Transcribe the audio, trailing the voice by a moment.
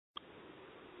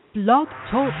Blog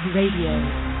Talk Radio.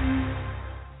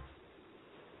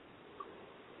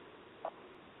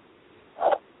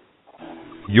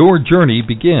 Your journey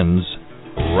begins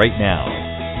right now.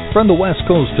 From the west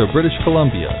coast of British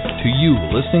Columbia to you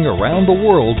listening around the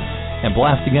world and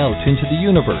blasting out into the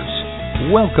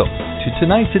universe, welcome to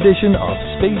tonight's edition of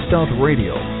Spaced Out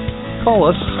Radio.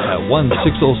 Call us at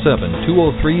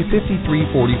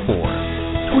 1-607-203-5344.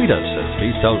 Tweet us at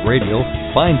Spaced Out Radio,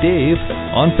 find Dave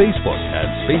on Facebook at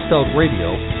Spaced Out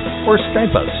Radio, or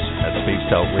Skype us at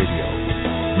Spaced Out Radio.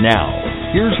 Now,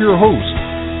 here's your host,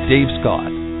 Dave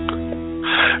Scott.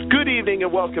 Good evening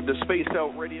and welcome to Spaced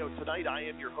Out Radio. Tonight I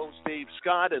am your host, Dave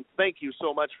Scott, and thank you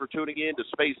so much for tuning in to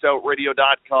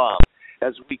spacedoutradio.com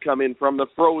as we come in from the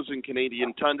frozen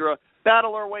Canadian tundra,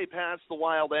 battle our way past the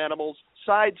wild animals,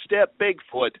 sidestep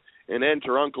Bigfoot, and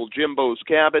enter Uncle Jimbo's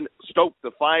cabin, stoke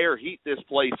the fire, heat this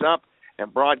place up,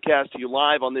 and broadcast to you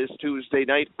live on this Tuesday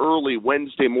night, early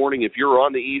Wednesday morning if you're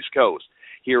on the East Coast.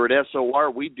 Here at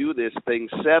SOR, we do this thing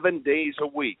 7 days a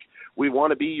week. We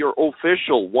want to be your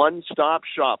official one-stop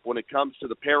shop when it comes to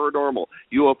the paranormal,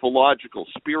 UFOlogical,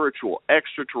 spiritual,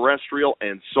 extraterrestrial,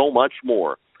 and so much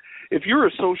more. If you're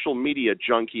a social media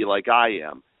junkie like I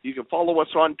am, you can follow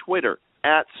us on Twitter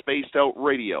at Spaced Out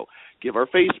Radio. Give our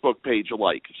Facebook page a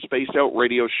like, Spaced Out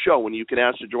Radio Show, and you can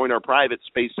ask to join our private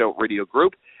Spaced Out Radio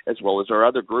group, as well as our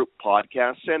other group,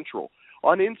 Podcast Central.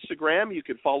 On Instagram, you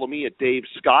can follow me at Dave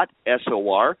Scott,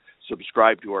 SOR.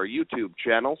 Subscribe to our YouTube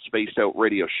channel, Spaced Out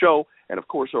Radio Show, and of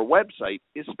course our website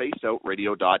is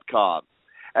spacedoutradio.com.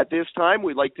 At this time,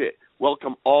 we'd like to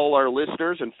welcome all our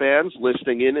listeners and fans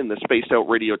listening in the Spaced Out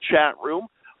Radio chat room,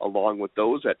 along with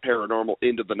those at Paranormal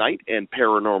Into the Night and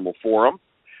Paranormal Forum.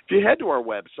 If you head to our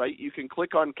website, you can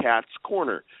click on Cat's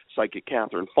Corner. Psychic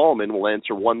Catherine Fallman will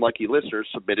answer one lucky listener's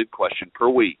submitted question per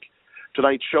week.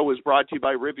 Tonight's show is brought to you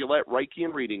by Rivulet Reiki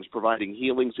and Readings, providing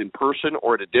healings in person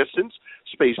or at a distance.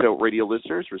 Spaced Out Radio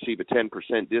listeners receive a 10%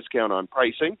 discount on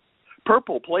pricing.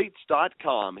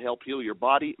 PurplePlates.com. Help heal your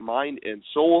body, mind, and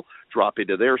soul. Drop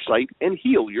into their site and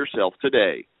heal yourself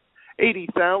today.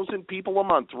 80,000 people a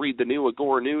month read the new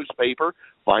Agora newspaper.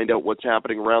 Find out what's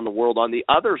happening around the world on the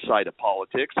other side of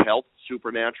politics, health,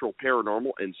 supernatural,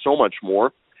 paranormal, and so much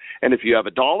more. And if you have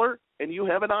 $1 and you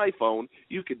have an iPhone,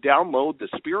 you can download the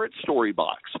Spirit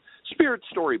Storybox. Spirit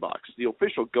Storybox, the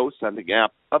official ghost hunting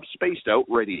app of Spaced Out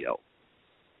Radio.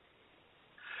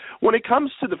 When it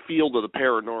comes to the field of the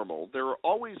paranormal, there are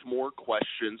always more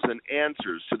questions than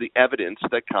answers to the evidence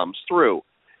that comes through.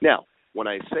 Now, when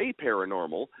I say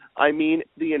paranormal, I mean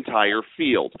the entire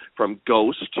field, from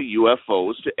ghosts to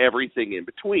UFOs to everything in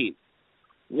between.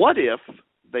 What if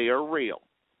they are real?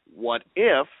 What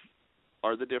if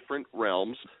are the different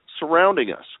realms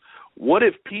surrounding us? What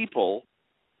if people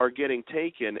are getting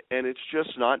taken and it's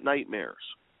just not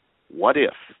nightmares? What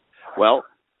if? Well,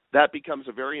 that becomes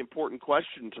a very important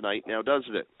question tonight now,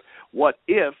 doesn't it? What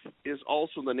If is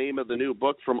also the name of the new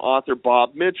book from author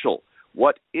Bob Mitchell.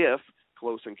 What If?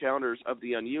 Close Encounters of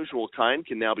the Unusual Kind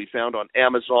can now be found on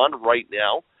Amazon right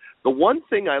now. The one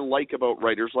thing I like about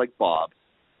writers like Bob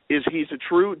is he's a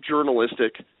true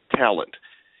journalistic talent.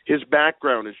 His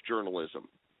background is journalism,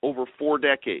 over 4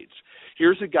 decades.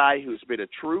 Here's a guy who's been a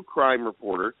true crime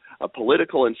reporter, a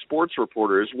political and sports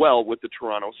reporter as well with the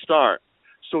Toronto Star.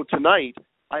 So tonight,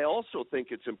 I also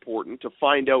think it's important to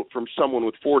find out from someone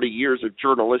with 40 years of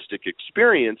journalistic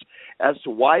experience as to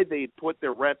why they'd put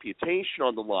their reputation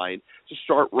on the line to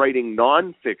start writing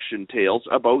nonfiction tales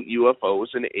about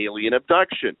UFOs and alien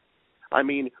abduction. I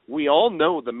mean, we all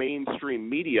know the mainstream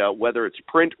media, whether it's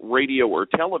print, radio, or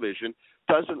television,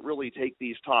 doesn't really take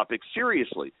these topics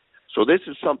seriously. So this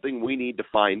is something we need to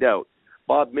find out.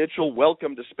 Bob Mitchell,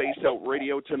 welcome to Spaced Out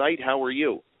Radio tonight. How are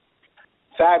you?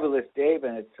 Fabulous, Dave,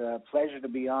 and it's a pleasure to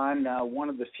be on one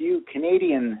of the few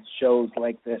Canadian shows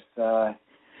like this that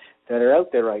are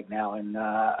out there right now. And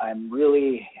I'm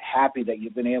really happy that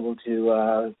you've been able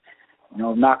to,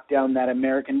 knock down that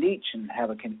American niche and have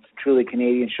a truly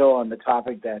Canadian show on the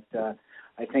topic that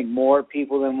I think more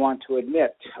people than want to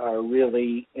admit are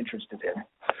really interested in.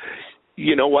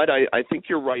 You know what? I think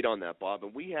you're right on that, Bob.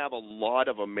 And we have a lot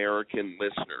of American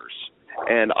listeners.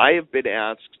 And I have been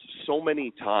asked so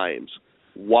many times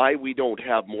why we don't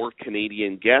have more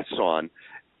Canadian guests on.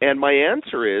 And my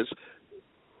answer is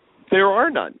there are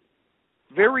none.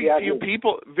 Very few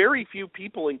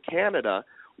people in Canada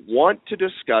want to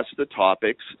discuss the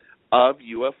topics of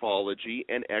UFOlogy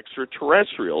and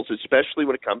extraterrestrials, especially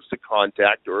when it comes to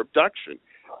contact or abduction.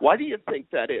 Why do you think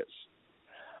that is?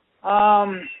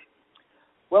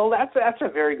 Well, that's a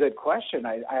very good question.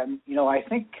 I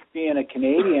think being a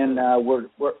Canadian,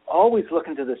 we're always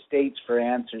looking to the States for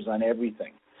answers on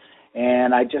everything,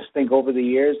 And I just think over the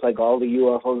years, like all the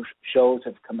UFO shows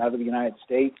have come out of the United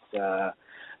States. The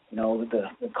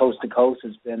Coast to Coast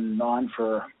has been on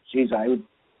for, I would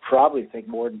probably think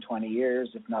more than 20 years,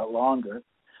 if not longer,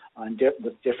 on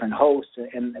with different hosts,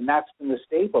 and that's been the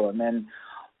staple. And then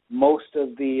most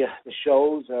of the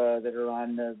shows that are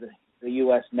on the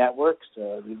U.S. networks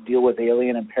that deal with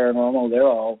alien and paranormal, they're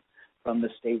all from the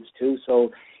States too.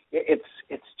 So it's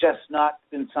just not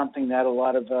been something that a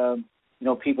lot of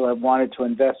people have wanted to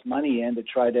invest money in to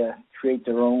try to create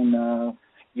their own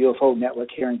UFO network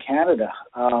here in Canada.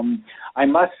 I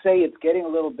must say it's getting a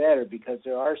little better because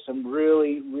there are some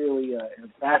really, really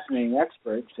fascinating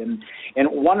experts. And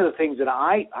one of the things that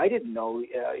I didn't know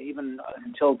even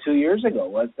until 2 years ago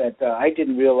was that I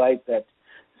didn't realize that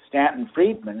Stanton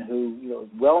Friedman, who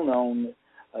well-known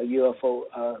UFO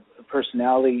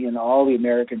personality in all the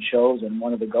American shows and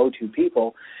one of the go-to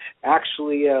people,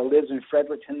 actually lives in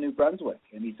Fredericton, New Brunswick,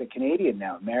 and he's a Canadian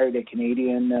now, married a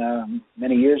Canadian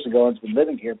many years ago and has been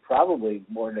living here probably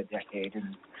more than a decade.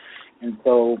 And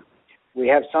so we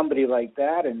have somebody like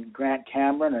that, and Grant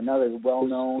Cameron, another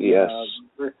well-known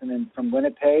person from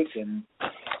Winnipeg, and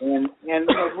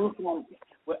MUFON.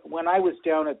 When I was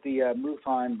down at the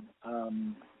MUFON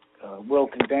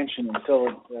World Convention in Philly,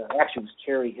 actually it was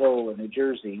Cherry Hill in New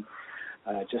Jersey,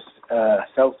 just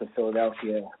south of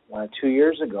Philadelphia 2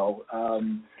 years ago,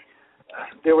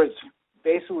 there was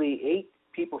basically 8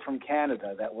 people from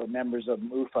Canada that were members of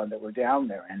MUFON that were down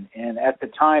there. And at the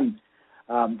time,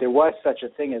 there was such a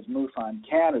thing as MUFON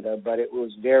Canada, but it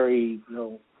was very,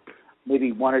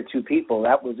 maybe 1 or 2 people.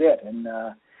 That was it. And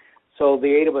so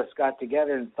the 8 of us got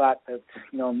together and thought that,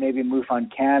 maybe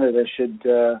MUFON Canada should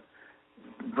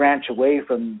branch away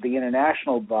from the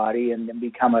international body and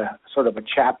become a sort of a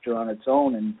chapter on its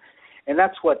own, and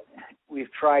that's what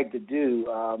we've tried to do.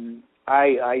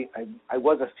 I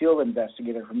was a field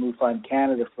investigator for MUFON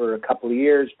Canada for a couple of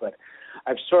years, but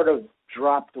I've sort of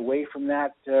dropped away from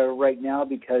that right now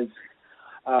because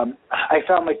I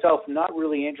found myself not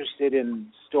really interested in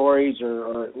stories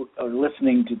or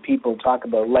listening to people talk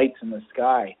about lights in the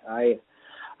sky.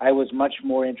 I was much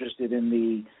more interested in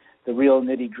the real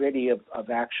nitty-gritty of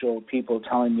actual people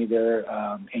telling me their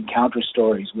encounter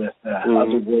stories with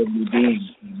otherworldly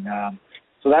beings. And,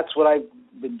 so that's what I've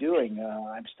been doing.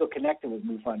 I'm still connected with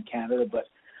MUFON Canada, but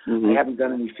I haven't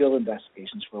done any field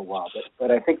investigations for a while. But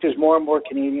I think there's more and more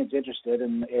Canadians interested,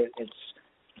 and it's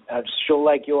a show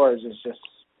like yours is just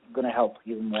going to help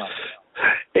even more.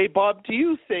 Hey, Bob, do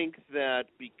you think that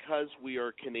because we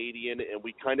are Canadian and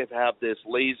we kind of have this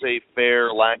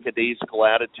laissez-faire, lackadaisical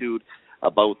attitude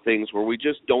about things where we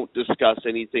just don't discuss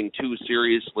anything too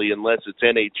seriously unless it's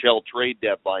NHL trade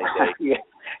deadline day?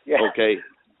 Yeah. Okay.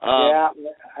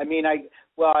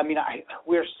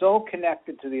 We're so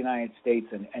connected to the United States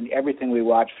and everything we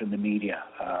watch from the media.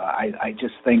 I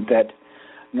just think that,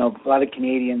 a lot of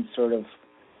Canadians sort of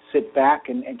sit back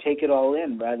and take it all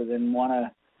in rather than want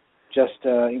to just,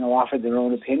 offer their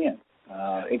own opinion.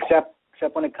 Except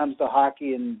when it comes to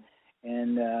hockey and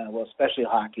especially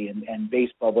hockey and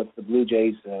baseball with the Blue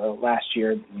Jays last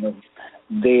year.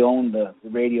 They own the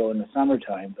radio in the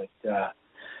summertime, but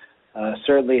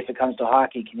certainly if it comes to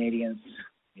hockey, Canadians,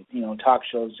 talk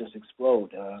shows just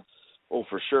explode.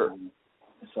 For sure.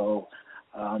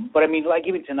 But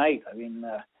even tonight,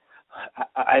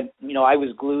 I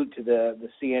was glued to the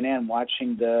CNN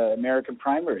watching the American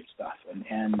primary stuff,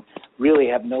 and really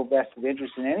have no vested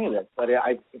interest in any of it. But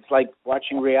it's like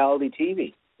watching reality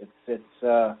TV.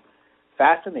 It's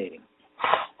fascinating.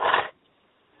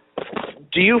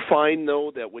 Do you find,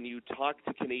 though, that when you talk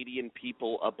to Canadian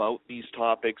people about these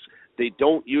topics, they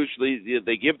don't usually,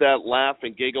 they give that laugh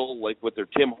and giggle like with their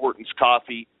Tim Hortons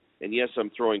coffee? And yes,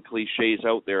 I'm throwing cliches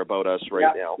out there about us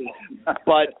right now.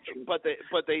 But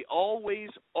they always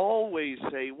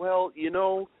say, well,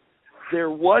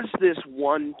 there was this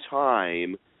one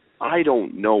time, I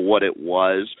don't know what it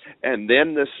was, and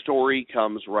then the story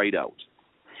comes right out.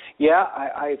 Yeah,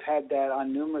 I've had that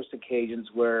on numerous occasions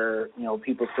where,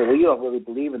 people say, well, you don't really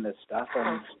believe in this stuff.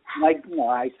 And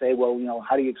I say, well,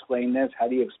 how do you explain this? How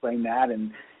do you explain that?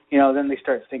 And, then they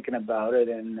start thinking about it.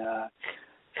 And,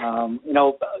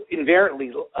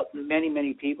 invariably, many,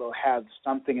 many people have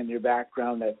something in their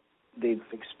background that they've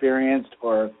experienced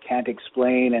or can't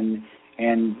explain.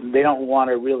 And they don't want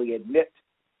to really admit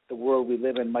the world we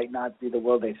live in might not be the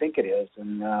world they think it is.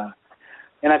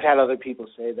 And I've had other people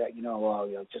say that,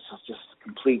 just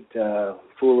complete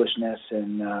foolishness,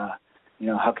 and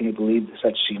how can you believe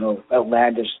such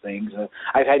outlandish things?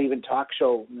 I've had even talk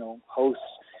show hosts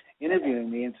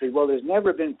interviewing me and say, well, there's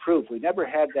never been proof. We never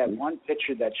had that one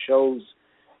picture that shows,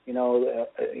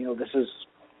 this is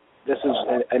this is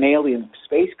an alien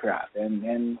spacecraft.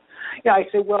 And yeah, I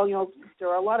say, well, there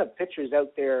are a lot of pictures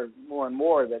out there more and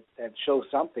more that show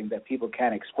something that people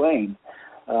can't explain.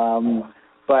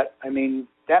 But I mean,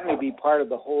 that may be part of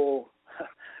the whole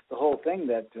thing,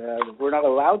 that we're not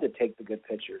allowed to take the good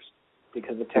pictures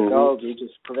because the technology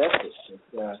just prevents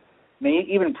us. I mean,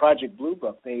 even Project Blue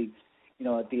Book, they,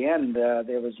 at the end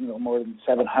there was more than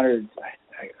 700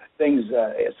 sightings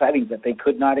that they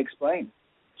could not explain,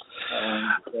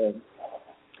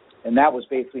 and that was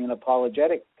basically an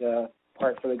apologetic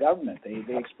part for the government. They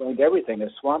explained everything as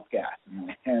swamp gas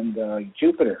and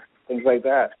Jupiter, things like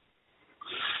that.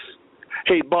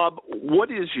 Hey, Bob,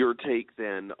 what is your take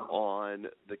then on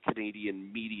the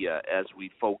Canadian media as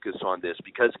we focus on this?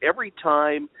 Because every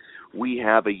time we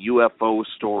have a UFO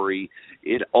story,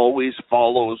 it always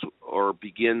follows or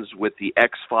begins with the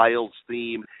X-Files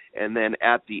theme, and then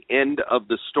at the end of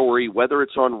the story, whether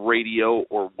it's on radio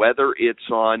or whether it's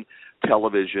on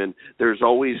television, there's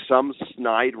always some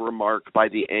snide remark by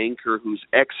the anchor who's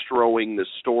extraing the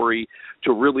story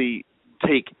to really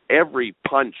take every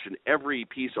punch and every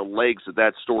piece of legs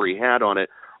that story had on it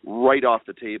right off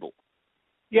the table.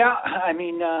 Yeah, I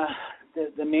mean,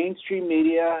 the mainstream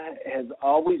media has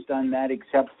always done that,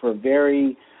 except for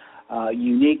very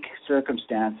unique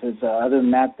circumstances. Other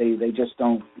than that, they just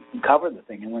don't cover the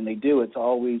thing. And when they do, it's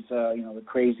always the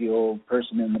crazy old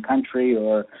person in the country,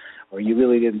 or you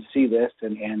really didn't see this,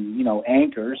 and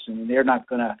anchors, and they're not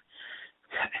going to,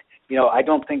 I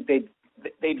don't think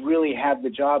they'd really have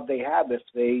the job they have if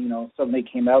they, suddenly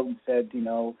came out and said,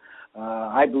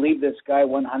 I believe this guy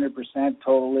 100%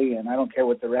 totally, and I don't care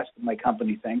what the rest of my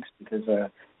company thinks, because,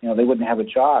 they wouldn't have a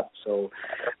job. So,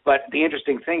 but the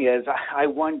interesting thing is, I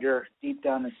wonder deep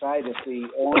down inside if the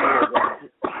owner,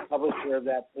 the publisher of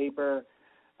that paper,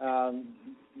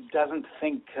 doesn't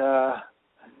think,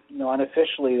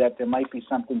 unofficially, that there might be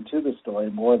something to the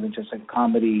story more than just a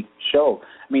comedy show.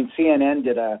 I mean, CNN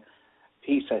did a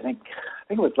piece, I think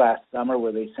it was last summer,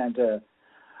 where they sent or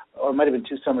it might have been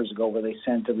 2 summers ago, where they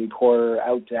sent a reporter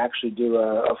out to actually do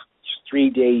a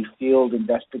 3-day field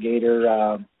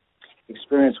investigator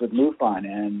experience with MUFON,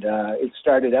 and it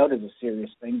started out as a serious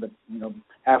thing, but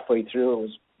halfway through it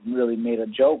was really made a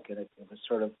joke, and it was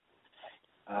sort of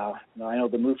I know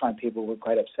the MUFON people were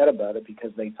quite upset about it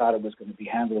because they thought it was going to be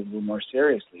handled a little more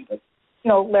seriously. But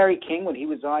Larry King, when he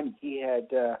was on, he had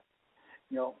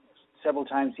several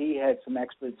times he had some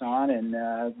experts on, and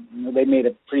they made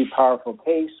a pretty powerful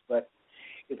case, but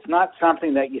it's not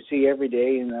something that you see every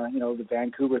day in the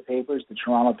Vancouver papers, the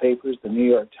Toronto papers, the New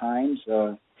York Times.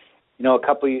 A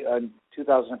couple in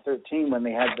 2013, when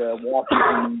they had the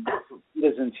Washington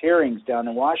citizens hearings down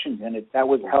in Washington, that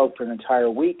was held for an entire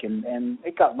week, and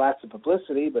it got lots of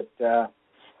publicity, but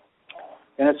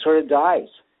then it sort of dies,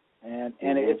 and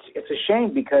it's a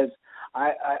shame, because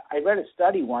I read a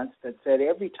study once that said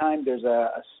every time there's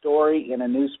a story in a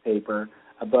newspaper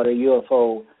about a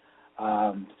UFO,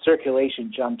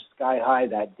 circulation jumps sky high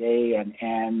that day,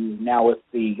 and now with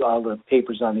all the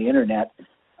papers on the internet,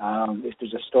 if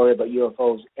there's a story about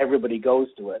UFOs, everybody goes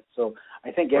to it. So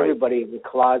I think everybody is a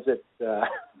closet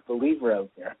believer out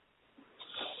there.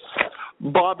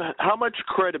 Bob, how much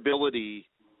credibility?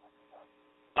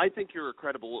 I think you're a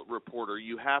credible reporter.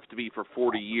 You have to be for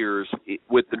 40 years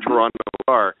with the Toronto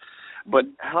Star. But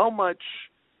how much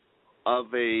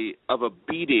of a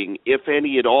beating, if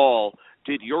any at all,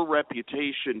 did your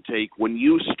reputation take when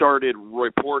you started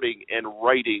reporting and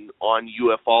writing on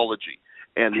UFOlogy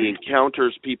and the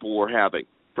encounters people were having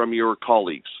from your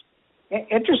colleagues?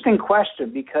 Interesting question,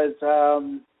 because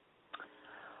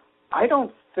I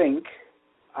don't think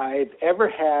I've ever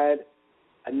had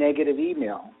a negative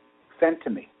email sent to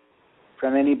me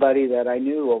from anybody that I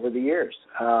knew over the years.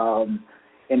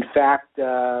 In fact,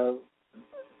 the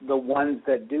ones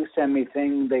that do send me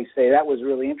things, they say, that was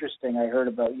really interesting. I heard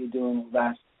about you doing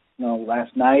last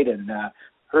night, and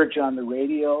heard you on the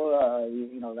radio.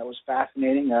 That was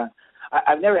fascinating.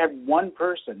 I've never had one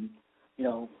person,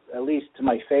 at least to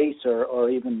my face or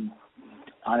even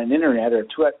on an internet or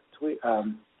tweet,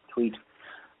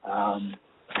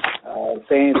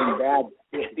 say anything bad.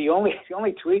 The only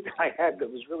tweet that I had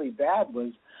that was really bad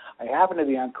was, I happened to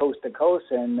be on Coast to Coast,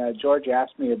 and George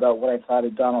asked me about what I thought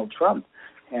of Donald Trump,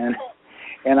 and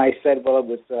I said, well, it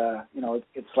was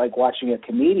it's like watching a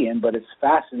comedian, but it's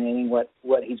fascinating what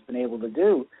he's been able to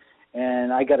do.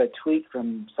 And I got a tweet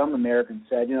from some American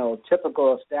said,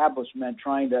 typical establishment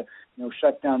trying to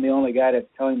shut down the only guy that's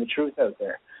telling the truth out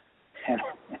there, and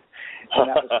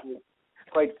that was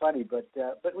quite funny. But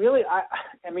really,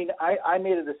 I made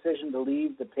a decision to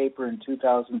leave the paper in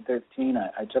 2013.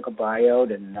 I took a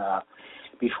buyout, and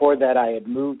before that, I had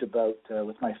moved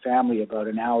with my family about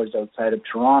an hour's outside of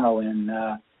Toronto, and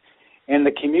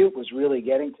the commute was really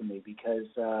getting to me because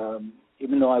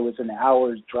even though I was an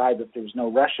hour's drive if there was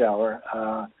no rush hour,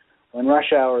 when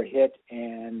rush hour hit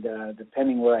and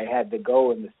depending where I had to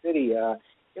go in the city,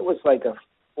 it was like a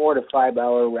 4 to 5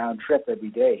 hour round trip every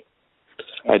day.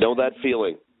 I know that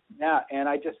feeling. Yeah, and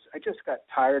I just got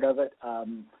tired of it.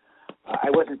 I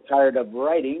wasn't tired of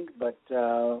writing, but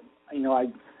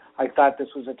I thought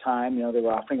this was a time. They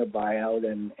were offering a buyout,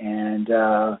 and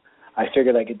I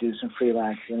figured I could do some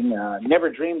freelancing. Never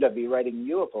dreamed I'd be writing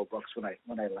UFO books when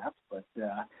I left, but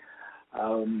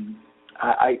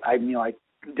I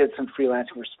did some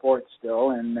freelancing for sports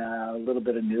still, and a little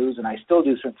bit of news, and I still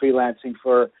do some freelancing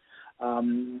for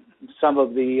some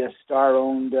of the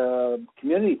star-owned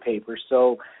community papers.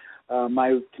 So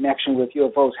my connection with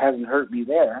UFOs hasn't hurt me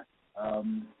there.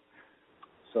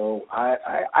 So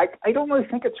I don't really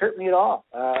think it's hurt me at all.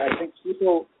 I think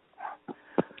people,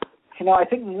 I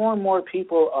think more and more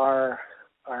people are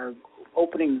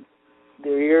opening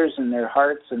their ears and their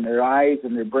hearts and their eyes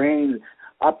and their brains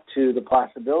up to the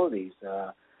possibilities.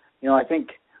 I think,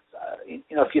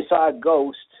 if you saw a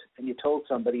ghost and you told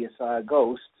somebody you saw a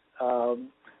ghost,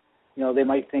 they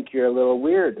might think you're a little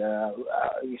weird.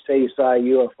 You say you saw a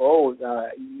UFO,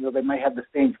 they might have the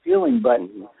same feeling, but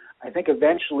I think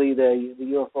eventually the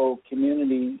UFO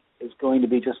community is going to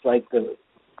be just like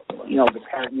you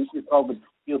call the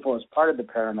UFO as part of the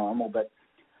paranormal, but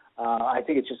I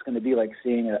think it's just going to be like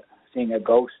seeing a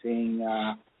ghost, seeing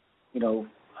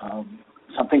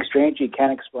something strange you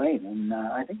can't explain. And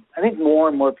I think more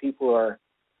and more people are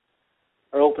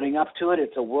opening up to it.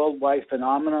 It's a worldwide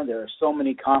phenomenon. There are so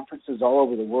many conferences all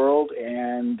over the world,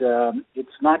 and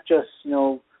it's not just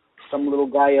some little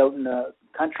guy out in the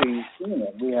country seeing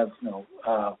it. We have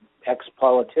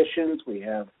ex-politicians, we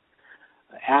have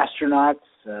astronauts,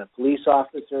 police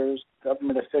officers,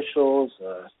 government officials,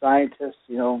 scientists,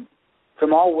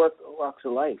 from all walks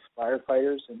of life,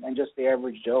 firefighters, and just the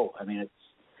average Joe. I mean,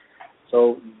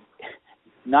 so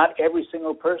not every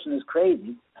single person is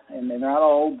crazy, and they're not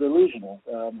all delusional.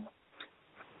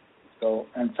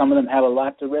 And some of them have a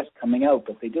lot to risk coming out,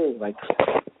 but they do.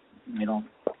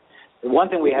 The one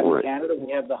thing we have in Canada,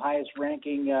 we have the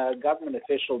highest-ranking government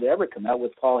official to ever come out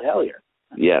with Paul Hellyer.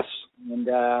 Yes. And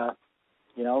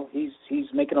he's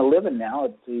making a living now.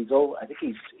 He's old. I think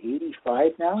he's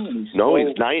 85 now. And he's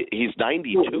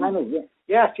 92.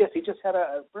 Yes. He just had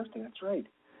a birthday. That's right.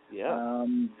 Yeah.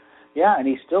 And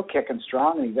he's still kicking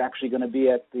strong, and he's actually going to be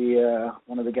at the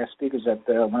one of the guest speakers at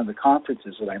one of the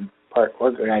conferences that I'm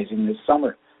organizing this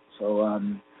summer. So,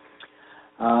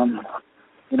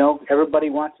 everybody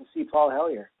wants to see Paul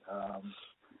Hellyer.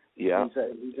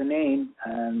 He's a name,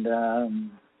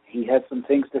 and he has some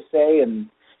things to say, and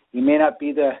he may not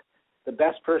be the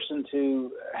best person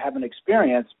to have an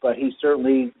experience, but he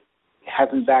certainly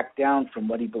hasn't backed down from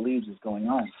what he believes is going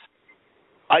on.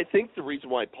 I think the reason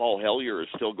why Paul Hellyer is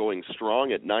still going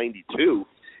strong at 92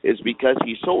 is because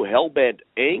he's so hell-bent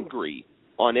angry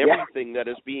on everything that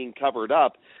is being covered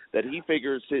up that he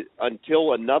figures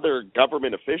until another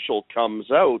government official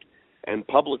comes out and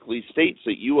publicly states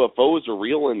that UFOs are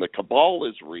real and the cabal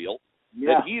is real,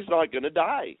 that he's not going to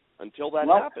die until that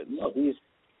happens. No,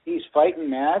 he's fighting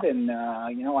mad, and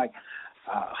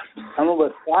some of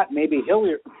us thought maybe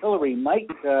Hillary might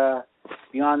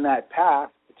be on that path,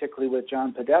 particularly with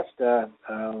John Podesta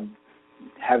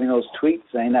having those tweets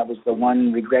saying that was the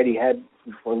one regret he had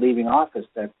before leaving office,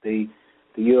 that the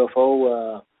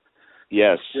UFO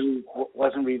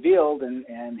wasn't revealed, and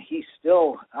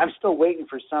I'm still waiting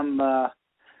for some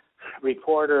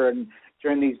reporter and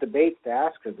during these debates to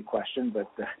ask her the question, but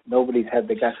nobody's had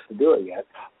the guts to do it yet.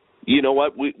 You know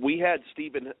what? We had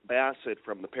Stephen Bassett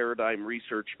from the Paradigm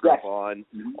Research Group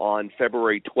on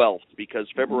February 12th because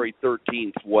February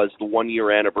 13th was the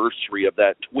one-year anniversary of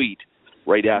that tweet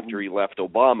right after he left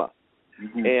Obama.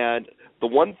 And the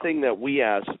one thing that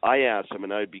I asked him,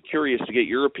 and I'd be curious to get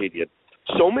your opinion,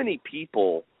 so many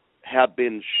people have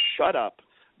been shut up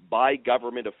by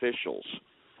government officials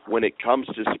when it comes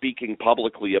to speaking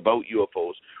publicly about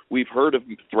UFOs. We've heard of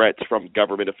threats from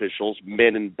government officials,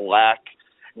 Men in Black,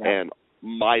 and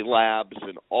My Labs,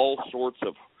 and all sorts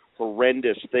of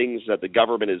horrendous things that the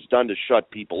government has done to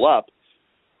shut people up.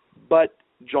 But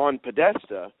John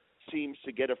Podesta seems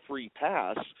to get a free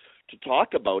pass to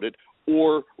talk about it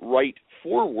or write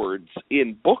forewords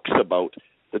in books about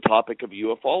the topic of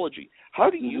ufology. How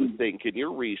do you think, in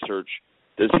your research,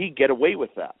 does he get away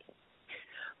with that?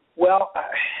 Well,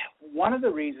 one of the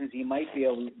reasons he might be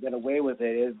able to get away with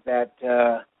it is that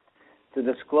the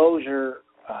disclosure,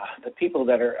 the people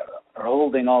that are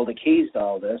holding all the keys to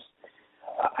all this,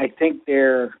 I think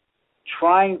they're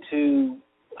trying to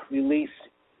release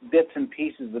bits and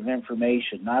pieces of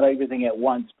information, not everything at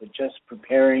once, but just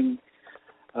preparing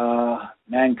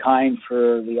mankind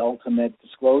for the ultimate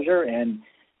disclosure. And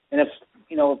if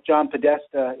John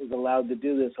Podesta is allowed to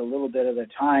do this a little bit at a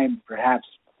time, perhaps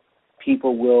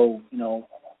people will,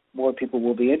 more people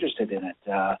will be interested in it.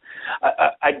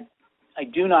 I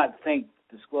do not think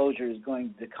disclosure is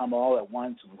going to come all at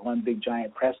once with one big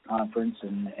giant press conference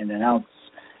and announce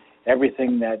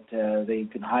everything that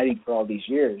they've been hiding for all these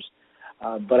years.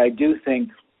 But I do think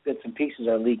bits and pieces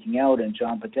are leaking out, and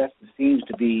John Podesta seems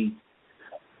to be,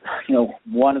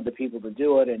 one of the people to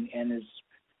do it, and is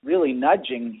really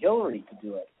nudging Hillary to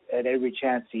do it at every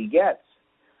chance he gets.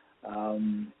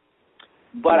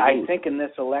 But I think in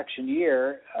this election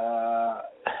year,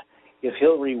 if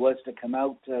Hillary was to come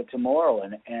out tomorrow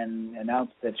and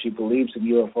announce that she believes in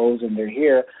UFOs and they're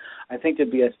here, I think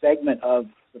there'd be a segment of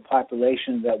the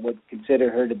population that would consider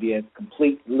her to be a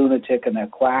complete lunatic and a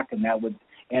quack, and that would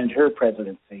end her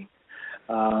presidency.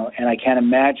 And I can't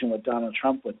imagine what Donald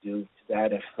Trump would do to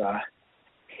that if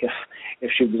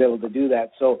she was able to do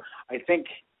that. So I think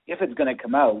if it's going to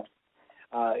come out,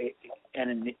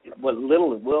 what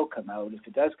little it will come out, if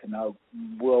it does come out,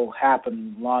 will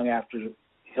happen long after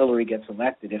Hillary gets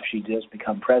elected, if she does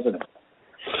become president.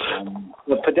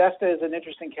 But Podesta is an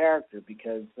interesting character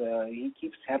because he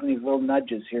keeps having these little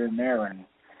nudges here and there, and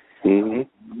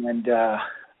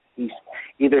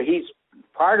he's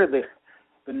part of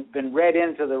been read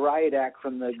into the riot act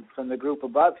from the group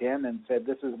above him and said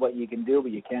this is what you can do,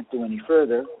 but you can't do any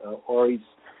further, or he's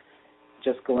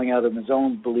just going out on his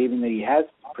own, believing that he has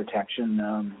protection.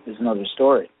 Is another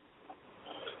story.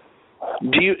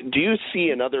 Do you see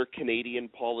another Canadian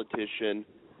politician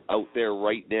out there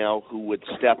right now who would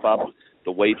step up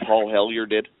the way Paul Hellyer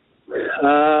did?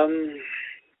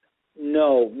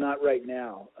 No, not right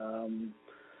now.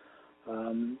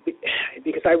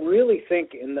 Because I really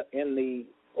think in the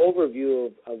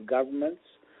overview of governments,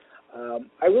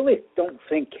 I really don't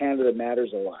think Canada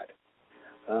matters a lot.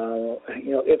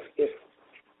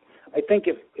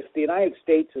 If the United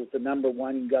States is the number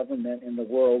one government in the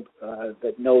world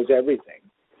that knows everything,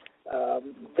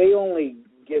 they only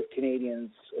give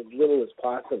Canadians as little as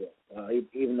possible,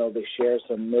 even though they share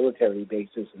some military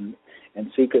bases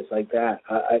and secrets like that.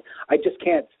 I just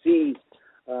can't see,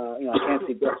 I can't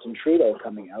see Justin Trudeau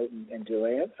coming out and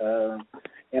doing it,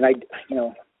 and I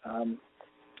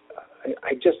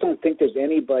just don't think there's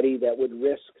anybody that would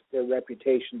risk their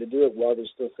reputation to do it while they're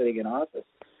still sitting in office.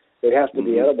 They'd have to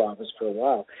be out of office for a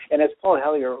while. And as Paul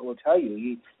Hellyer will tell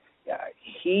you,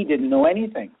 he didn't know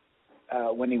anything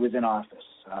when he was in office.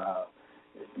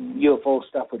 UFO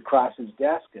stuff would cross his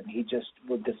desk, and he just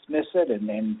would dismiss it,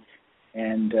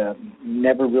 and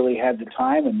never really had the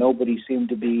time, and nobody seemed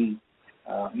to be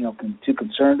too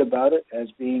concerned about it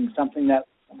as being something that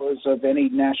was of any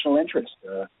national interest.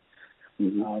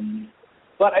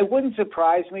 But it wouldn't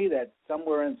surprise me that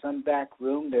somewhere in some back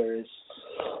room there is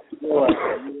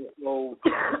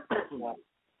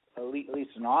at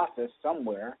least an office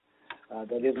somewhere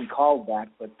that isn't called that,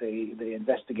 but they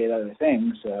investigate other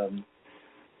things.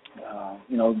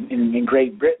 In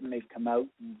Great Britain, they've come out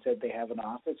and said they have an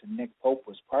office, and Nick Pope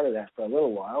was part of that for a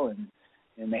little while, and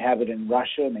they have it in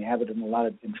Russia, and they have it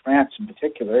in France in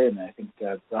particular, and I think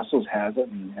Brussels has it,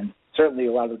 and certainly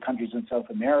a lot of the countries in South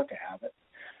America have it.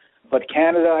 But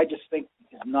Canada, I just think,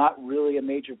 is not really a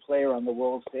major player on the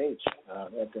world stage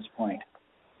at this point.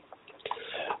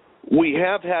 We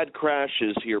have had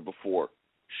crashes here before.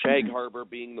 Shag Harbor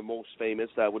being the most famous,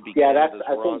 that would be Canada's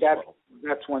Roswell. I think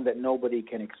that's one that nobody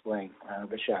can explain.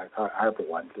 The Shag Harbor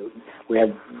one. We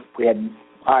had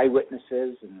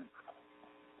eyewitnesses,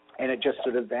 and it just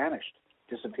sort of vanished,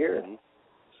 disappeared.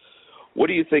 What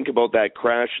do you think about that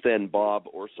crash then, Bob,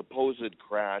 or supposed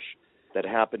crash that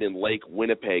happened in Lake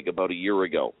Winnipeg about a year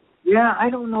ago? Yeah, I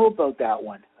don't know about that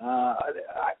one.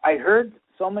 I heard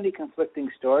so many conflicting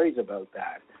stories about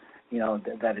that.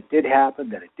 That it did happen,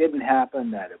 that it didn't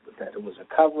happen, that it was a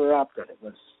cover-up, that it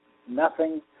was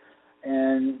nothing,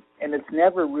 and it's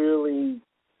never really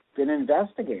been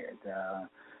investigated.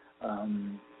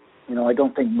 I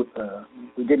don't think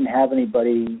we didn't have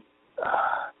anybody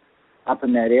up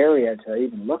in that area to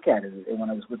even look at it when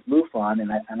I was with MUFON,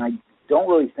 and I don't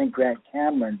really think Grant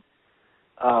Cameron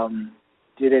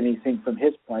did anything from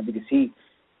his point, because he's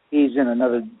in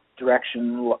another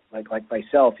direction, like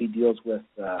myself. He deals with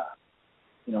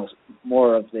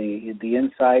more of the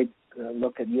inside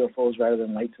look at UFOs rather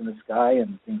than lights in the sky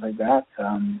and things like that.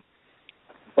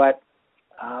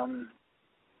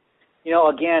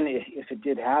 Again, if it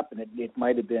did happen, it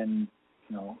might have been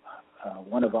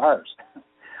one of ours,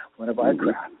 one of our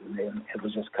craft. And it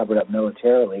was just covered up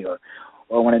militarily, or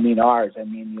when I mean ours, I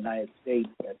mean the United States,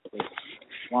 that was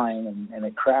flying and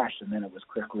it crashed, and then it was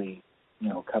quickly,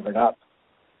 covered up,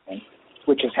 and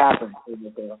which has happened over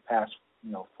the past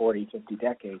 40, 50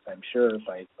 decades, I'm sure,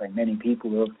 by many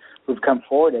people who've come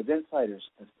forward as insiders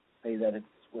to say that it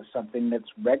was something that's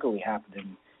regularly happened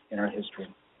in our history.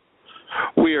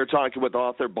 We are talking with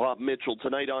author Bob Mitchell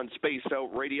tonight on Spaced Out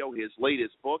Radio, his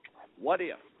latest book, What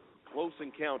If? Close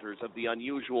Encounters of the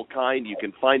Unusual Kind. You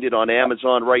can find it on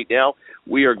Amazon right now.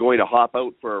 We are going to hop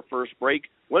out for our first break.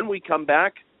 When we come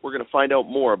back, we're going to find out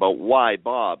more about why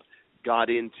Bob got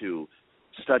into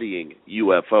studying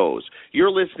UFOs.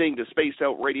 You're listening to Spaced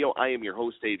Out Radio. I am your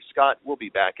host, Dave Scott. We'll be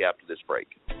back after this break.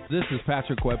 This is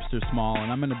Patrick Webster Small,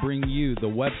 and I'm going to bring you the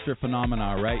Webster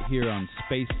Phenomena right here on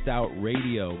Spaced Out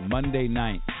Radio, Monday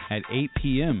night at 8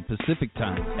 p.m. Pacific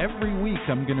Time. Every week,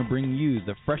 I'm going to bring you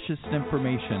the freshest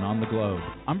information on the globe.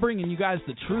 I'm bringing you guys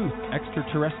the truth,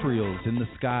 extraterrestrials in the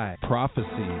sky,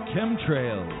 prophecy,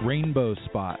 chemtrails, rainbow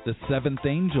spot, the seventh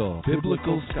angel,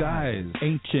 biblical skies,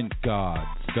 ancient gods,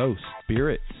 ghosts,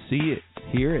 spirits, see it,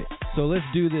 hear it. So let's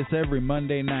do this every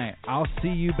Monday night. I'll see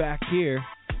you back here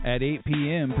at 8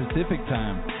 p.m. Pacific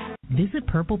Time. Visit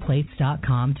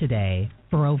purpleplates.com today.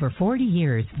 For over 40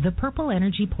 years, the Purple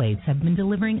Energy Plates have been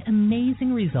delivering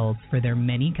amazing results for their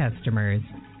many customers.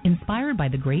 Inspired by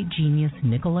the great genius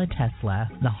Nikola Tesla,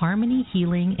 the harmony,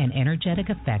 healing, and energetic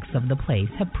effects of the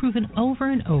plates have proven over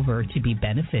and over to be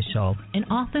beneficial and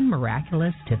often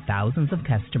miraculous to thousands of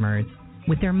customers.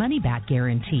 With their money-back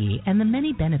guarantee and the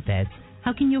many benefits,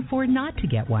 how can you afford not to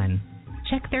get one?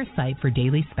 Check their site for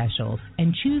daily specials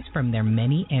and choose from their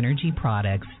many energy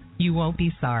products. You won't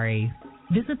be sorry.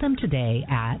 Visit them today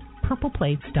at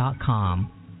purpleplates.com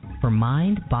for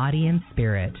mind, body, and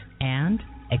spirit, and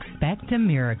expect a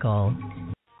miracle.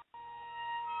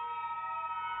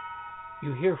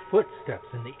 You hear footsteps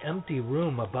in the empty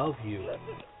room above you.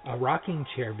 A rocking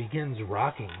chair begins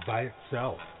rocking by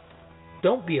itself.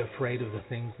 Don't be afraid of the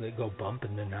things that go bump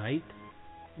in the night.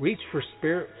 Reach for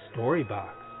Spirit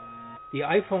Storybox, the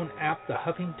iPhone app the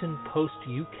Huffington Post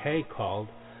UK called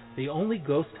the only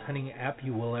ghost hunting app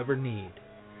you will ever need.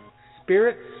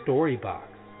 Spirit Storybox.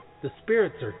 The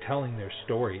spirits are telling their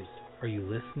stories. Are you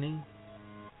listening?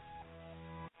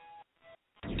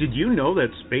 Did you know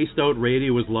that Spaced Out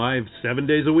Radio is live 7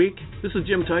 days a week? This is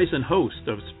Jim Tyson, host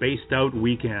of Spaced Out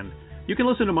Weekend. You can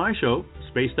listen to my show,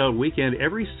 Spaced Out Weekend,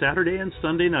 every Saturday and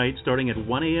Sunday night starting at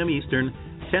 1 a.m. Eastern,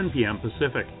 10 p.m.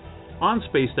 Pacific. On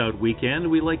Spaced Out Weekend,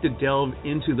 we like to delve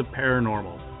into the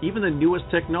paranormal, even the newest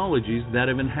technologies that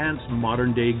have enhanced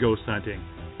modern-day ghost hunting.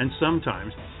 And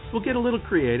sometimes, we'll get a little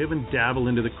creative and dabble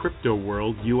into the crypto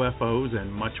world, UFOs,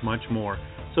 and much, much more.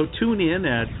 So tune in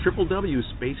at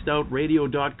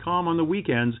www.spacedoutradio.com on the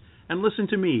weekends and listen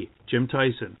to me, Jim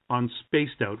Tyson, on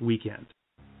Spaced Out Weekend.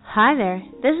 Hi there,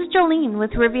 this is Jolene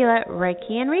with Rivulet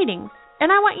Reiki and Readings,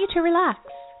 and I want you to relax.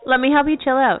 Let me help you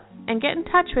chill out and get in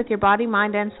touch with your body,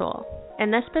 mind, and soul.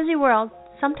 In this busy world,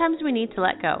 sometimes we need to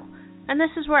let go, and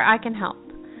this is where I can help.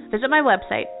 Visit my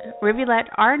website,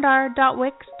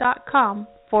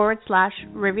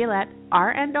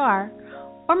 rivuletrndr.wix.com/rivuletrndr,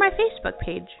 or my Facebook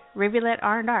page, Rivulet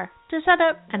R&R, to set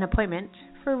up an appointment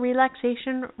for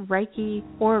relaxation, Reiki,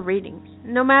 or readings,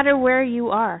 no matter where you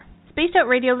are. Spaced Out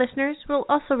Radio listeners will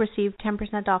also receive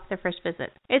 10% off their first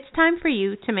visit. It's time for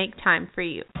you to make time for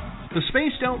you. The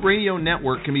Spaced Out Radio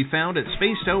Network can be found at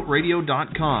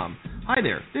spacedoutradio.com. Hi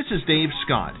there, this is Dave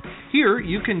Scott. Here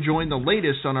you can join the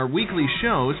latest on our weekly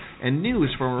shows and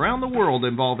news from around the world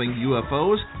involving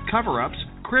UFOs, cover-ups,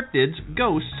 cryptids,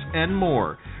 ghosts, and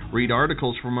more. Read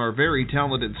articles from our very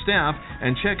talented staff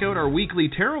and check out our weekly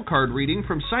tarot card reading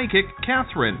from Psychic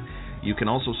Catherine. You can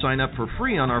also sign up for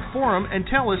free on our forum and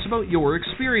tell us about your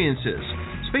experiences.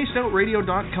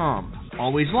 SpacedOutRadio.com.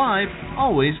 Always live,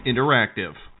 always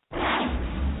interactive.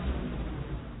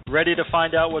 Ready to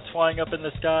find out what's flying up in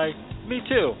the sky? Me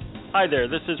too. Hi there,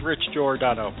 this is Rich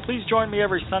Giordano. Please join me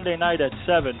every Sunday night at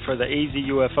 7 for the AZ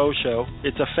UFO Show.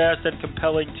 It's a fast and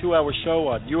compelling 2-hour show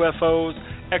on UFOs,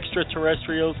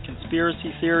 extraterrestrials,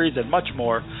 conspiracy theories, and much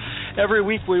more. Every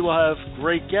week we will have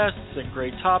great guests and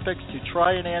great topics to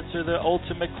try and answer the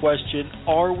ultimate question,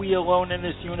 are we alone in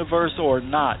this universe or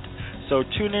not? So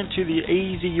tune in to the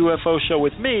AZ UFO Show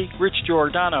with me, Rich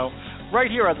Giordano,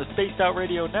 right here on the Spaced Out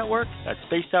Radio Network at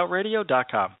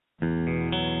spacedoutradio.com.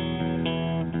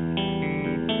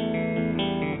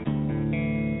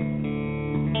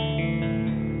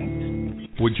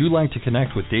 Would you like to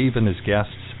connect with Dave and his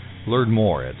guests? Learn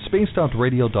more at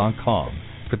spacedoutradio.com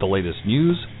for the latest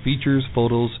news, features,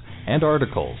 photos, and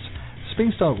articles.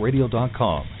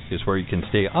 Spacedoutradio.com is where you can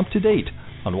stay up to date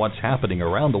on what's happening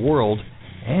around the world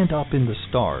and up in the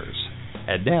stars.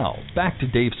 And now, back to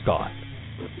Dave Scott.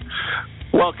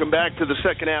 Welcome back to the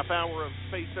second half hour of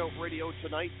Space Out Radio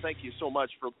tonight. Thank you so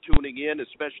much for tuning in,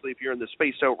 especially if you're in the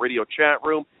Space Out Radio chat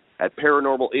room at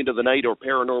Paranormal Into the Night or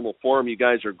Paranormal Forum. You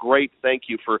guys are great. Thank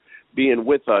you for being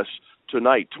with us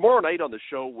tonight. Tomorrow night on the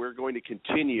show, we're going to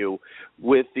continue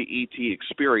with the ET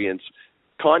experience.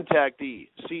 Contactee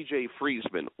CJ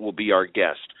Friesman will be our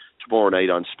guest tomorrow night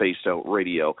on Spaced Out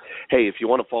Radio. Hey, if you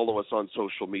want to follow us on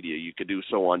social media, you can do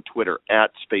so on Twitter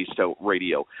at Spaced Out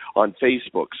Radio. On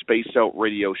Facebook, Spaced Out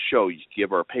Radio Show. You can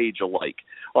give our page a like.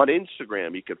 On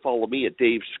Instagram, you can follow me at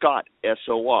Dave Scott,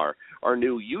 SOR. Our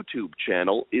new YouTube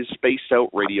channel is Spaced Out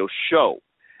Radio Show.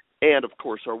 And, of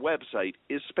course, our website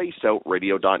is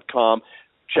spacedoutradio.com.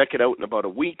 Check it out in about a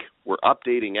week. We're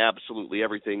updating absolutely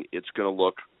everything. It's going to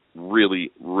look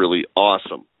really, really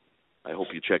awesome. I hope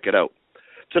you check it out.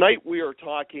 Tonight we are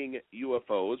talking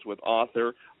UFOs with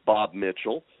author Bob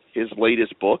Mitchell. His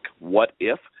latest book, What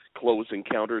If? Close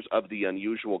Encounters of the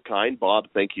Unusual Kind. Bob,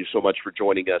 thank you so much for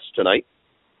joining us tonight.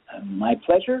 My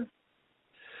pleasure.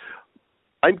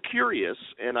 I'm curious,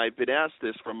 and I've been asked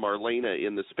this from Marlena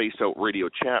in the Space Out Radio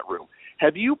chat room.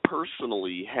 Have you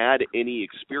personally had any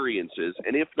experiences,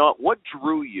 and if not, what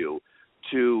drew you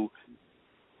to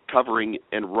covering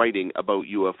and writing about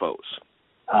UFOs?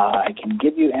 I can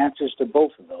give you answers to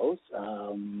both of those.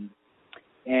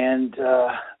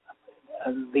 The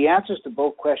answers to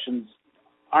both questions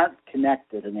aren't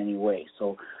connected in any way.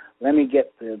 So let me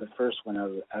get the first one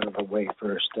out of the way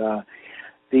first.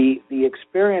 The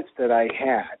experience that I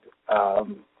had,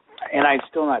 and I'm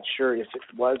still not sure if it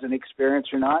was an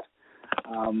experience or not.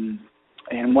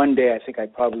 And one day I think I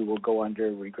probably will go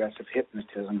under regressive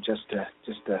hypnotism just to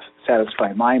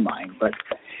satisfy my mind. But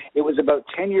it was about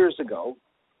 10 years ago,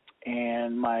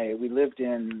 and we lived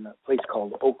in a place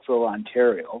called Oakville,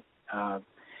 Ontario,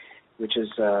 which is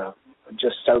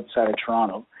just outside of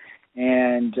Toronto.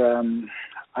 And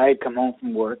I had come home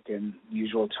from work in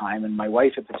usual time, and my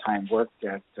wife at the time worked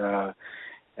at a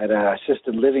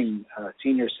assisted living,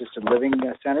 senior assisted living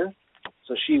center.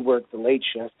 So she worked the late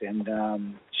shift, and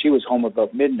she was home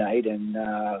about midnight, and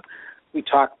we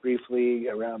talked briefly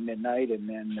around midnight, and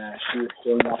then she was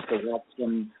going off to watch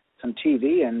some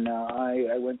TV, and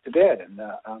I went to bed. And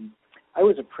I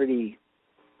was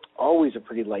always a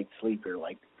pretty light sleeper.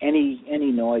 Like any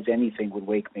noise, anything would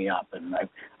wake me up, and I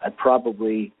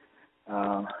probably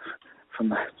from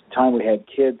the time we had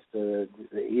kids to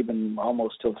even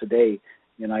almost till today,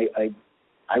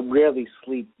 I rarely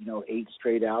sleep, 8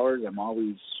 straight hours. I'm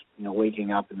always,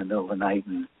 waking up in the middle of the night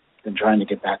and then trying to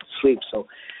get back to sleep. So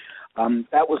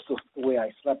that was the way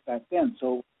I slept back then.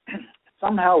 So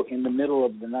somehow in the middle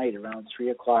of the night, around 3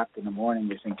 o'clock in the morning,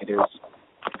 I think it is,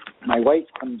 my wife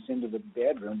comes into the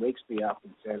bedroom, wakes me up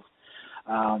and says,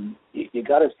 you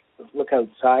got to look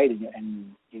outside and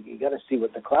you got to see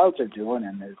what the clouds are doing.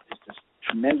 And there's this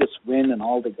tremendous wind and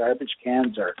all the garbage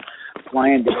cans are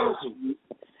flying down the street.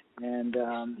 And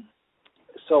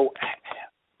so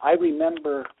I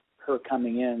remember her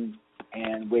coming in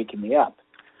and waking me up.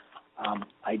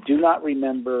 I do not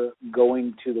remember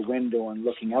going to the window and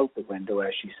looking out the window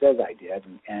as she says I did.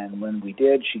 And when we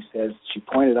did, she says she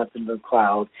pointed up into the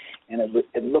cloud, and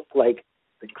it looked like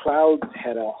the clouds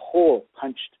had a hole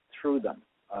punched through them,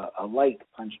 a light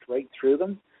punched right through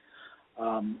them.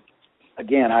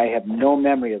 Again, I have no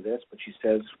memory of this, but she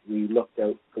says we looked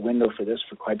out the window for this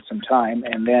for quite some time.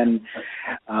 And then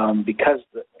because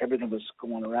everything was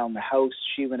going around the house,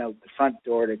 she went out the front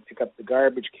door to pick up the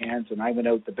garbage cans, and I went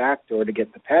out the back door to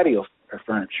get the patio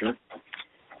furniture.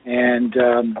 And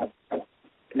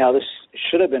now this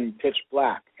should have been pitch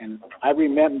black. And I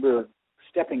remember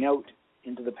stepping out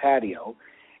into the patio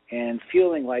and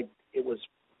feeling like it was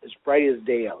as bright as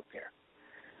day out there.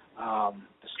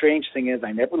 The strange thing is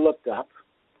I never looked up.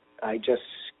 I just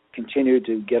continued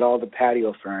to get all the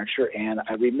patio furniture, and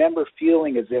I remember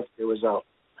feeling as if there was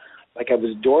like I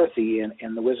was Dorothy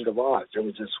in The Wizard of Oz. There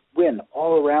was this wind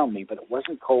all around me, but it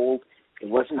wasn't cold. It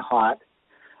wasn't hot.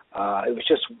 It was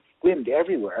just wind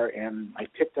everywhere, and I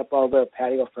picked up all the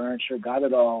patio furniture, got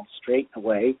it all straightened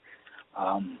away.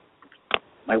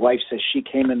 My wife says she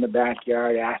came in the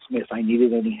backyard, asked me if I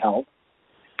needed any help.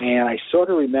 And I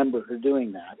sort of remember her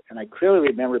doing that, and I clearly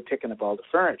remember picking up all the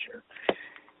furniture.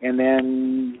 And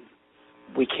then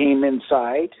we came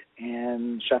inside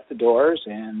and shut the doors,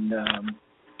 and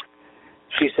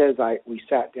she says we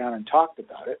sat down and talked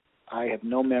about it. I have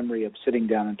no memory of sitting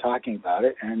down and talking about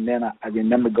it. And then I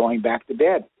remember going back to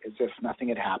bed as if nothing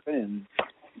had happened,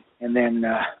 and then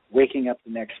waking up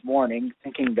the next morning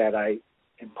thinking that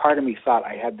and part of me thought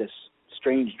I had this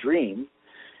strange dream.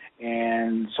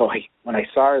 And so when I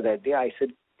saw her that day, I said,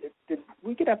 did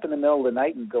we get up in the middle of the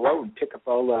night and go out and pick up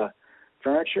all the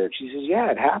furniture? She says,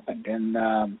 yeah, it happened.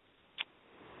 And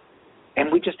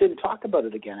we just didn't talk about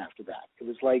it again after that. It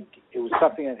was like it was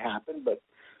something that happened, but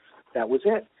that was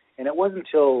it. And it wasn't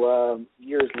until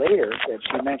years later that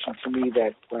she mentioned to me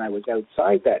that when I was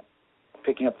outside that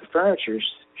picking up the furniture,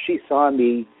 she saw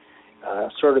me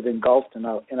sort of engulfed in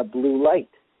a blue light.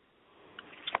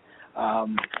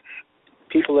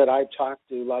 People that I've talked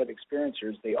to, a lot of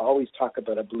experiencers, they always talk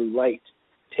about a blue light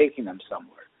taking them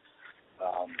somewhere.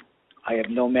 I have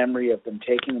no memory of them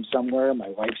taking them somewhere. My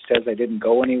wife says I didn't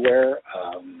go anywhere,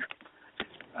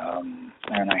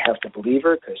 and I have to believe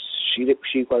her because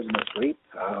she wasn't asleep.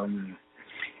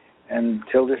 And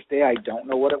till this day, I don't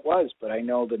know what it was, but I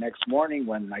know the next morning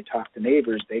when I talked to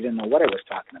neighbors, they didn't know what I was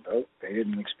talking about. They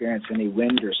didn't experience any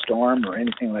wind or storm or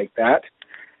anything like that.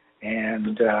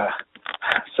 And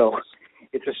so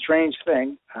it's a strange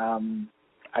thing.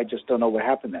 I just don't know what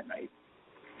happened that night.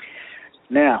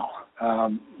 Now,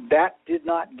 that did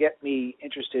not get me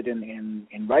interested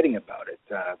in writing about it.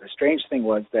 The strange thing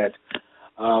was that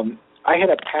I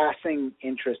had a passing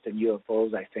interest in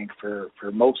UFOs, I think, for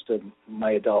most of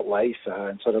my adult life,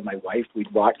 and so did my wife.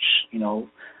 We'd watch,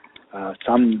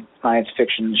 some science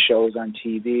fiction shows on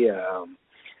TV,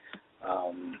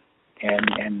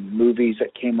 and movies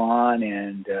that came on,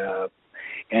 and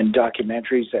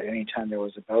documentaries that any time there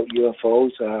was about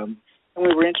UFOs, and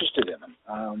we were interested in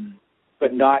them,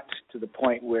 but not to the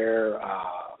point where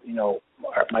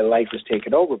my life was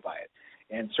taken over by it.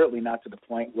 And certainly not to the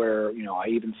point where, I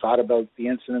even thought about the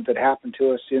incident that happened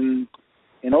to us in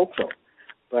Oakville.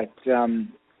 But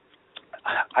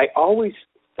I always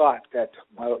thought that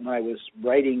when I was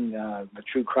writing the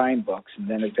true crime books and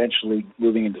then eventually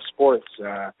moving into sports,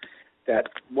 that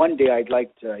one day I'd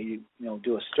like to,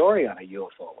 do a story on a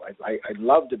UFO. I'd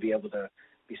love to be able to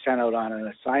be sent out on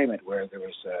an assignment where there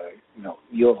was,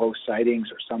 UFO sightings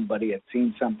or somebody had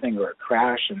seen something or a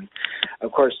crash. And,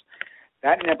 of course,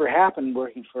 that never happened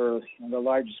working for the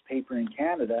largest paper in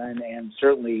Canada, and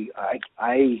certainly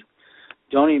I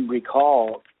don't even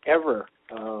recall ever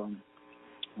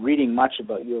reading much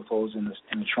about UFOs in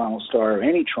the Toronto Star or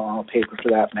any Toronto paper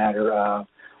for that matter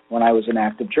when I was an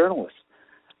active journalist.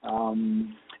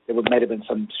 There might have been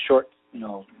some short,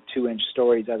 2-inch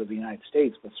stories out of the United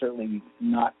States, but certainly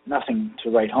nothing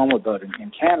to write home about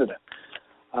in Canada.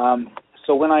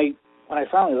 So when I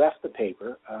finally left the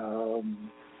paper,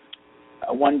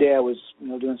 one day I was,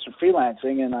 doing some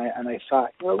freelancing, and I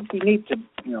thought, we need to,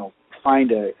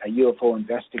 find a UFO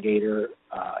investigator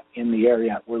in the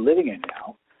area we're living in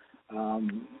now,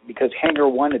 because Hangar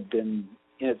 1 had been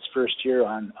in its first year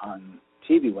on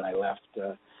TV when I left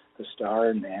the Star,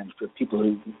 and for people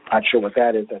who are not sure what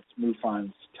that is, that's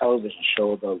MUFON's television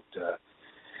show about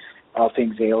all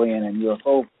things alien and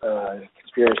UFO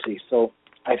conspiracy. So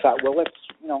I thought, well, let's,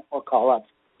 I'll call up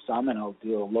some and I'll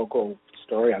do a local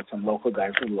story on some local guy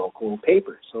from the local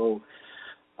paper. So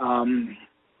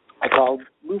I called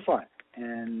MUFON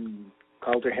and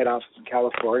called their head office in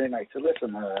California, and I said,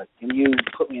 listen, can you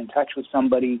put me in touch with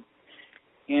somebody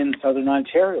in Southern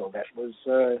Ontario that was,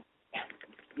 a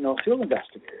field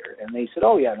investigator? And they said,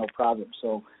 oh, yeah, no problem.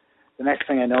 So the next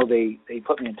thing I know, they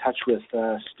put me in touch with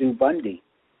Stu Bundy,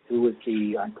 who was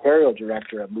the Ontario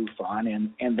director of MUFON,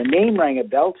 and the name rang a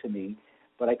bell to me,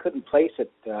 but I couldn't place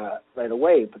it right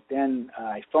away. But then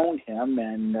I phoned him,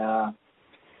 and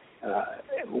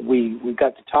we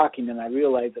got to talking, and I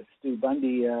realized that Stu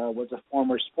Bundy was a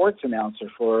former sports announcer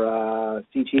for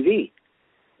CTV.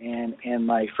 And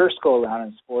my first go around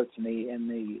in sports in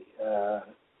the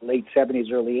late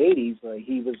 70s, early 80s,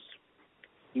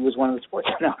 he was one of the sports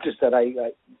announcers that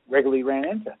I regularly ran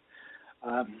into.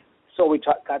 So we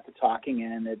got to talking,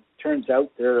 and it turns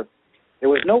out there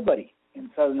was nobody in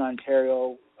Southern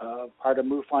Ontario part of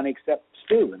MUFON except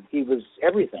Stu, and he was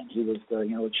everything. He was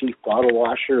the chief bottle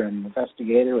washer and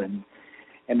investigator, and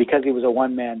because he was a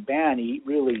one-man band, he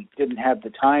really didn't have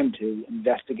the time to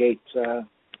investigate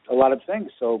a lot of things.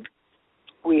 So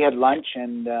we had lunch,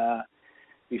 and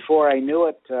before I knew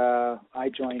it, I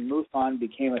joined MUFON,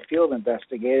 became a field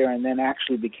investigator, and then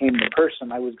actually became the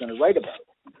person I was going to write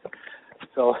about.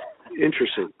 So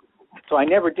interesting. So I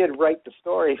never did write the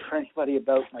story for anybody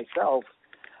about myself,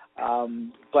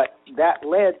 but that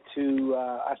led to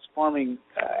us forming,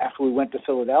 after we went to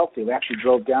Philadelphia, we actually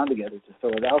drove down together to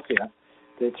Philadelphia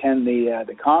to attend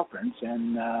the conference,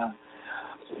 and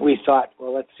we thought,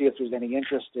 well, let's see if there's any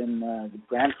interest in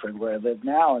Brantford, where I live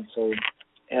now. And so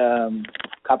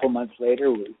a couple months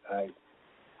later,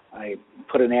 I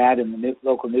put an ad in the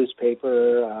local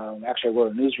newspaper. Actually, I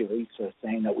wrote a news release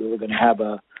saying that we were going to have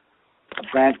a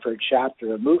Brantford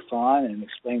chapter of MUFON and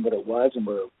explained what it was, and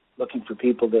we're looking for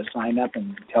people to sign up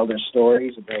and tell their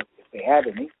stories about if they had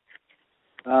any.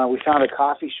 We found a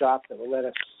coffee shop that will let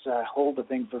us hold the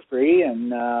thing for free,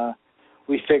 and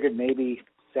we figured maybe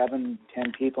 7-10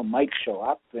 people might show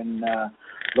up, and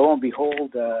lo and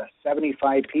behold,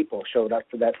 75 people showed up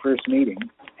for that first meeting.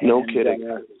 No kidding.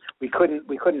 We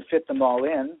couldn't fit them all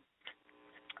in.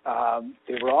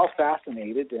 They were all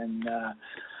fascinated, and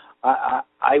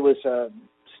I was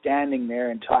standing there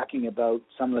and talking about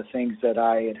some of the things that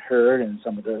I had heard and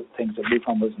some of the things that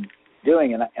MUFON wasn't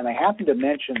doing, and I happened to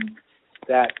mention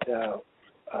that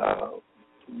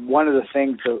one of the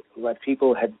things that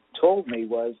people had told me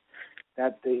was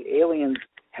that the aliens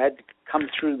had come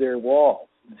through their walls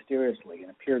mysteriously and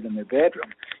appeared in their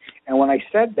bedroom. And when I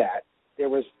said that, there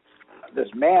was this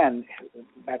man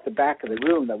at the back of the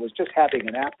room that was just having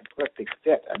an apoplectic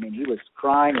fit. I mean, he was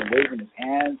crying and waving his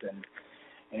hands,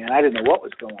 and I didn't know what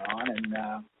was going on.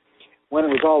 And when it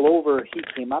was all over, he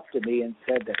came up to me and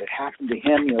said that it happened to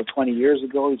him, 20 years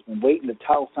ago. He's been waiting to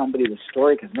tell somebody the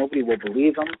story because nobody will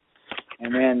believe him.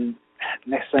 And then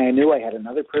next thing I knew, I had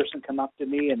another person come up to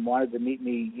me and wanted to meet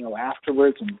me,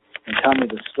 afterwards and tell me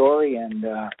the story. And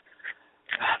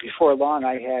before long,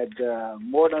 I had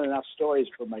more than enough stories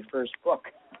for my first book,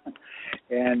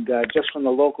 and just from the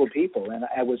local people. And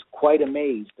I was quite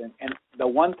amazed. And the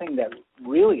one thing that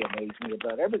really amazed me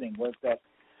about everything was that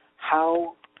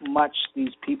how much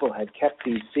these people had kept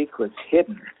these secrets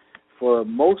hidden for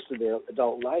most of their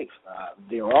adult life.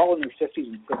 They were all in their 50s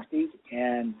and 60s,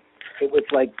 and it was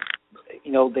like,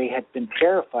 they had been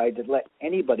terrified to let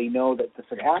anybody know that this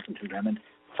had happened to them. And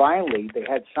finally, they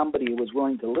had somebody who was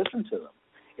willing to listen to them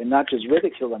and not just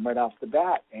ridicule them right off the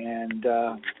bat. And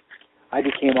I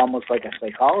became almost like a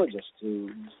psychologist to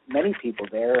many people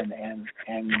there, and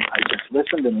I just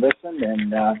listened and listened,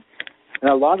 and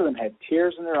a lot of them had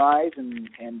tears in their eyes, and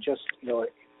just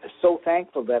so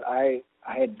thankful that I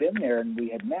had been there and we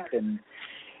had met. And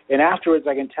afterwards,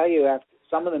 I can tell you,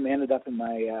 some of them ended up in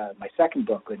my second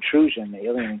book, Intrusion, the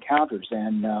Alien Encounters,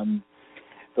 and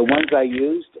the ones I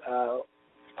used,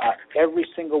 every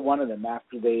single one of them,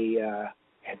 after they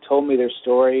had told me their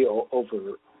story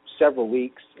over several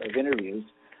weeks of interviews,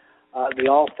 they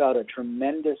all felt a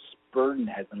tremendous burden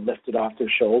had been lifted off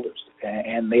their shoulders,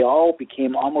 and they all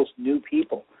became almost new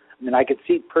people. I mean, I could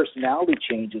see personality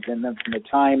changes in them from the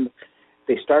time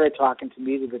they started talking to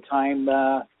me to the time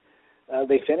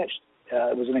they finished.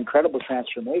 It was an incredible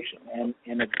transformation, and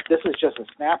this is just a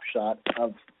snapshot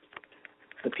of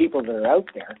the people that are out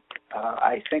there.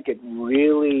 I think it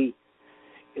really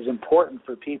is important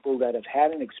for people that have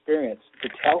had an experience to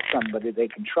tell somebody they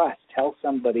can trust, tell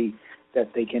somebody that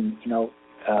they can,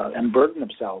 unburden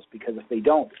themselves, because if they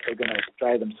don't, they're going to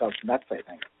drive themselves nuts, I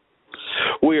think.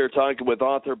 We are talking with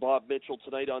author Bob Mitchell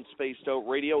tonight on Spaced Out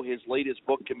Radio. His latest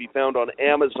book can be found on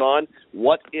Amazon,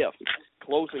 What If?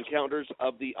 Close Encounters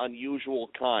of the Unusual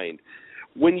Kind.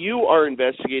 When you are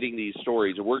investigating these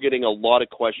stories, and we're getting a lot of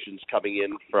questions coming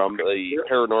in from the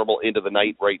paranormal into the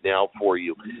night right now for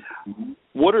you,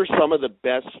 what are some of the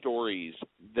best stories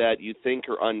that you think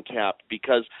are untapped?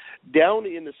 Because down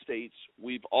in the States,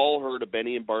 we've all heard of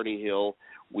Benny and Barney Hill.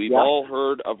 We've all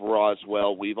heard of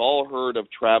Roswell. We've all heard of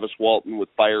Travis Walton with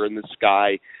Fire in the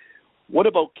Sky. What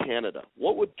about Canada?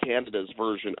 What would Canada's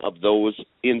version of those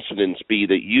incidents be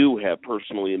that you have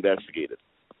personally investigated?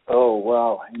 Oh,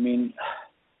 well, I mean,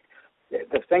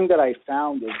 the thing that I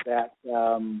found is that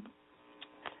a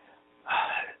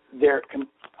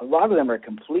lot of them are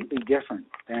completely different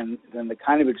than the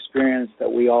kind of experience that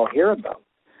we all hear about.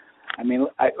 I mean,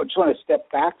 I just want to step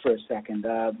back for a second.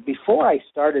 Before I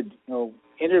started,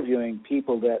 interviewing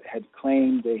people that had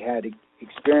claimed they had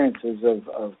experiences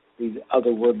of these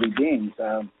otherworldly beings,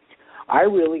 I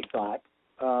really thought,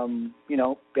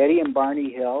 Betty and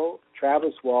Barney Hill,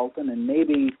 Travis Walton, and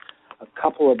maybe a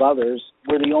couple of others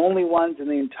were the only ones in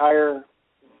the entire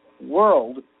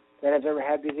world that have ever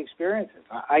had these experiences.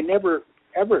 I never,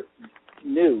 ever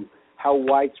knew how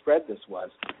widespread this was.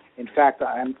 In fact,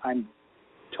 I'm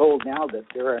told now that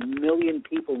there are 1 million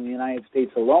people in the United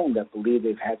States alone that believe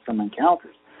they've had some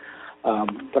encounters.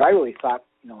 But I really thought,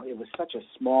 it was such a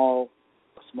small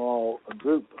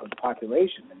group of the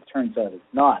population, and it turns out it's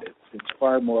not. It's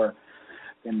far more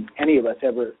than any of us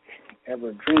ever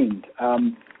dreamed.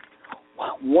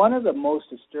 One of the most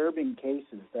disturbing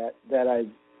cases that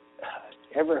I've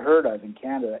ever heard of in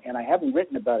Canada, and I haven't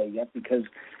written about it yet because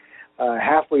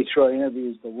halfway through our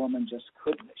interviews, the woman just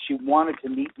couldn't. She wanted to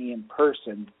meet me in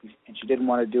person, and she didn't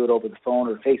want to do it over the phone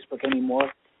or Facebook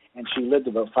anymore, and she lived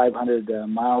about 500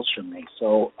 miles from me.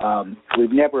 So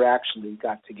we've never actually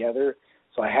got together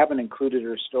So I haven't included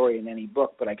her story in any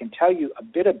book, but I can tell you a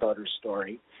bit about her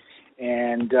story.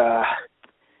 And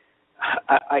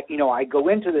I go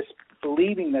into this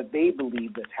believing that they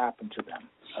believe this happened to them,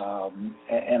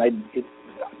 and I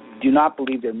do not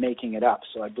believe they're making it up.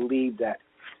 So I believe that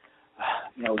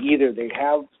either they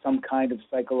have some kind of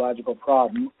psychological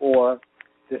problem or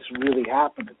this really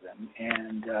happened to them.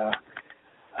 And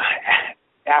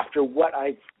after what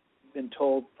I've been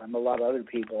told from a lot of other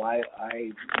people, I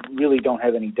really don't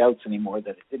have any doubts anymore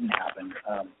that it didn't happen.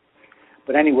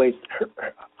 But anyways, if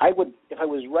I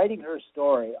was writing her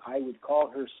story, I would call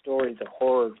her story the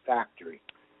Horror Factory.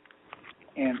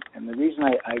 And the reason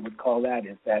I would call that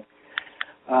is that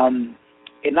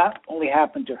it not only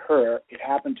happened to her, it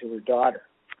happened to her daughter.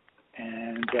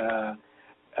 And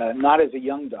not as a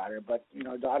young daughter, but,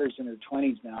 daughter's in her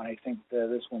 20s now, and I think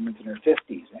this woman's in her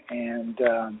 50s. And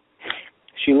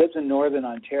she lives in northern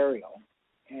Ontario.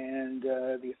 And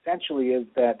the essentially is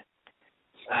that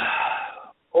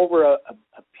over a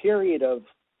period of,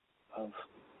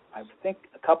 I think,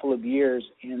 a couple of years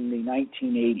in the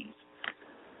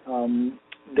 1980s,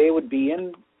 they would be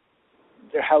in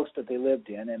their house that they lived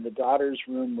in, and the daughter's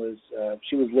room was,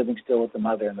 she was living still with the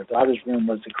mother, and the daughter's room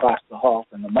was across the hall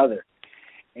from the mother.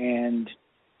 And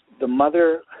the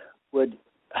mother would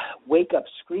wake up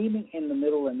screaming in the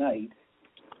middle of the night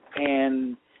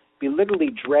and be literally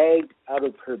dragged out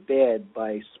of her bed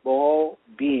by small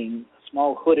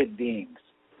hooded beings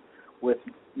with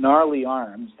gnarly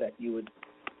arms that you would,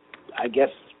 I guess,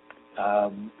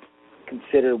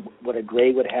 consider what a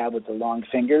gray would have with the long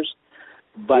fingers.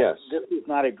 But yes, this was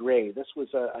not a gray. This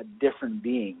was a different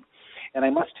being. And I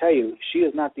must tell you, she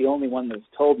is not the only one that's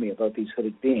told me about these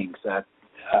hooded beings.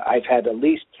 I've had at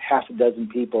least half a dozen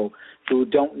people who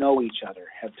don't know each other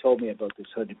have told me about this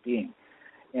hooded being.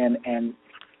 And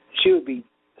she would be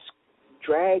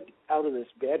dragged out of this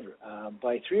bedroom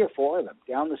by 3 or 4 of them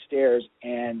down the stairs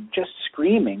and just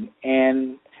screaming.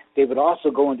 And they would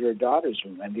also go into her daughter's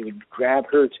room and they would grab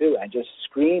her too and just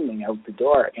screaming out the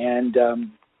door. And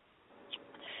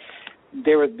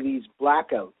there would be these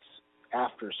blackouts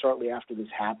shortly after this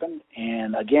happened.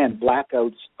 And again,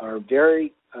 blackouts are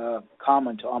very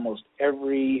common to almost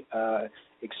every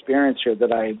experiencer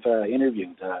that I've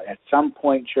interviewed. At some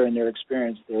point during their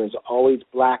experience, there is always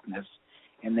blackness,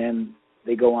 and then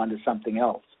they go on to something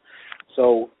else.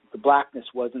 So the blackness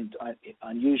wasn't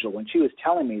unusual. When she was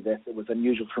telling me this, it was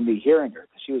unusual for me hearing her,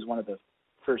 because she was one of the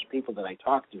first people that I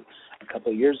talked to a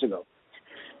couple of years ago.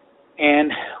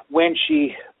 And when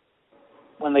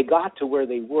they got to where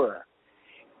they were,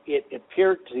 it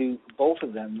appeared to both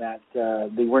of them that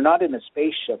they were not in a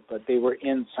spaceship, but they were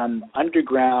in some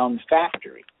underground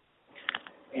factory,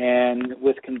 and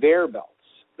with conveyor belts.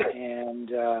 And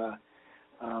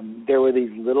there were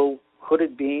these little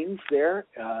hooded beings there.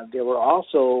 There were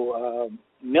also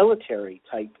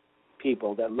military-type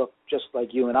people that looked just like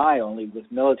you and I, only with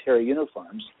military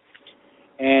uniforms.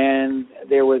 And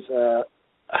there was a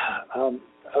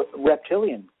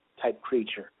reptilian-type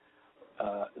creature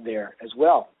there as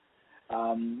well.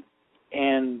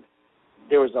 And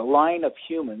there was a line of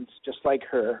humans just like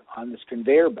her on this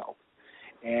conveyor belt.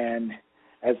 And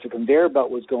as the conveyor belt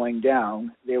was going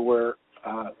down, there were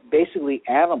basically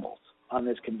animals on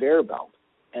this conveyor belt.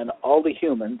 And all the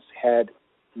humans had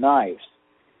knives.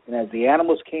 And as the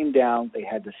animals came down, they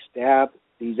had to stab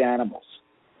these animals.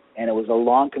 And it was a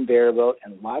long conveyor belt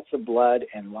and lots of blood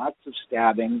and lots of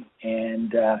stabbing.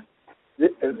 And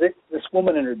this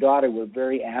woman and her daughter were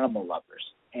very animal lovers,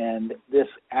 and this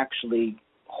actually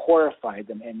horrified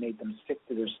them and made them sick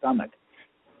to their stomach.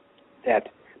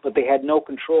 But they had no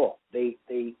control. It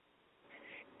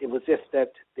was as if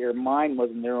that their mind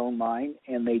wasn't their own mind,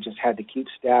 and they just had to keep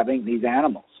stabbing these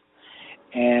animals.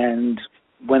 And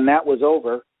when that was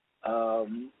over,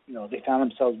 they found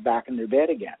themselves back in their bed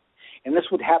again. And this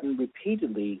would happen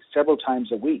repeatedly several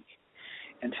times a week,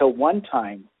 until one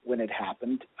time when it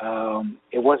happened,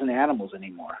 it wasn't animals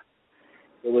anymore.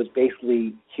 It was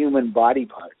basically human body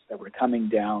parts that were coming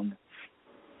down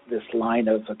this line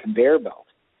of a conveyor belt.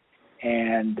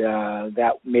 And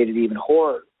that made it even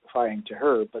horrifying to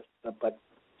her, but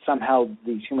somehow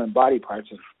these human body parts,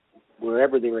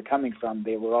 wherever they were coming from,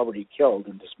 they were already killed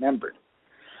and dismembered.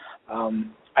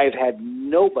 I've had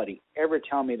nobody ever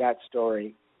tell me that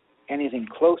story, anything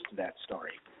close to that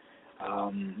story.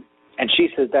 And she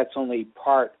says that's only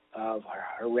part of her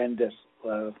horrendous,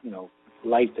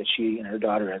 life that she and her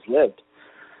daughter has lived.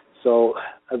 So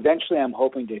eventually I'm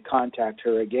hoping to contact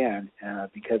her again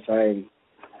because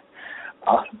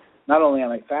not only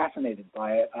am I fascinated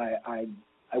by it, I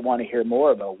want to hear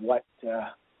more about what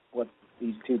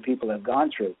these two people have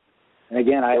gone through. And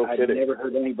again, I've never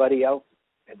heard anybody else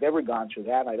have ever gone through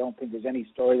that. I don't think there's any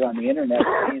stories on the internet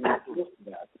saying that close to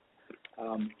that.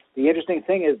 The interesting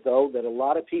thing is, though, that a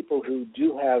lot of people who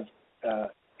do have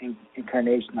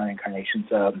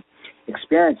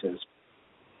experiences,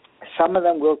 some of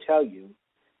them will tell you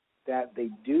that they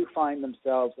do find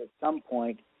themselves at some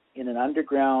point in an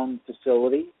underground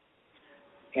facility,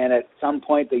 and at some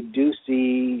point they do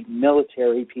see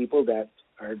military people that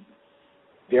are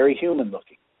very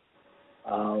human-looking,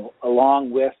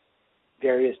 along with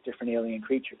various different alien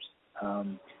creatures.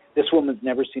 This woman's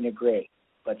never seen a gray,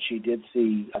 but she did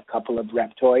see a couple of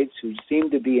reptoids who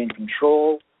seemed to be in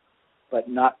control but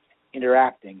not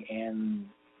interacting, and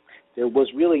there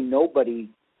was really nobody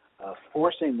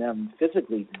forcing them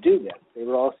physically to do this. They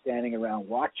were all standing around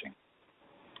watching.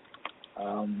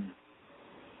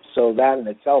 So that in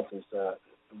itself is a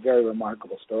very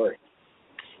remarkable story.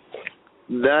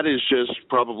 That is just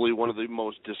probably one of the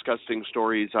most disgusting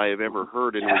stories I have ever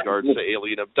heard in regards to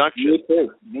alien abduction.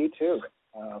 Me too.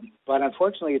 But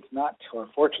unfortunately, it's not, or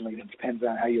fortunately, it depends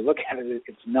on how you look at it,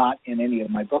 it's not in any of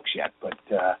my books yet. But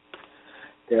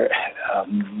there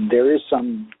is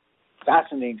some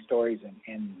fascinating stories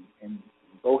in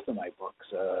both of my books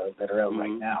that are out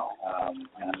right now.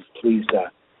 And I'm pleased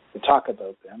to talk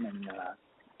about them. And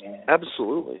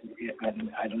absolutely. I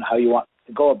don't know how you want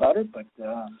to go about it, but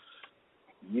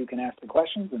you can ask the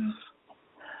questions. And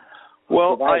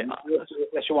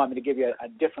unless you want me to give you a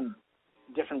different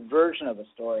version of a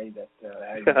story that.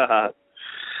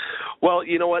 Well,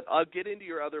 you know what? I'll get into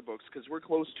your other books because we're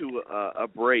close to a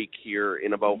break here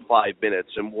in about 5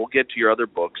 minutes, and we'll get to your other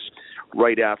books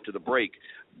right after the break.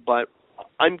 But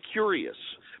I'm curious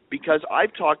because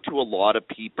I've talked to a lot of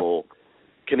people,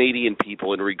 Canadian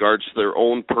people, in regards to their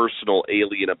own personal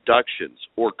alien abductions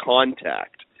or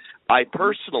contact. I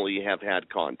personally have had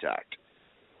contact.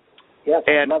 Yes,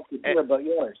 I'd love to hear about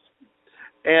yours.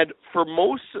 And for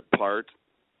most part,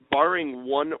 barring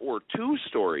one or two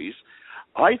stories,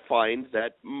 I find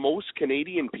that most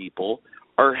Canadian people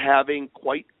are having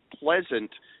quite pleasant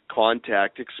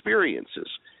contact experiences.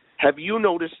 Have you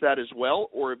noticed that as well,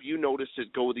 or have you noticed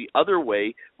it go the other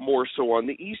way, more so on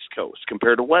the East Coast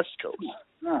compared to West Coast?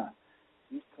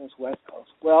 East Coast, West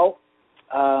Coast. Well,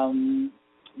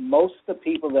 most of the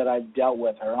people that I've dealt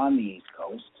with are on the East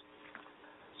Coast,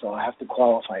 so I have to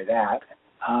qualify that.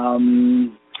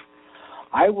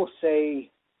 I will say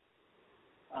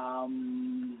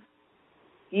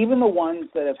even the ones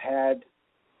that have had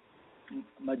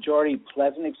majority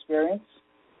pleasant experience,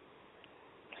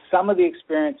 some of the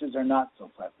experiences are not so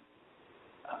pleasant.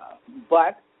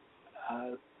 But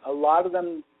a lot of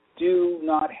them do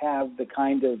not have the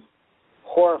kind of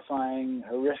horrifying,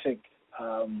 horrific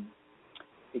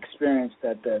experience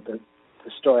that the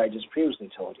story I just previously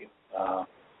told you.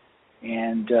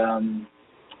 And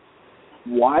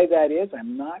why that is,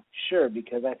 I'm not sure,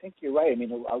 because I think you're right. I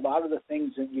mean, a lot of the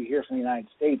things that you hear from the United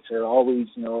States are always,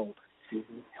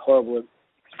 horrible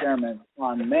experiments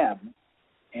on them.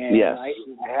 And yes. I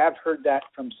have heard that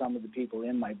from some of the people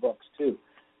in my books, too.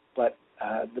 But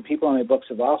the people in my books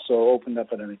have also opened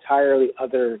up an entirely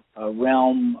other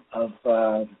realm of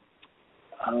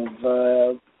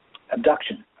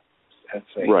abduction, let's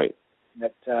say. Right.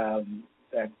 That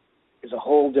is a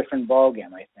whole different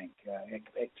ballgame, I think,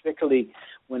 particularly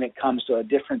when it comes to a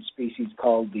different species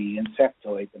called the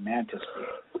insectoid, the mantis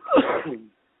bee.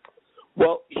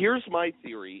 Well, here's my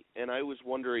theory, and I was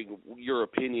wondering your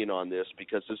opinion on this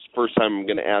because this is the first time I'm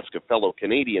going to ask a fellow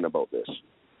Canadian about this.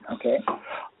 Okay.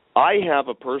 I have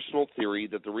a personal theory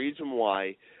that the reason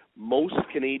why most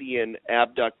Canadian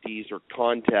abductees or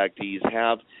contactees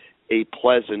have a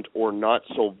pleasant or not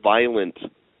so violent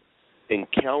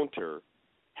encounter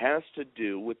has to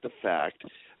do with the fact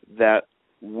that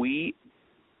we,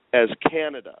 as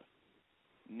Canada,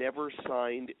 never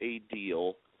signed a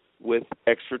deal with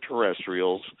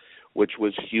extraterrestrials, which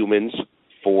was humans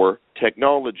for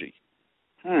technology.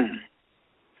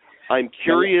 I'm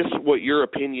curious what your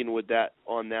opinion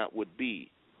on that would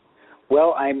be.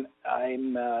 Well, I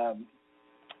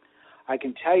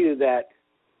can tell you that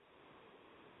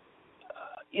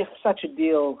if such a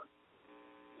deal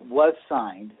was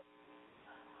signed,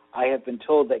 I have been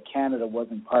told that Canada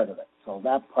wasn't part of it. So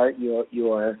that part,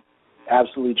 you are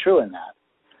absolutely true in that.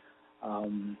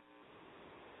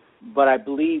 But I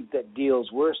believe that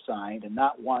deals were signed, and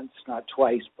not once, not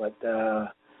twice, but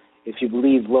if you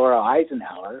believe Laura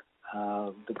Eisenhower,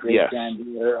 the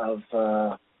great-granddaughter of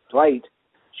Dwight,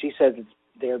 she says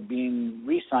they're being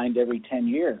re-signed every 10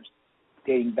 years,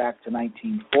 dating back to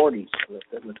 1940s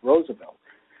with Roosevelt.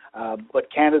 But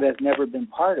Canada has never been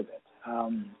part of it.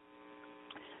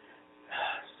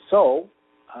 So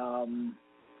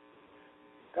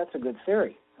that's a good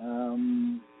theory.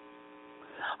 On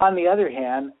the other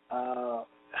hand,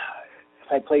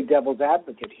 if I play devil's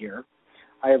advocate here,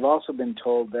 I have also been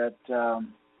told that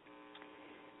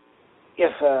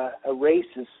if a race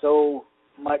is so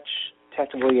much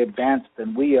technically advanced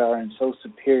than we are and so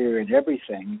superior in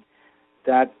everything,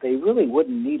 that they really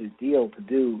wouldn't need a deal to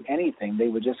do anything. They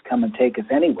would just come and take us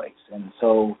anyways. And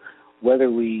so whether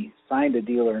we signed a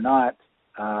deal or not,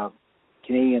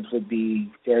 Canadians would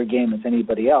be fair game with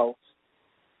anybody else,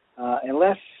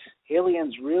 unless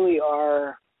aliens really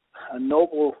are a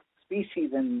noble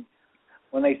species, and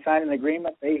when they sign an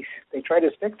agreement, they try to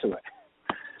stick to it.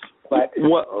 But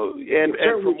and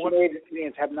from what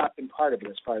Canadians have not been part of it,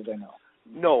 as far as I know.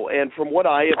 No, and from what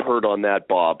I have heard on that,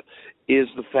 Bob, is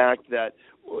the fact that,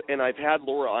 and I've had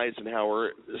Laura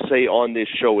Eisenhower say on this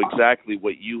show exactly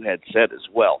what you had said as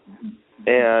well.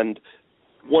 And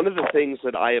one of the things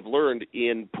that I have learned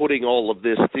in putting all of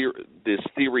this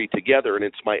theory together, and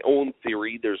it's my own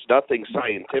theory, there's nothing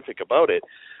scientific about it,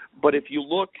 but if you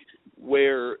look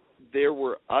where there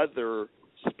were other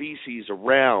species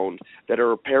around that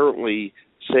are apparently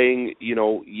saying,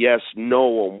 yes, no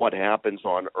on what happens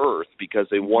on Earth because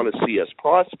they want to see us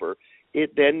prosper,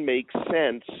 it then makes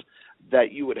sense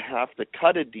that you would have to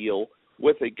cut a deal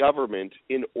with a government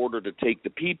in order to take the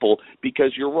people,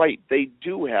 because you're right, they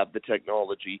do have the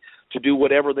technology to do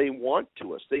whatever they want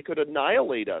to us. They could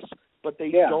annihilate us, but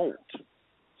they don't.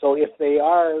 So if they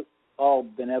are all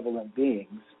benevolent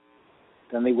beings,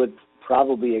 then they would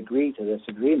probably agree to this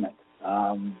agreement.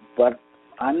 But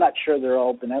I'm not sure they're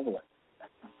all benevolent.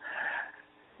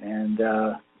 And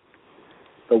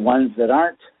the ones that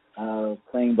aren't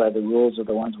playing by the rules are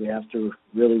the ones we have to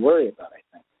really worry about, I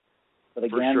think. But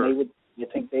again, you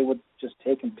think they would just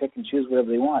take and pick and choose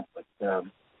whatever they want. But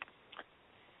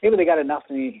maybe they got enough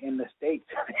in the States.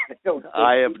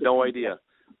 I have no idea.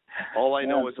 All I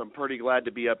know is I'm pretty glad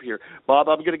to be up here. Bob,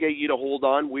 I'm going to get you to hold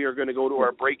on. We are going to go to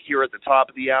our break here at the top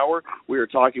of the hour. We are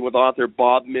talking with author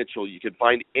Bob Mitchell. You can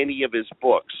find any of his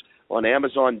books on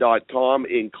Amazon.com,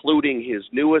 including his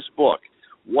newest book,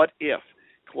 What If?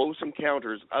 Close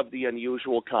Encounters of the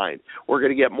Unusual Kind. We're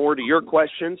going to get more to your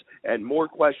questions and more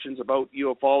questions about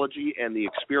ufology and the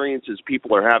experiences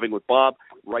people are having with Bob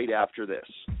right after this.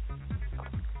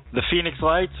 The Phoenix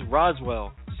Lights,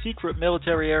 Roswell, secret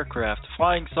military aircraft,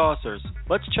 flying saucers.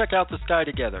 Let's check out the sky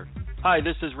together. Hi,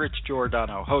 this is Rich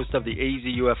Giordano, host of the AZ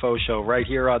UFO Show right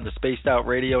here on the Spaced Out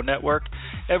Radio Network.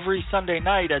 Every Sunday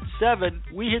night at 7,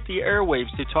 we hit the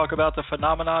airwaves to talk about the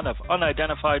phenomenon of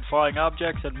unidentified flying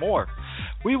objects and more.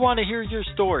 We want to hear your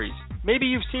stories. Maybe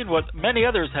you've seen what many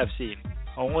others have seen.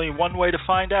 Only one way to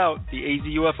find out, the AZ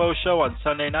UFO Show on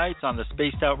Sunday nights on the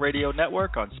Spaced Out Radio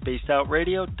Network on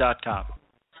spacedoutradio.com.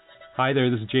 Hi there,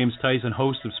 this is James Tyson,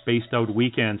 host of Spaced Out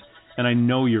Weekends, and I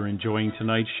know you're enjoying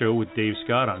tonight's show with Dave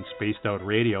Scott on Spaced Out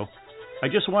Radio. I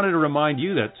just wanted to remind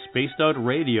you that Spaced Out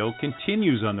Radio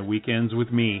continues on the weekends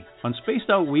with me. On Spaced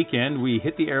Out Weekend, we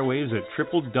hit the airwaves at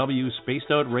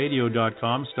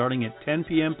www.spacedoutradio.com starting at 10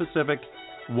 p.m. Pacific,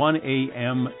 1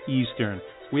 a.m. Eastern.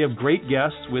 We have great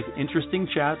guests with interesting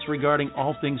chats regarding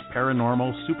all things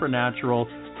paranormal, supernatural,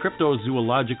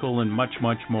 cryptozoological, and much,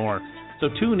 much more. So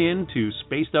tune in to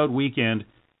Spaced Out Weekend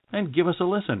and give us a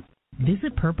listen.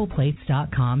 Visit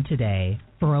purpleplates.com today.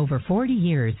 For over 40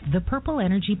 years, the Purple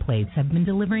Energy Plates have been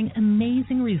delivering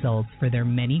amazing results for their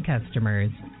many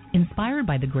customers. Inspired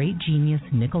by the great genius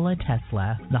Nikola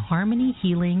Tesla, the harmony,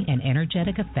 healing, and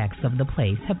energetic effects of the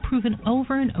plates have proven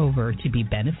over and over to be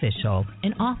beneficial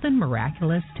and often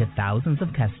miraculous to thousands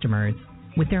of customers.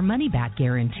 With their money-back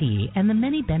guarantee and the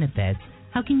many benefits,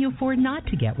 how can you afford not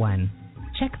to get one?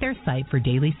 Check their site for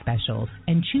daily specials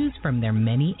and choose from their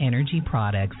many energy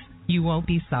products. You won't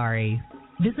be sorry.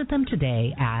 Visit them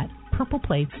today at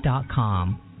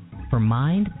purpleplates.com for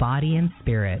mind, body, and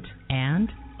spirit, and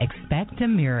expect a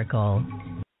miracle.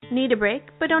 Need a break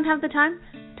but don't have the time?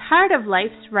 Tired of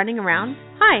life's running around?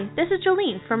 Hi, this is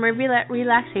Jolene from Rivulet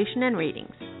Relaxation and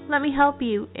Readings. Let me help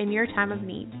you in your time of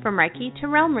need. From Reiki to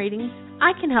realm readings,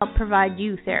 I can help provide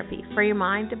you therapy for your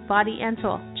mind, body, and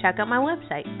soul. Check out my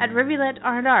website at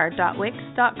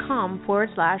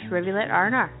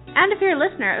rivuletrr.wix.com/rivuletrr. And if you're a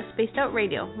listener of Spaced Out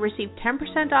Radio, receive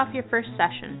 10% off your first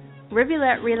session.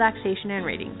 Rivulet Relaxation and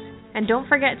Readings. And don't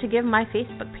forget to give my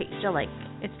Facebook page a like.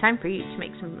 It's time for you to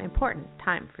make some important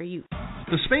time for you.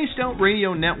 The Spaced Out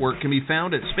Radio Network can be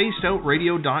found at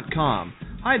spacedoutradio.com.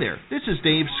 Hi there, this is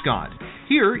Dave Scott.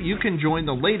 Here you can join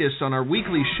the latest on our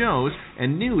weekly shows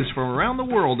and news from around the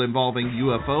world involving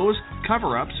UFOs,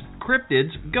 cover-ups,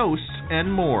 cryptids, ghosts,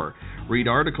 and more. Read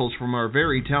articles from our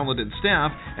very talented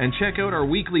staff and check out our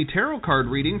weekly tarot card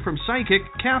reading from psychic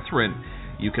Catherine.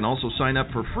 You can also sign up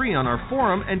for free on our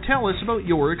forum and tell us about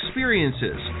your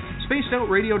experiences.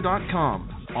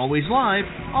 SpacedOutRadio.com. Always live,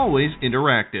 always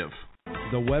interactive.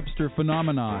 The Webster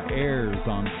Phenomena airs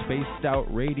on Spaced Out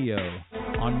Radio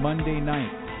on Monday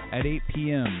night at 8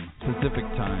 p.m. Pacific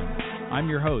Time. I'm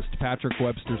your host, Patrick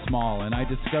Webster Small, and I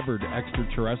discovered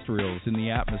extraterrestrials in the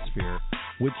atmosphere,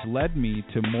 which led me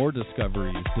to more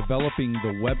discoveries, developing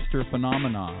the Webster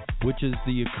Phenomena, which is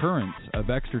the occurrence of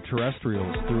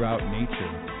extraterrestrials throughout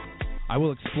nature. I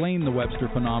will explain the Webster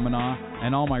Phenomena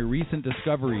and all my recent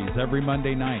discoveries every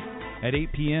Monday night at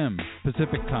 8 p.m.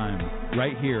 Pacific Time,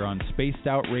 right here on Spaced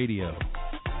Out Radio.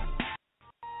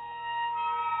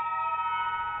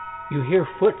 You hear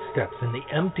footsteps in the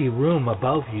empty room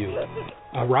above you.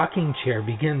 A rocking chair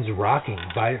begins rocking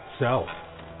by itself.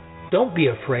 Don't be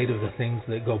afraid of the things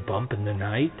that go bump in the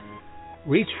night.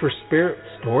 Reach for Spirit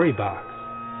Storybox,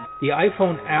 the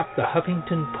iPhone app the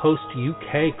Huffington Post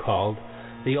UK called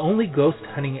the only ghost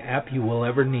hunting app you will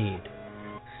ever need.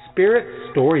 Spirit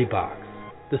Storybox.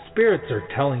 The spirits are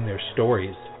telling their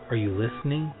stories. Are you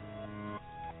listening?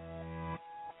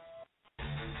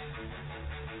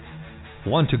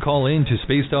 Want to call in to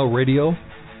Spaced Out Radio?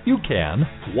 You can.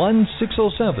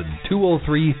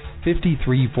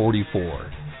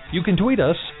 1-607-203-5344. You can tweet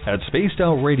us at Spaced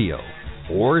Out Radio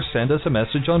or send us a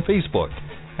message on Facebook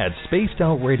at Spaced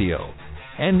Out Radio.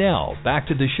 And now, back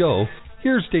to the show.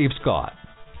 Here's Dave Scott.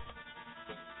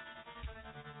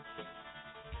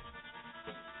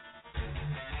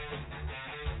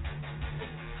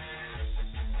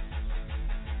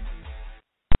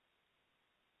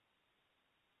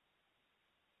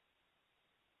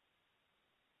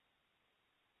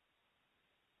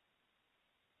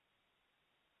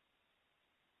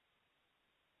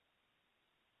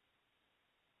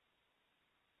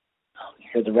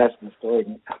 Hear the rest of the story.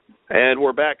 And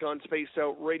we're back on Spaced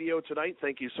Out Radio tonight.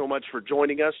 Thank you so much for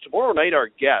joining us. Tomorrow night, our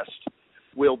guest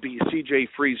will be C.J.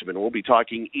 Friesman. We'll be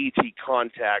talking E.T.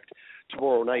 contact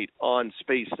tomorrow night on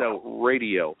Spaced Out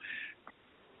Radio.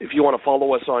 If you want to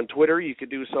follow us on Twitter, you can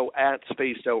do so at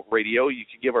Spaced Out Radio. You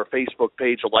can give our Facebook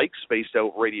page a like, Spaced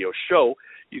Out Radio Show.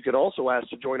 You can also ask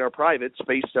to join our private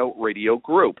Spaced Out Radio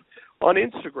group. On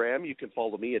Instagram, you can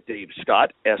follow me at Dave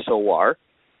Scott, SOR.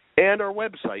 And our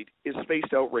website is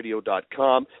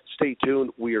spacedoutradio.com. Stay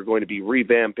tuned. We are going to be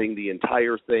revamping the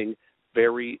entire thing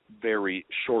very, very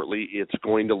shortly. It's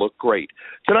going to look great.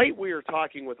 Tonight we are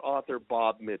talking with author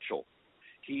Bob Mitchell.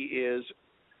 He is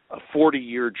a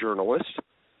 40-year journalist.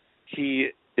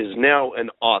 He is now an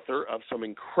author of some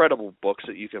incredible books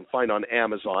that you can find on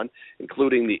Amazon,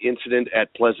 including The Incident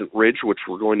at Pleasant Ridge, which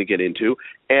we're going to get into,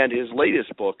 and his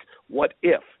latest book, What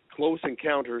If? Close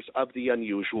Encounters of the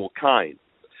Unusual Kind.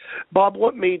 Bob,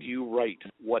 what made you write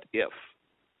What If?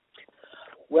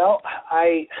 Well,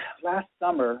 last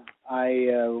summer I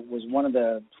was one of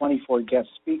the 24 guest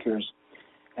speakers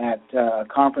at a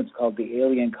conference called the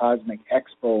Alien Cosmic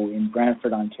Expo in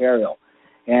Brantford, Ontario.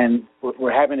 And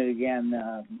we're having it again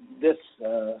this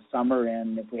summer,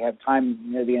 and if we have time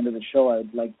near the end of the show,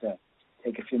 I'd like to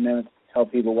take a few minutes to tell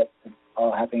people what's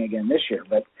all happening again this year.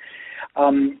 But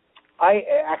I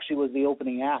actually was the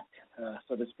opening act,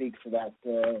 so to speak, for that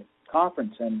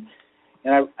conference. And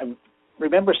I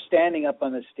remember standing up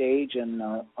on the stage and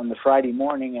on the Friday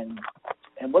morning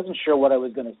and wasn't sure what I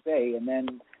was going to say. And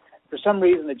then for some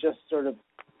reason it just sort of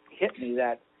hit me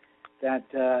that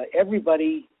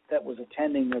everybody that was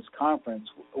attending this conference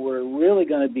were really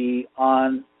going to be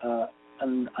on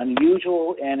an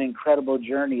unusual and incredible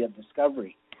journey of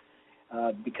discovery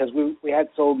because we had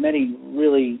so many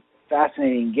really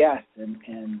fascinating guests, and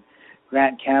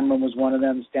Grant Cameron was one of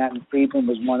them, Stanton Friedman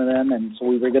was one of them, and so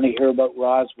we were going to hear about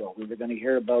Roswell. We were going to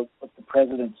hear about what the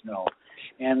presidents know.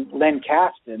 And Len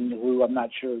Kasten, who I'm not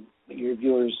sure that your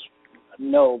viewers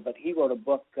know, but he wrote a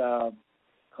book called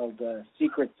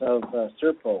Secrets of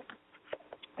Serpo.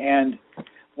 And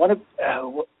what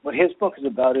his book is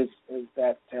about is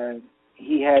that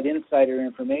he had insider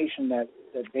information that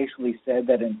basically said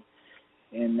that in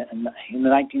the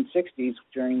 1960s,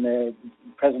 during the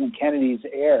President Kennedy's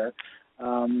era,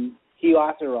 he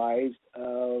authorized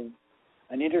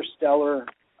an interstellar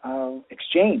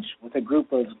exchange with a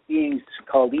group of beings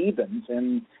called Ebens,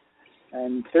 and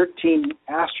 13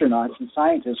 astronauts and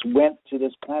scientists went to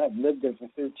this planet, lived there for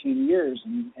 13 years,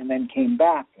 and then came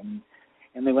back, and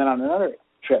they went on another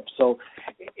trip. So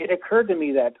it occurred to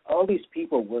me that all these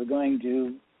people were going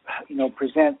to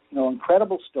present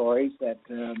incredible stories that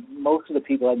most of the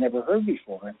people had never heard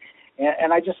before,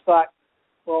 and I just thought,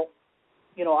 well,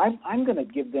 I'm going to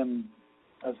give them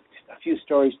a few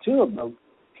stories too about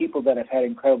people that have had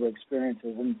incredible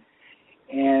experiences,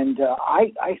 and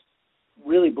I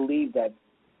really believe that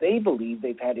they believe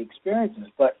they've had experiences.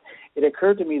 But it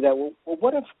occurred to me that, well,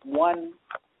 what if one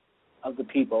of the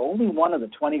people, only one of the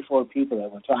 24 people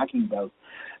that we're talking about,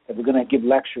 that we're going to give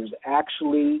lectures,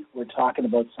 actually were talking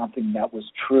about something that was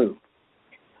true?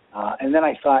 And then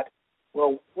I thought,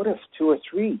 well, what if 2 or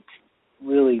 3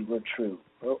 really were true?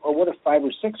 Or what if 5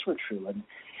 or 6 were true?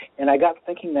 And I got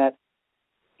thinking that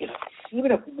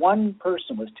even if one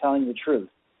person was telling the truth,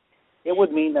 it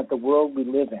would mean that the world we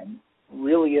live in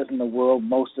really isn't the world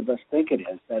most of us think it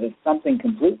is, that it's something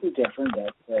completely different,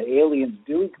 that aliens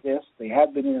do exist, they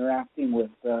have been interacting with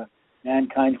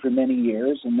mankind for many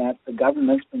years, and that the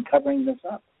government's been covering this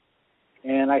up.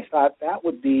 And I thought that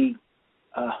would be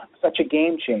such a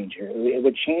game changer. It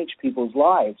would change people's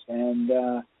lives.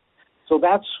 And so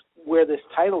that's where this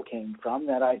title came from,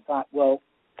 that I thought, well,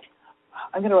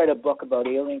 I'm going to write a book about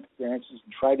alien experiences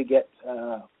and try to get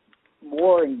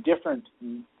more and different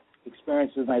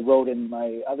experiences than I wrote in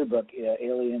my other book,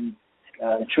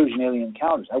 Intrusion, Alien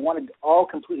Encounters. I wanted all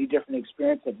completely different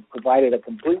experiences that provided a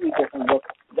completely different look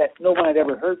that no one had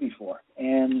ever heard before.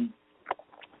 And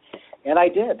I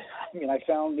did. I mean, I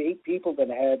found 8 people that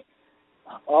had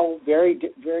all very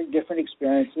different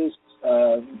experiences,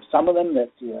 some of them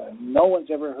that no one's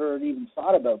ever heard, even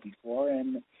thought about before,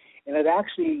 and it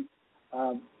actually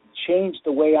changed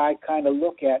the way I kind of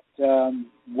look at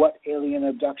what alien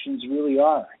abductions really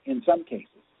are in some cases.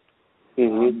 There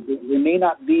may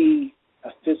not be a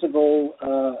physical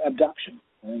abduction,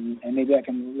 and maybe I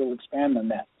can really expand on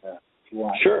that if you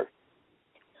want. Sure.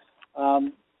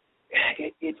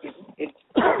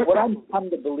 What I've come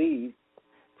to believe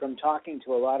from talking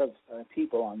to a lot of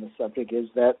people on the subject is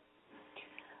that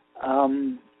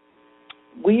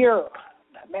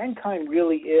mankind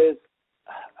really is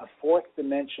a 4th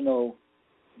dimensional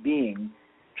being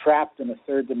trapped in a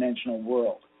 3rd dimensional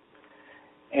world.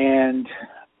 And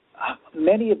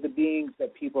many of the beings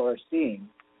that people are seeing,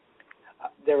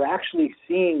 they're actually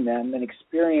seeing them and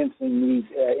experiencing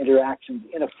these interactions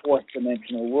in a 4th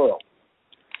dimensional world.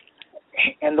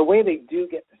 And the way they do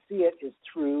get to see it is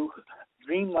through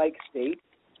dreamlike states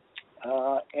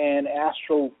and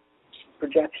astral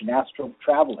projection, astral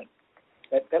traveling.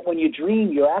 That when you dream,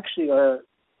 you actually are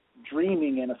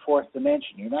dreaming in a 4th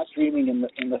dimension. You're not dreaming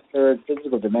in the 3rd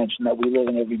physical dimension that we live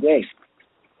in every day.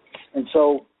 And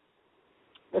so,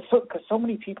 because so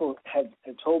many people have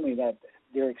told me that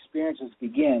their experiences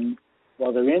begin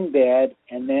while they're in bed,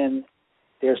 and then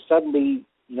they're suddenly,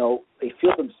 they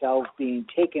feel themselves being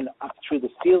taken up through the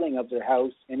ceiling of their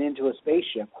house and into a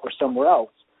spaceship or somewhere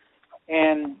else.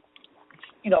 And,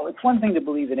 it's one thing to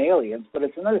believe in aliens, but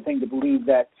it's another thing to believe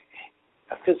that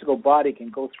a physical body can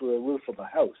go through a roof of a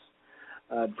house,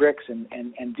 bricks,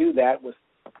 and do that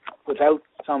without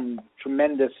some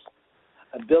tremendous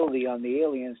ability on the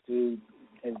aliens to,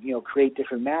 create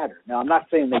different matter. Now, I'm not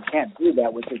saying they can't do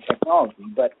that with their technology,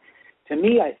 but to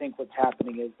me, I think what's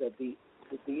happening is that the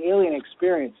alien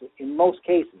experience, in most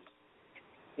cases,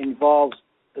 involves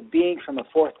the being from a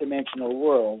 4th dimensional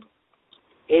world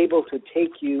able to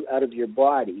take you out of your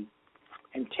body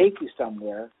and take you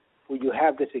somewhere where you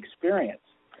have this experience.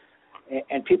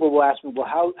 And people will ask me, well,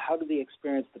 how do they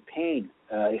experience the pain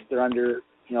if they're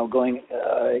undergoing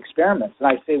experiments? And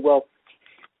I say, well,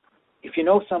 if you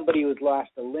know somebody who's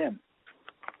lost a limb,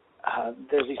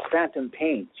 there's these phantom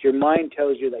pains. Your mind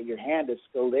tells you that your hand is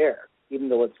still there, even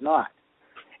though it's not.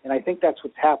 And I think that's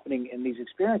what's happening in these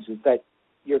experiences, that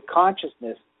your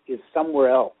consciousness is somewhere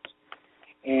else.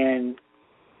 And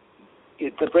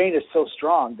the brain is so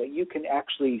strong that you can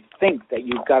actually think that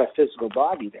you've got a physical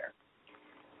body there,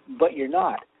 but you're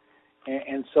not.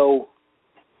 And so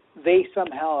they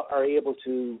somehow are able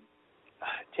to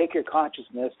take your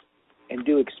consciousness and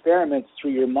do experiments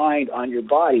through your mind on your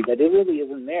body that it really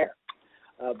isn't there.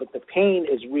 But the pain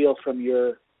is real from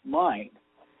your mind.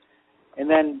 And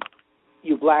then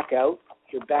you black out,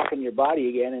 you're back in your body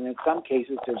again, and in some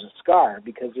cases there's a scar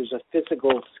because there's a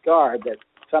physical scar that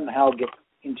somehow gets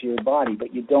into your body, but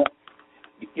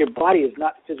your body is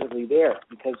not physically there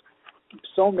because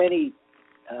so many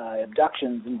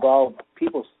abductions involve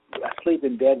people asleep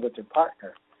in bed with their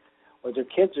partner or their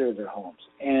kids are at their homes,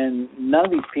 and none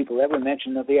of these people ever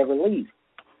mention that they ever leave.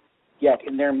 Yet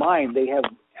in their mind they have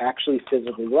actually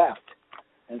physically left.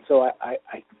 And so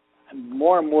I'm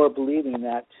more and more believing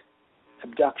that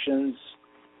abductions,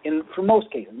 for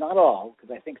most cases, not all,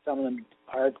 because I think some of them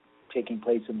are taking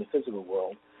place in the physical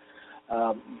world,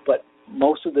 but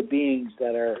most of the beings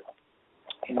that are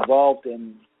involved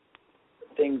in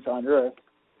things on Earth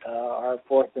are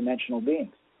 4th dimensional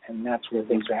beings, and that's where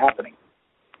things are happening.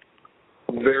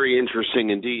 Very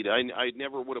interesting indeed. I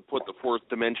never would have put the 4th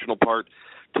dimensional part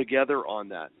together on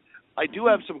that. I do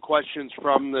have some questions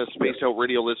from the Space Out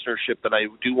Radio listenership that I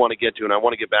do want to get to, and I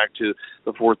want to get back to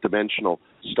the fourth dimensional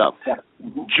stuff. Yeah.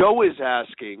 Mm-hmm. Joe is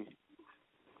asking,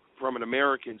 from an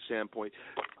American standpoint,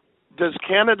 does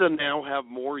Canada now have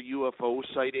more UFO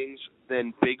sightings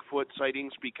than Bigfoot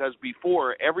sightings? Because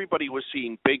before, everybody was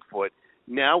seeing Bigfoot.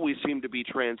 Now we seem to be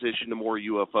transitioning to more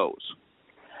UFOs.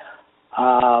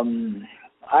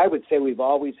 I would say we've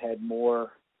always had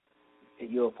more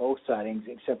UFO sightings,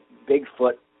 except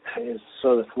Bigfoot is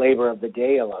sort of the flavor of the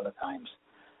day a lot of times.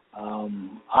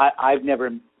 I've never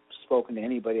spoken to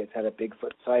anybody that's had a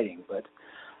Bigfoot sighting, but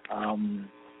and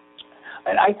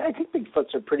I think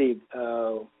Bigfoots are pretty,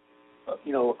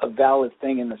 a valid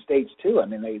thing in the States too. I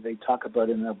mean, they talk about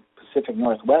in the Pacific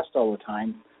Northwest all the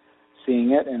time,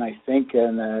 seeing it, and I think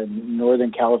in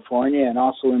Northern California and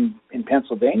also in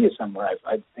Pennsylvania somewhere,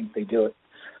 I think they do it.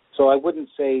 So I wouldn't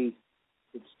say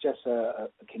it's just a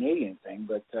Canadian thing,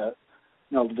 but the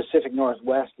Pacific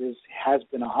Northwest has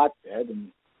been a hotbed,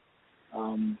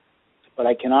 and but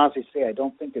I can honestly say I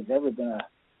don't think there's ever been a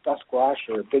Sasquatch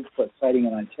or a Bigfoot sighting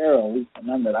in Ontario, at least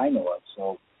none that I know of.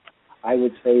 So I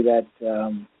would say that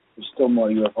there's still more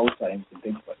UFO sightings than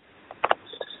Bigfoot.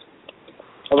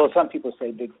 Although some people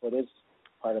say Bigfoot is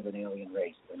part of an alien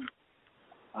race, and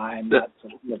I'm not so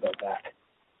sure about that.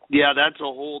 Yeah, that's a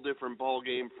whole different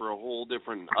ballgame for a whole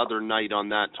different other night on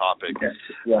that topic.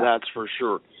 Yeah. That's for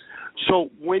sure. So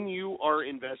when you are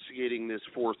investigating this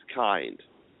fourth kind,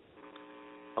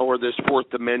 or this fourth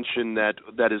dimension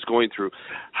that is going through,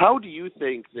 how do you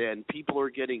think then people are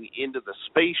getting into the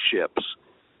spaceships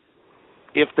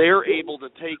if they're able to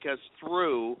take us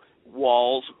through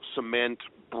walls, cement,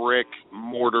 brick,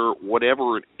 mortar,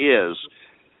 whatever it is?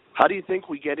 How do you think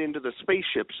we get into the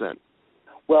spaceships then?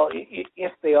 Well,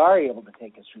 if they are able to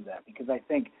take us through that, because I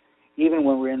think even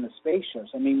when we're in the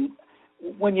spaceships, I mean,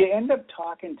 when you end up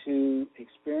talking to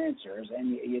experiencers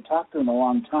and you talk to them a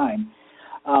long time,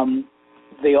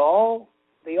 they all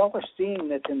are seeing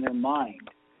this in their mind.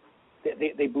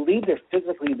 They believe they're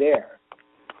physically there,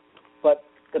 but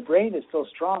the brain is so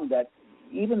strong that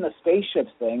even the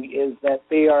spaceships thing is that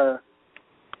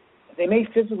they may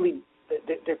physically,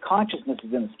 their consciousness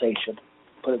is in the spaceship,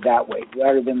 put it that way,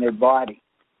 rather than their body.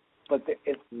 But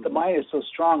the mind is so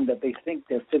strong that they think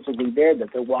they're physically there, that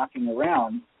they're walking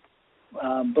around,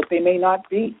 but they may not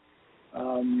be.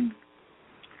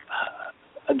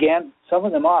 Again, some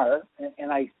of them are, and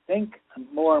I think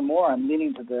more and more I'm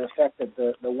leaning to the effect that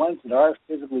the ones that are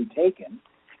physically taken,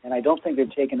 and I don't think they're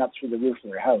taken up through the roof of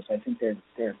their house. I think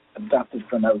they're abducted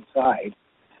from outside.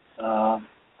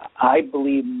 I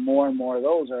believe more and more of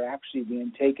those are actually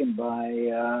being taken by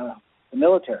the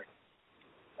military,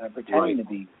 pretending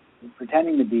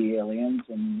to be aliens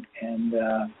and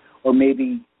or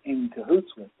maybe in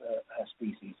cahoots with a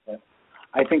species. But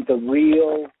I think the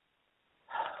real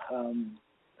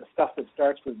the stuff that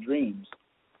starts with dreams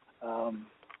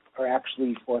are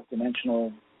actually fourth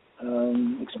dimensional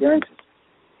experiences.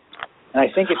 And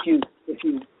I think if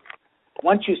you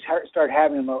once you start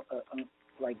having them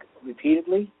like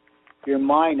repeatedly, your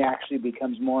mind actually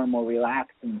becomes more and more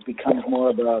relaxed and becomes more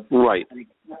of a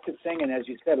reflective thing. And as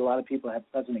you said, a lot of people have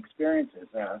pleasant experiences.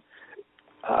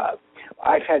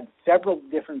 I've had several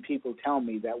different people tell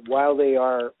me that while they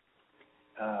are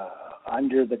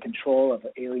under the control of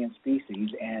an alien species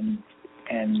and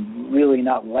really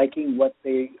not liking what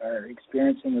they are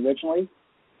experiencing originally,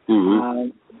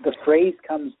 the phrase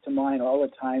comes to mind all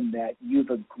the time that you've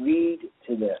agreed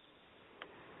to this.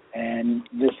 And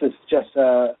this is just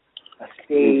a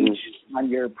stage on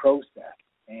your process.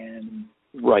 And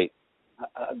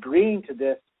agreeing to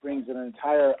this brings an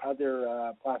entire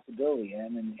other possibility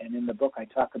in. And in the book I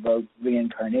talk about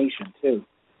reincarnation too.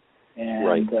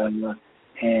 And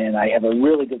and I have a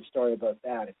really good story about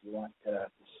that if you want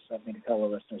something to tell the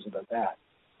listeners about that.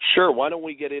 Sure. Why don't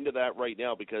we get into that right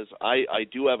now? Because I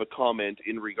do have a comment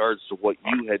in regards to what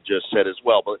you had just said as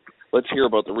well. But let's hear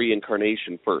about the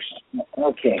reincarnation first.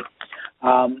 Okay.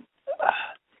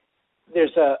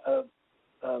 There's a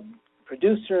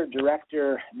producer,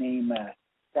 director named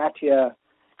Satya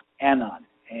Anand,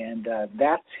 and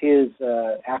that's his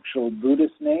actual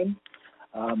Buddhist name.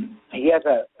 He has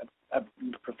a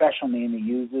professional name he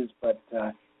uses, but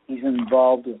he's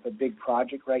involved with a big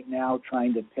project right now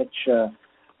trying to pitch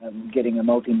getting a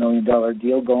multi-million-dollar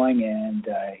deal going, and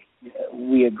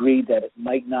we agreed that it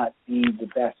might not be the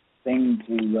best thing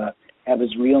to have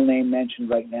his real name mentioned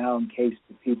right now in case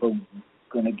the people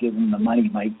going to give him the money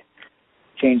might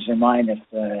change their mind if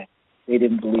they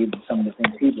didn't believe some of the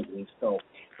things he believes. So,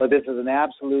 but this is an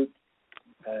absolute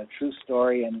true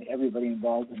story, and everybody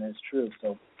involved in it is true.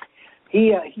 So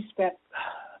he spent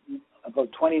about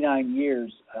 29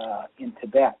 years in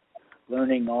Tibet,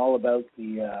 learning all about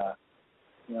the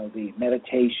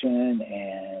meditation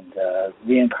and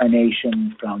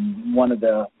reincarnation from one of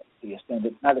the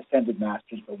ascended, not ascended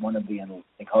masters, but one of the,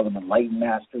 they call them enlightened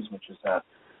masters, which is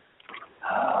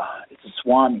it's a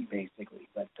swami basically,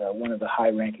 but one of the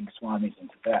high-ranking swamis in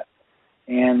Tibet.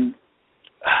 And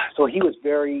so he was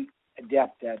very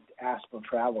adept at astral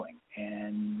traveling,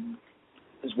 and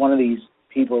is one of these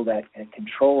people that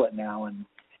control it now,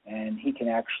 and he can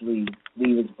actually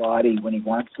leave his body when he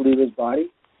wants to leave his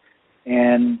body.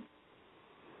 And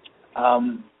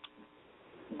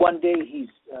one day he's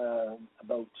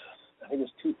about, I think it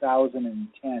was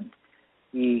 2010,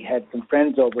 he had some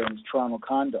friends over in his Toronto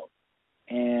condo,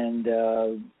 and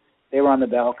they were on the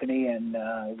balcony, and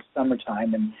it was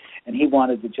summertime, and he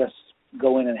wanted to just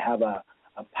go in and have a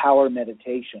power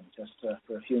meditation just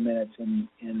for a few minutes in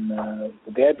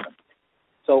the bedroom.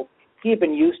 So he had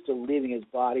been used to leaving his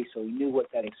body, so he knew what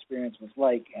that experience was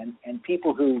like. And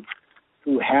people who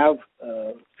have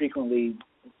frequently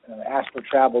astral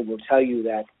travel will tell you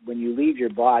that when you leave your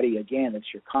body, again,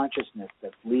 it's your consciousness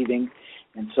that's leaving,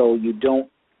 and so you don't,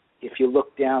 if you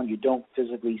look down, you don't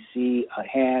physically see a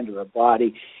hand or a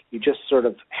body. You just sort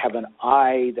of have an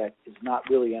eye that is not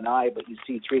really an eye, but you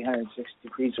see 360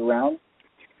 degrees around.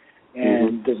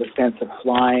 And there's a sense of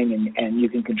flying, and you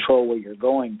can control where you're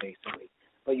going, basically.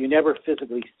 But you never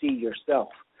physically see yourself.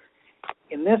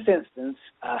 In this instance,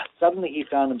 suddenly he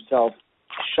found himself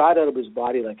shot out of his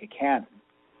body like a cannon.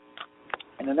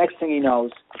 And the next thing he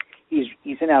knows, he's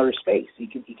in outer space. He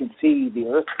can see the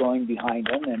Earth going behind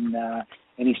him,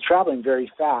 and he's traveling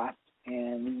very fast,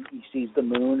 and he sees the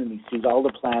moon, and he sees all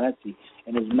the planets.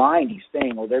 In his mind, he's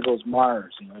saying, "Oh, there goes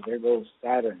Mars. There goes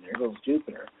Saturn. There goes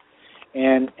Jupiter."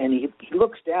 And he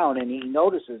looks down, and he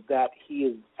notices that he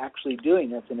is actually doing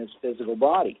this in his physical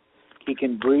body. He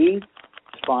can breathe.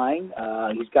 It's fine.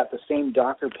 He's got the same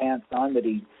Docker pants on that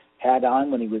he had on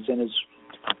when he was in his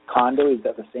condo. He's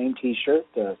got the same T-shirt,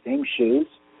 the same shoes.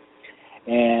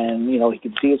 And, he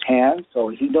can see his hands, so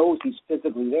he knows he's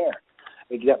physically there.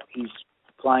 Except he's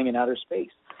flying in outer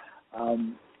space.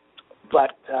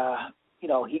 But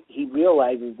he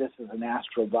realizes this is an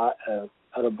astral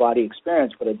out-of-body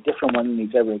experience, but a different one than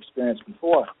he's ever experienced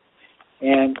before.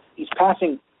 And he's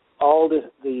passing all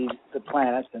the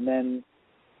planets, and then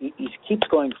he keeps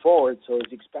going forward, so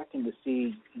he's expecting to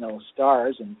see,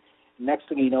 stars, and next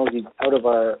thing he knows, he's out of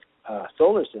our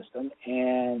solar system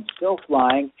and still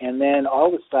flying, and then all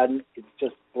of a sudden, it's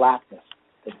just blackness,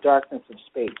 the darkness of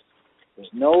space. There's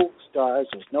no stars,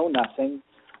 there's no nothing.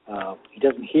 He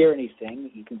doesn't hear anything.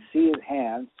 You can see his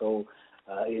hands, so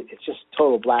it's just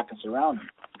total blackness around him.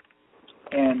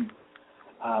 And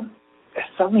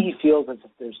suddenly he feels as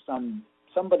if there's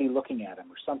somebody looking at him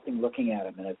or something looking at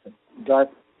him, and it's a dark,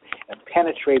 a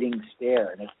penetrating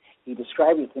stare. And he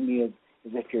described it to me as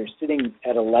if you're sitting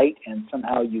at a light and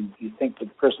somehow you think the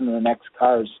person in the next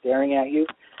car is staring at you.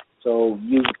 So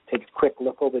you take a quick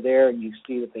look over there and you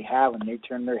see that they have, and they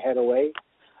turn their head away.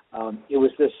 It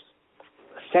was this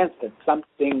sense that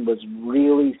something was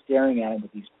really staring at him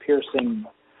with these piercing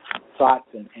thoughts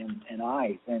and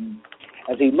eyes. And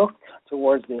as he looked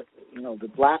towards the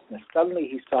blackness, suddenly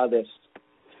he saw this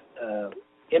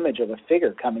image of a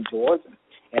figure coming towards him,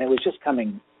 and it was just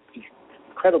coming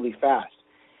incredibly fast.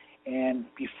 And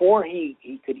before he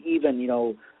could even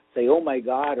say, "Oh my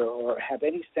God," or have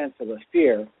any sense of a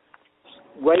fear,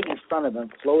 right in front of him,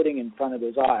 floating in front of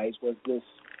his eyes, was this.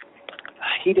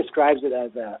 He describes it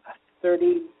as a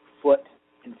 30-foot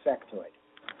insectoid,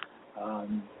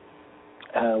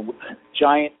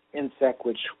 giant insect,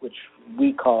 which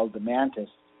we call the mantis,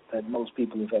 that most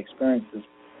people have experienced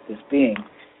this being.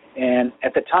 And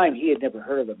at the time, he had never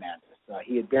heard of the mantis.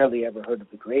 He had barely ever heard of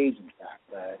the Greys, in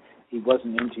fact. He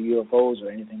wasn't into UFOs or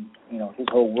anything. His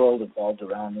whole world evolved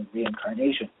around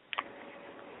reincarnation.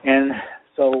 And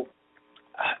so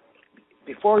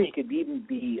before he could even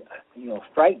be,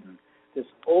 frightened, this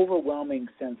overwhelming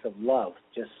sense of love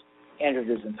just entered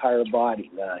his entire body,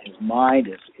 his mind,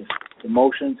 his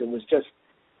emotions. It was just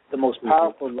the most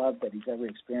powerful love that he's ever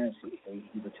experienced,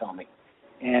 he would tell me.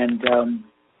 And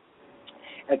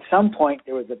at some point,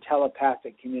 there was a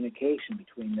telepathic communication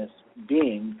between this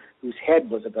being, whose head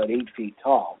was about 8 feet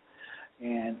tall,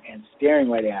 and staring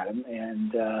right at him.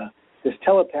 And this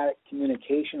telepathic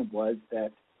communication was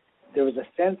that there was a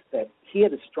sense that he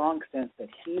had a strong sense that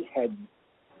he had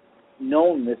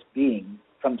known this being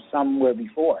from somewhere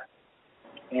before.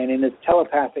 And in his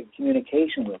telepathic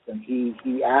communication with him,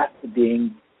 he asked the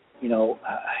being,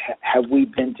 have we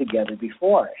been together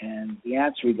before? And the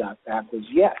answer he got back was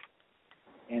yes.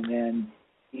 And then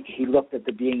he looked at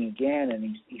the being again,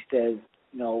 and he says,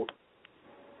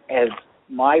 as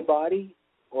my body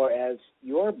or as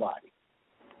your body?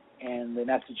 And the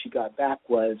message he got back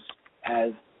was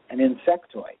as an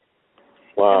insectoid.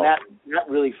 Wow. And that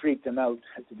really freaked him out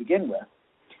to begin with.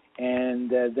 And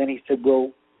then he said,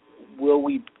 well, will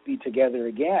we be together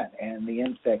again? And the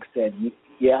insect said,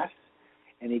 yes.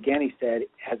 And again he said,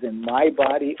 as in my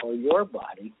body or your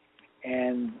body?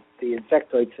 And the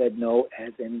insectoid said, no,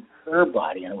 as in her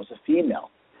body, and it was a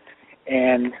female.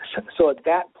 And so at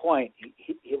that point,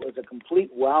 it was a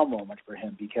complete wow moment for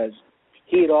him, because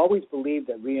he had always believed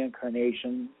that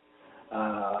reincarnation,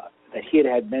 that he had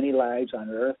had many lives on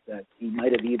Earth, that he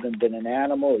might have even been an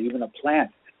animal, or even a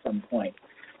plant at some point.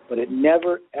 But it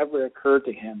never, ever occurred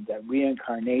to him that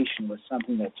reincarnation was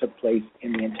something that took place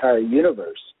in the entire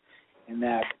universe, and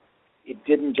that it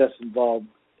didn't just involve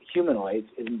humanoids,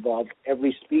 it involved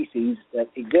every species that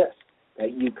exists,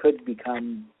 that you could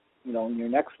become, in your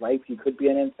next life, you could be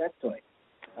an insectoid.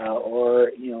 Or,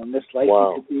 in this life,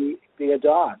 wow. you could be a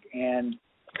dog. And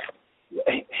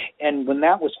when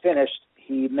that was finished,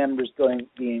 he remembers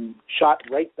being shot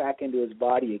right back into his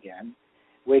body again,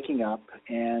 waking up,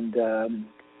 and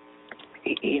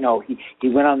he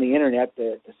went on the internet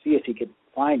to see if he could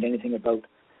find anything about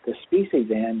the species.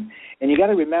 And you got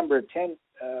to remember,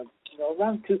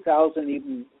 around 2000,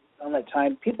 even on that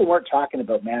time, people weren't talking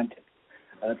about mantids.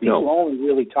 People only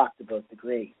really talked about the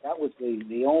greys. That was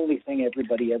the only thing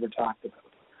everybody ever talked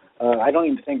about. I don't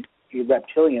even think the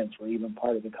reptilians were even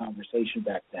part of the conversation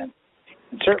back then.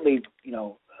 And certainly,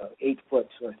 8-foot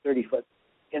or 30-foot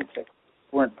insects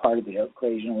weren't part of the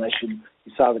equation unless you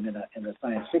saw them in a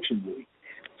science fiction movie.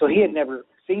 So he had never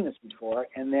seen this before,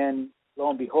 and then, lo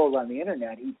and behold, on the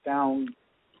internet, he found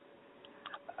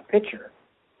a picture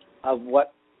of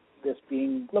what this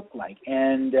being looked like.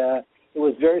 And it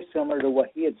was very similar to what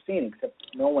he had seen, except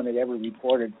no one had ever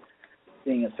reported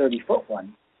seeing a 30-foot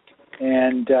one.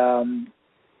 And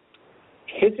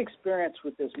his experience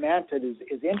with this mantid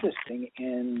is interesting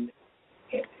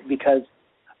because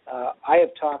I have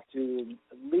talked to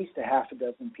at least a half a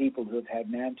dozen people who have had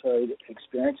mantoid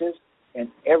experiences, and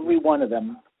every one of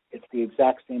them, it's the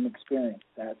exact same experience,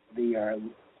 that they are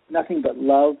nothing but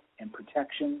love and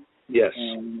protection. Yes.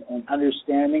 And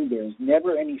understanding. There's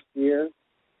never any fear.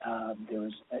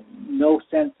 There's no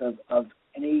sense of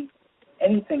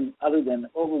anything other than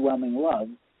overwhelming love.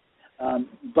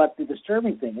 But the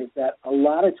disturbing thing is that a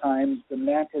lot of times the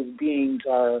mantis beings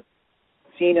are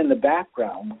seen in the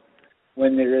background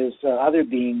when there is other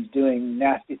beings doing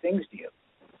nasty things to you.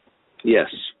 Yes.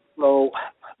 So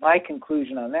my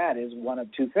conclusion on that is one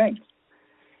of two things.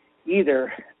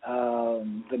 Either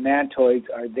the mantoids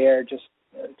are there just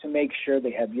to make sure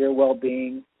they have your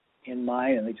well-being in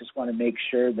mind, and they just want to make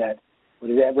sure that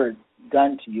whatever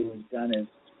done to you is done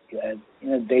as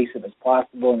invasive as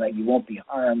possible, and that you won't be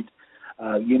harmed.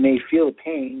 You may feel the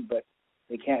pain, but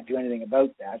they can't do anything about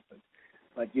that.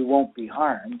 But you won't be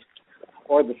harmed.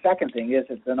 Or the second thing is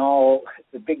it's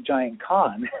a big giant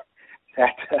con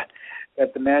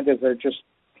that the mantas are just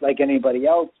like anybody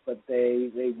else, but they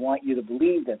want you to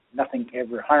believe that nothing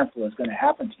ever harmful is going to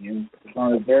happen to you as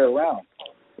long as they're around.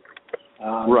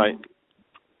 Right.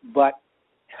 But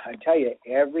I tell you,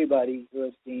 everybody who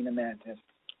has seen a mantis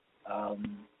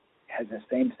has the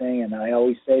same thing, and I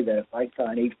always say that if I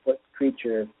saw an 8-foot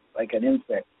creature like an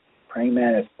insect, praying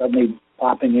mantis, suddenly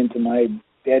popping into my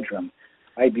bedroom,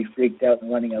 I'd be freaked out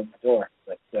and running out the door.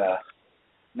 But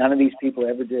none of these people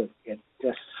ever do.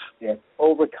 They're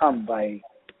overcome by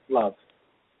love.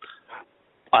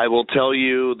 I will tell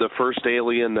you the first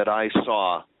alien that I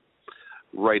saw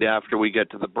right after we get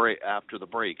to the break. After the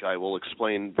break, I will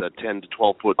explain the 10 to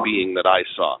 12 foot being that I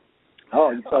saw.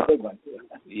 Oh, you saw a big one.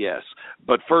 Yes.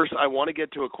 But first, I want to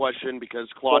get to a question because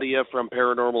Claudia from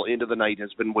Paranormal Into the Night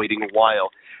has been waiting a while.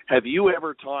 Have you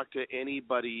ever talked to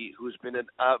anybody who's been an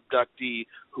abductee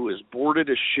who has boarded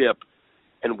a ship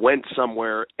and went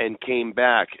somewhere and came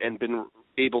back and been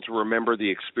able to remember the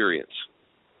experience?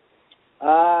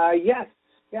 Yes.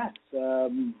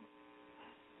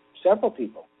 Several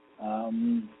people.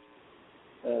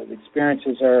 The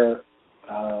experiences are...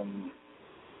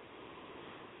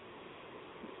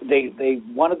 They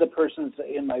one of the persons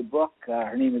in my book,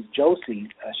 her name is Josie.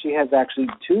 She has actually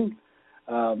two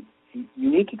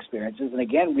unique experiences, and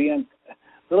again, a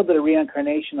little bit of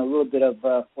reincarnation, a little bit of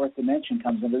fourth dimension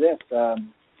comes into this.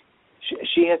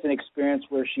 She has an experience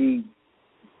where she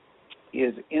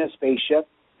is in a spaceship,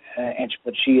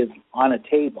 but she is on a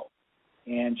table,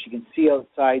 and she can see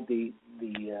outside the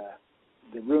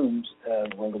rooms,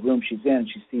 the room she's in.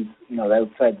 She sees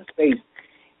outside the space,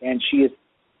 and she is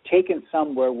taken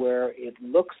somewhere where it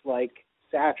looks like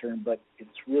Saturn, but it's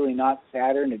really not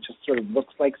Saturn. It just sort of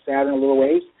looks like Saturn a little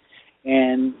ways.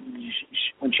 And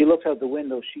when she looks out the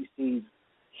window, she sees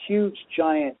huge,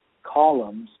 giant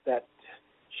columns that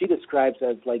she describes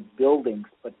as like buildings,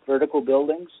 but vertical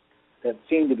buildings that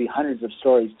seem to be hundreds of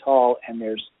stories tall, and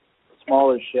there's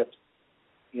smaller ships,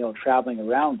 traveling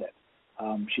around it.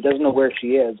 She doesn't know where she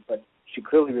is, but she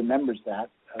clearly remembers that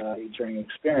during an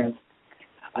experience.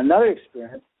 Another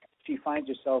experience, she finds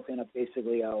herself in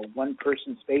basically a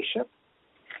one-person spaceship.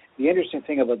 The interesting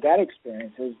thing about that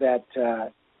experience is that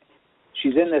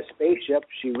she's in this spaceship.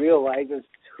 She realizes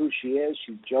who she is.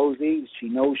 She's Josie. She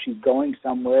knows she's going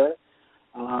somewhere.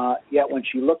 Yet when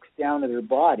she looks down at her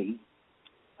body,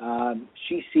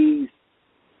 she sees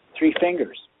 3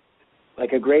 fingers,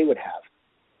 like a gray would have.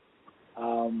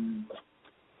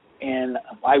 And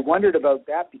I wondered about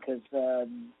that because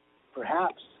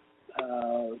perhaps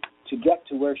to get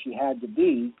to where she had to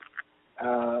be,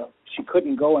 she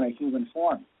couldn't go in a human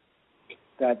form,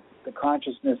 that the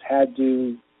consciousness had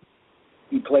to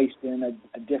be placed in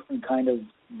a different kind of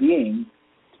being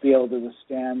to be able to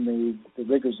withstand the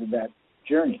rigors of that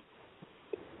journey.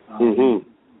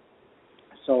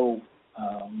 So,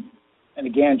 and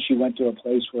again, she went to a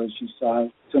place where she saw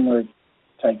similar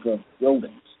type of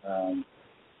buildings.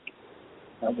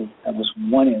 That was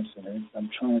one incident.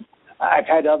 I've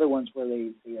had other ones where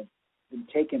they have been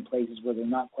taken places where they're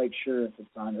not quite sure if it's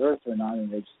on Earth or not,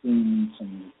 and they've seen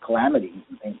some calamities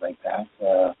and things like that.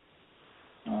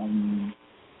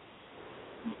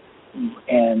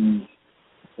 And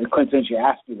the coincidence you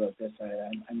asked me about this,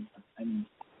 I'm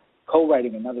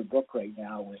co-writing another book right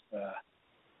now with a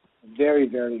very,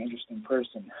 very interesting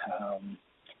person.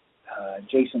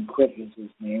 Jason Quitt is his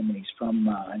name, and he's from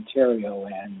Ontario,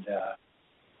 and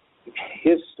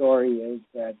his story is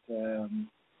that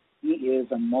he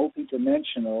is a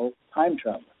multi-dimensional time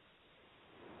traveler.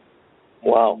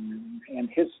 Wow. And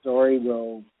his story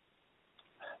will,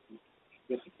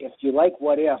 if you like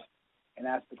What If, and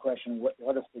ask the question,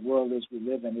 what if the world as we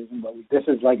live in isn't what we... This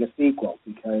is like a sequel,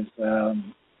 because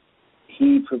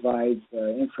he provides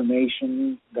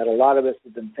information that a lot of us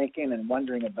have been thinking and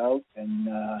wondering about, and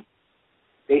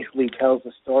basically tells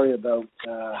a story about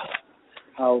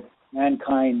how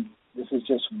mankind, this is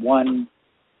just one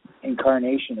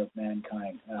incarnation of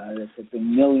mankind. There's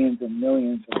been millions and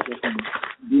millions of different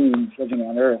beings living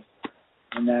on Earth,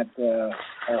 and that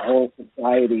our whole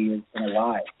society has been a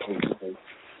lie, basically.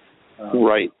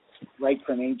 Right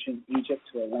from ancient Egypt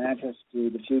to Atlantis to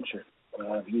the future.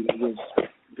 He has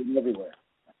been everywhere.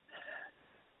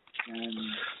 And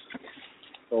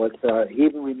so he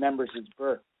even remembers his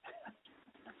birth.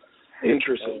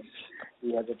 Interesting. So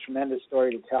he has a tremendous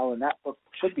story to tell, and that book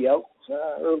should be out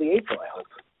early April, I hope.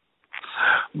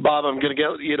 Bob, I'm going to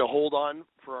get you to hold on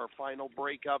for our final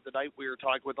break of the night. We were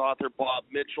talking with author Bob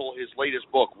Mitchell, his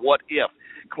latest book, What If?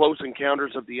 Close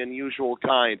Encounters of the Unusual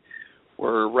Kind.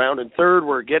 We're rounding third.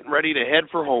 We're getting ready to head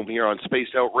for home here on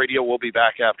Spaced Out Radio. We'll be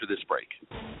back after this break.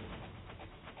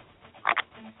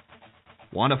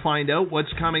 Want to find out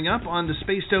what's coming up on the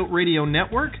Spaced Out Radio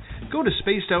Network? Go to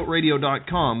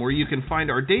spacedoutradio.com, where you can find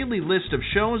our daily list of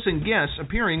shows and guests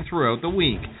appearing throughout the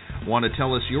week. Want to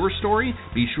tell us your story?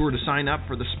 Be sure to sign up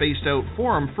for the Spaced Out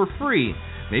Forum for free.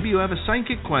 Maybe you have a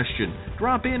psychic question.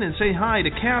 Drop in and say hi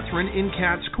to Catherine in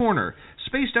Cat's Corner.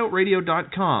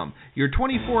 spacedoutradio.com, your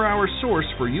 24-hour source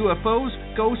for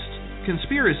UFOs, ghosts,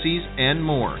 conspiracies, and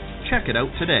more. Check it out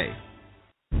today.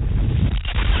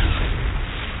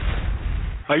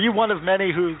 Are you one of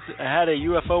many who's had a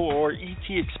UFO or ET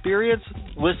experience?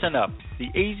 Listen up. The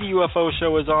AZ UFO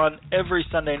show is on every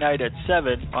Sunday night at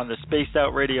 7 on the Spaced Out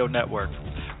Radio Network.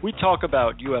 We talk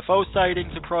about UFO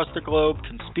sightings across the globe,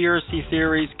 conspiracy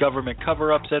theories, government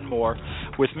cover-ups, and more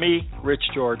with me, Rich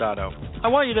Giordano. I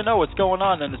want you to know what's going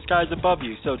on in the skies above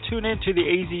you, so tune in to the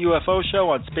AZ UFO show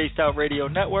on Spaced Out Radio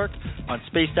Network, on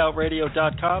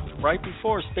spacedoutradio.com, right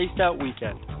before Spaced Out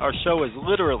Weekend. Our show is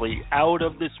literally out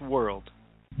of this world.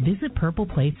 Visit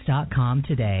purpleplates.com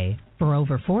today. For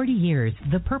over 40 years,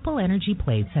 the Purple Energy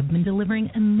Plates have been delivering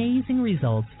amazing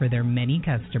results for their many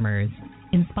customers.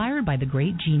 Inspired by the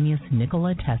great genius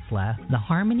Nikola Tesla, the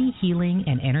harmony, healing,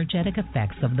 and energetic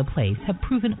effects of the plates have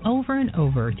proven over and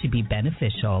over to be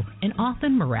beneficial and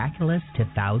often miraculous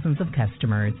to thousands of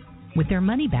customers. With their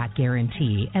money-back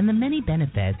guarantee and the many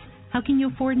benefits, how can you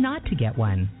afford not to get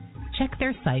one? Check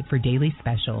their site for daily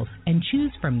specials and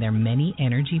choose from their many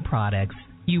energy products.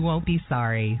 You won't be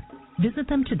sorry. Visit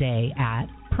them today at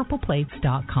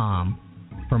purpleplates.com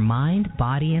for mind,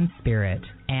 body, and spirit,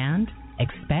 and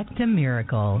expect a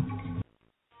miracle.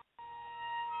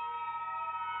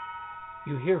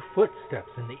 You hear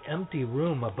footsteps in the empty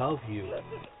room above you.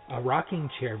 A rocking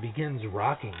chair begins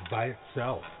rocking by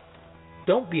itself.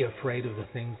 Don't be afraid of the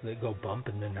things that go bump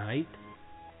in the night.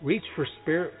 Reach for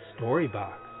Spirit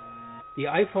Storybox, the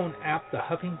iPhone app the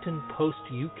Huffington Post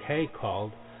UK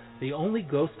called the only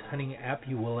ghost hunting app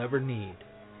you will ever need.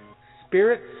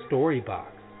 Spirit Storybox.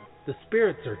 The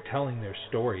spirits are telling their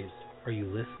stories. Are you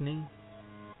listening?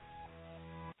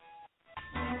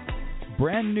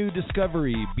 Brand new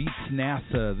discovery beats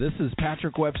NASA. This is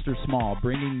Patrick Webster Small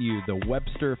bringing you the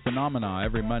Webster Phenomena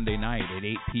every Monday night at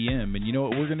 8 p.m. And you know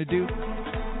what we're going to do?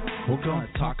 We're going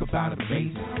to talk about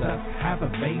amazing stuff, have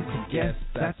amazing guests.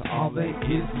 That's all there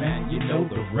is, man. You know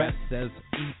the rest. There's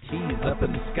ETs up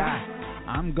in the sky.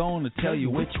 I'm going to tell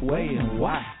you which way and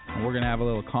why. And we're going to have a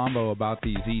little combo about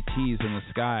these ETs in the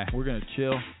sky. We're going to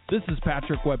chill. This is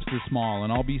Patrick Webster Small,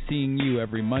 and I'll be seeing you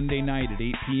every Monday night at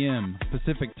 8 p.m.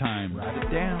 Pacific Time. Write it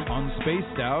down on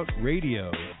Spaced Out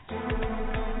Radio.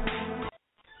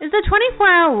 Is the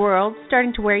 24-hour world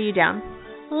starting to wear you down?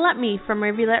 Let me from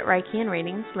Rivulet Reiki and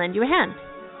Ratings lend you a hand.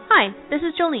 Hi, this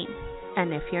is Jolene,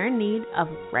 and if you're in need of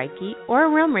Reiki or a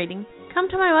realm reading, come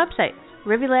to my website,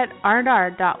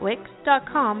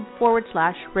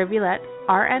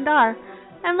 rivuletrr.wix.com/rivuletrr&r,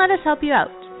 and let us help you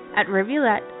out. At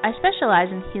Rivulet, I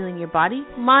specialize in healing your body,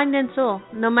 mind, and soul,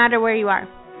 no matter where you are.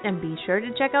 And be sure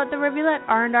to check out the Rivulet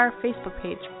R&R Facebook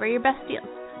page for your best deals.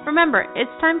 Remember,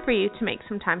 it's time for you to make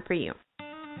some time for you.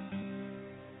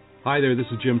 Hi there,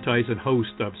 this is Jim Tyson,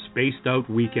 host of Spaced Out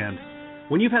Weekend.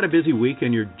 When you've had a busy week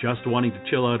and you're just wanting to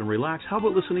chill out and relax, how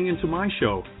about listening into my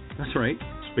show? That's right,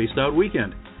 Spaced Out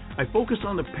Weekend. I focus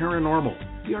on the paranormal,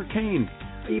 the arcane.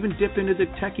 I even dip into the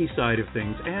techie side of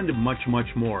things and much,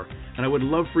 much more. And I would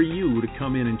love for you to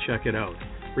come in and check it out.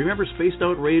 Remember, Spaced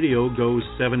Out Radio goes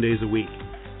 7 days a week.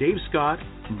 Dave Scott,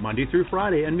 Monday through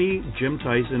Friday, and me, Jim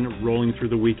Tyson, rolling through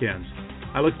the weekends.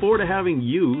 I look forward to having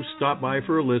you stop by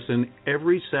for a listen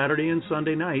every Saturday and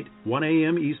Sunday night, 1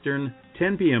 a.m. Eastern,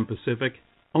 10 p.m. Pacific,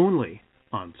 only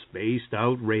on Spaced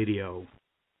Out Radio.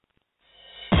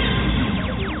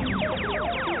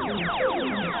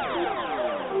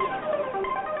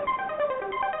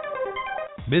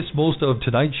 Missed most of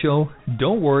tonight's show?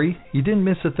 Don't worry, you didn't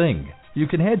miss a thing. You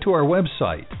can head to our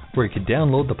website where you can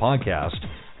download the podcast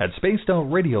at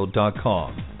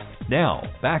spacedoutradio.com. Now,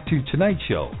 back to tonight's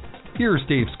show. Here's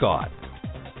Dave Scott.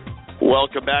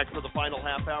 Welcome back for the final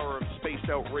half hour of Spaced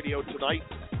Out Radio tonight.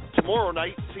 Tomorrow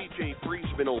night, CJ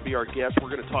Friesman will be our guest. We're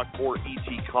going to talk more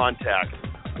ET contact.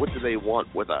 What do they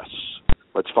want with us?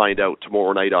 Let's find out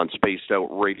tomorrow night on Spaced Out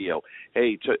Radio.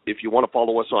 Hey, if you want to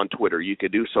follow us on Twitter, you can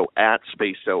do so at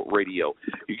Spaced Out Radio.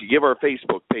 You can give our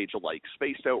Facebook page a like,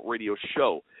 Spaced Out Radio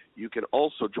Show. You can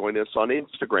also join us on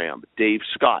Instagram, Dave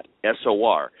Scott,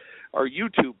 SOR. Our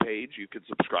YouTube page, you can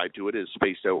subscribe to it, is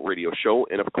Spaced Out Radio Show.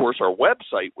 And, of course, our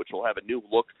website, which will have a new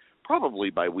look probably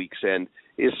by week's end,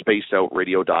 is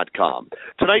spacedoutradio.com.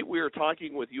 Tonight we are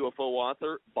talking with UFO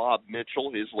author Bob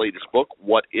Mitchell, his latest book,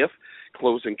 What If?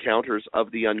 Close Encounters of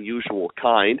the Unusual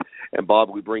Kind. And, Bob,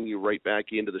 we bring you right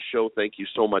back into the show. Thank you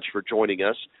so much for joining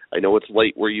us. I know it's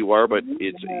late where you are, but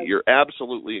you're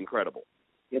absolutely incredible.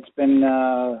 It's been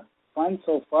fun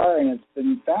so far, and it's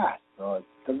been fast, so it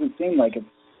doesn't seem like it's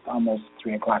almost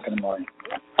 3 o'clock in the morning.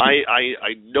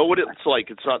 I know what it's like.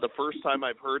 It's not the first time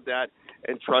I've heard that,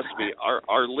 and trust me,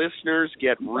 our listeners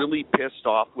get really pissed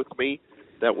off with me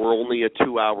that we're only a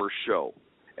 2-hour show,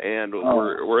 and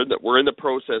we're in the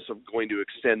process of going to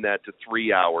extend that to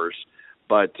 3 hours.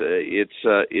 But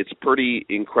it's pretty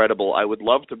incredible. I would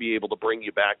love to be able to bring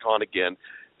you back on again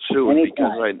soon.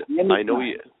 Anytime. Because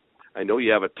I know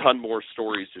you have a ton more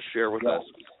stories to share with us.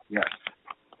 Yes.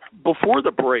 Before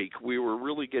the break, we were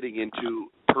really getting into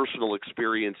personal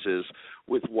experiences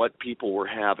with what people were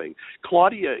having.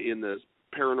 Claudia in the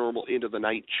Paranormal Into the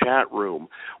Night chat room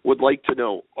would like to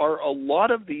know, are a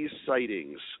lot of these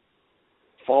sightings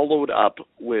followed up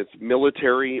with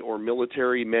military or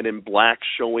military men in black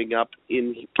showing up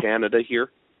in Canada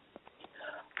here?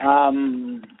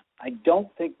 I don't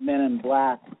think men in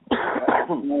black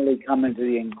really come into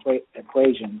the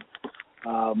equation.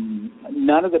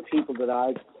 None of the people that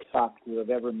I've talked to have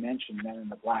ever mentioned men in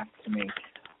the black to me.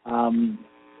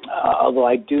 Although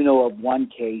I do know of one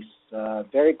case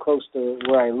very close to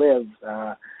where I live,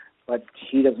 but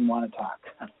he doesn't want to talk.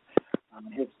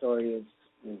 His story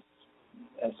is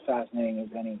as fascinating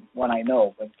as any one I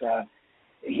know, but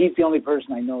he's the only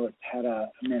person I know that's had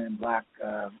a men in black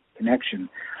connection.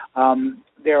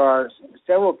 There are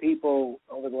several people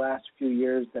over the last few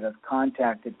years that have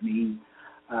contacted me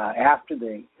after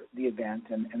the event,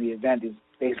 and the event is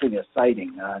basically a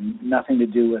sighting, nothing to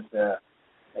do with the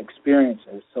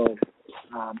experiences. So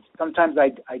sometimes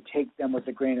I take them with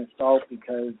a grain of salt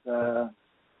because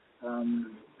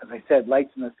As I said,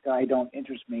 lights in the sky don't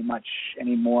interest me much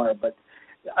anymore, but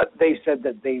they said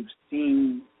that they've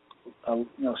seen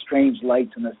strange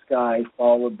lights in the sky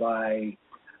followed by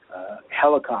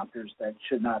helicopters that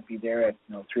should not be there at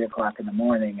 3 o'clock in the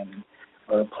morning,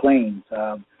 or planes.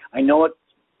 I know it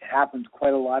happens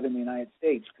quite a lot in the United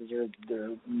States because there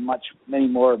are many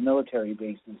more military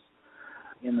bases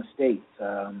in the States.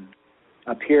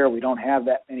 Up here, we don't have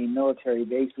that many military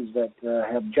bases that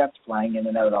have jets flying in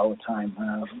and out all the time.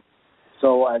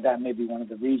 So that may be one of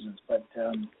the reasons. But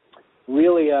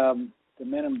really, the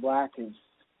Men in Black is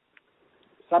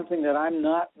something that I'm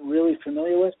not really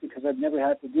familiar with because I've never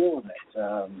had to deal with it.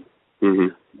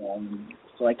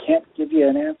 So I can't give you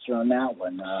an answer on that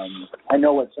one. I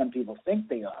know what some people think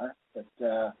they are, but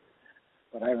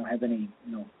I don't have any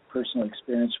personal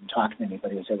experience from talking to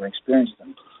anybody who's ever experienced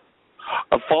them.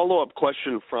 A follow-up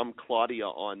question from Claudia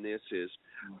on this is,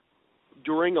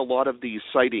 during a lot of these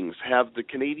sightings, have the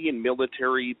Canadian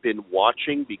military been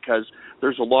watching? Because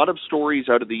there's a lot of stories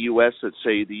out of the U.S. that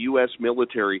say the U.S.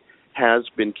 military has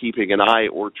been keeping an eye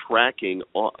or tracking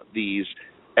these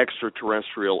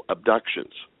extraterrestrial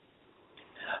abductions.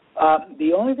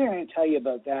 The only thing I can tell you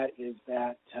about that is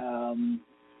that,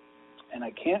 and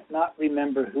I can't not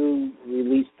remember who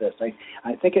released this. I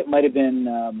think it might have been,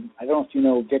 I don't know if you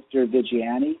know Victor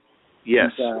Vigiani.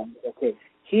 Yes. Okay.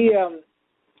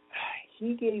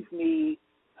 He gave me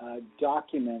a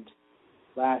document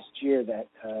last year that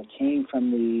came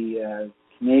from the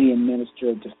Canadian Minister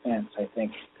of Defense, I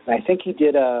think. I think he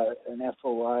did an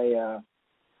FOI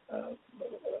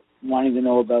wanting to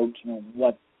know about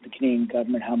what the Canadian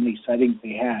government, how many sightings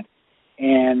they had.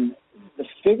 And the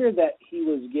figure that he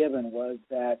was given was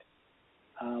that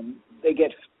they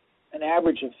get an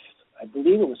average of, I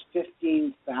believe it was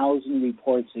 15,000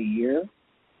 reports a year.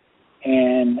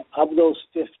 And of those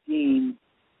 15,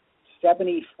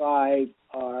 75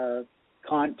 are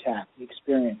contact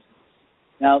experiences.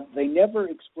 Now, they never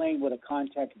explained what a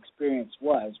contact experience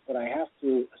was, but I have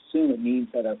to assume it means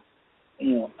that a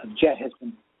jet has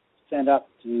been sent up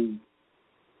to,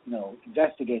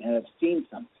 investigate and have seen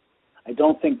something. I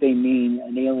don't think they mean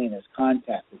an alien has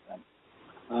contacted them.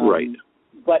 Right.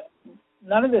 But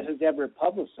none of this is ever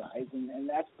publicized, and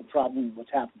that's the problem with what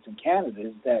happens in Canada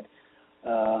is that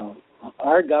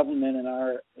our government and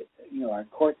our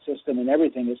court system and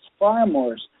everything is far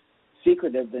more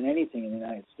secretive than anything in the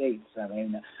United States. I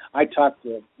mean, I talked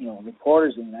to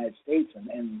reporters in the United States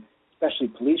and especially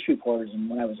police reporters, and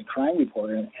when I was a crime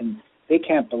reporter, and they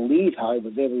can't believe how I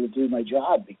was able to do my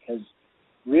job because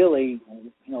really,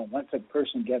 once a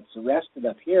person gets arrested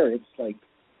up here, it's like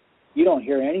you don't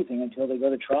hear anything until they go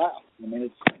to trial. I mean,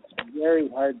 it's very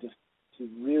hard to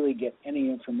really get any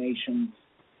information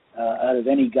out of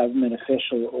any government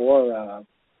official or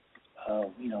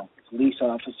police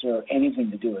officer or anything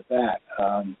to do with that.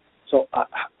 So, I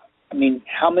mean,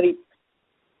 how many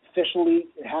officially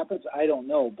it happens, I don't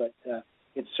know, but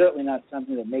it's certainly not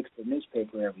something that makes the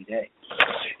newspaper every day.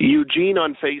 Eugene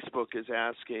on Facebook is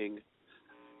asking,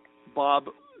 Bob,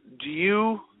 do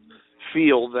you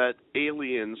feel that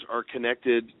aliens are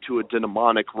connected to a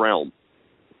demonic realm?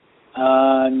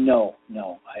 No,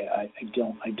 I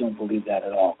don't believe that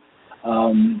at all.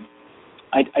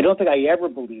 I don't think I ever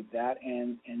believed that,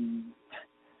 and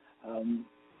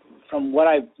from what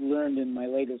I've learned in my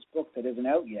latest book that isn't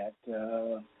out yet,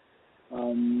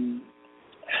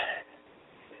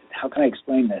 how can I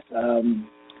explain this?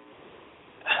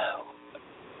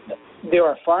 There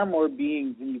are far more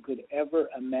beings than you could ever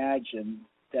imagine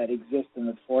that exist in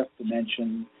the fourth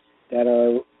dimension that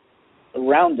are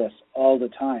around us all the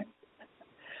time.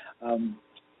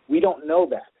 We don't know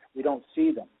that. We don't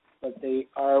see them, but they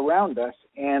are around us,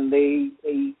 and they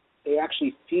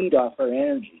actually feed off our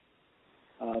energy.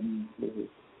 And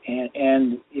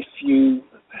if you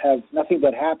have nothing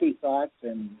but happy thoughts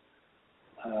and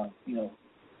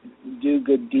do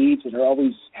good deeds and are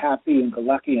always happy and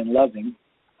lucky and loving,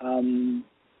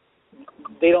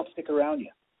 they don't stick around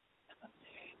you.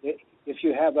 If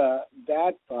you have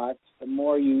bad thoughts, the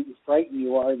more frightened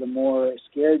you are, the more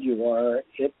scared you are.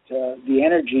 The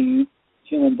energy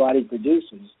human body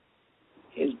produces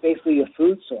is basically a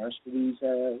food source for these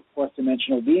fourth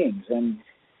dimensional beings, and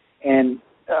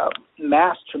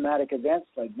mass traumatic events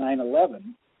like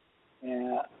 9/11.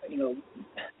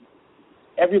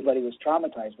 Everybody was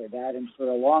traumatized by that, and for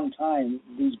a long time,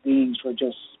 these beings were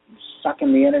just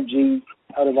sucking the energy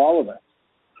out of all of us.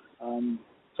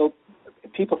 So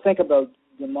people think about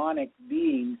demonic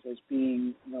beings as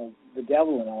being, the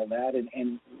devil and all that,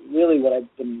 and really what I've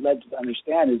been led to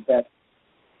understand is that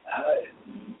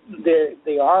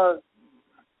they are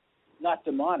not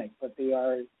demonic, but they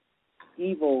are,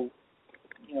 evil,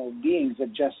 beings that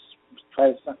just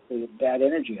try to suck the bad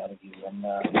energy out of you. And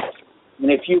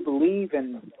if you believe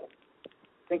and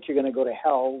think you're going to go to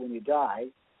hell when you die,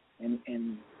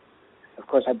 and of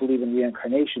course I believe in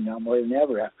reincarnation now more than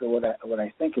ever. After what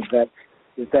I think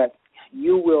is that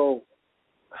you will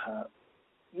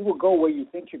go where you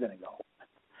think you're going to go,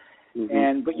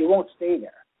 but you won't stay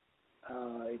there.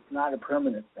 It's not a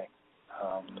permanent thing.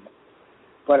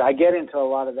 But I get into a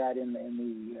lot of that in the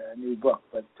new book.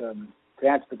 But to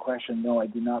answer the question, no, I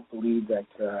do not believe that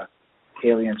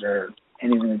aliens are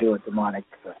anything to do with demonic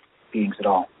beings at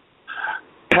all.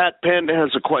 Pat Penn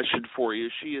has a question for you.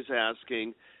 She is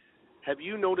asking, have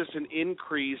you noticed an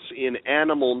increase in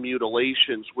animal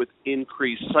mutilations with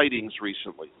increased sightings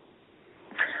recently?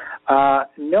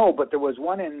 No, but there was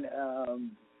one in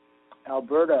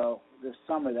Alberta this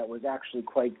summer that was actually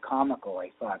quite comical,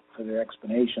 I thought, for their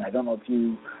explanation. I don't know if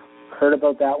you heard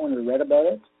about that one or read about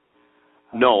it.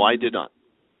 No, I did not.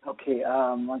 Okay,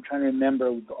 I'm trying to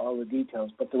remember all the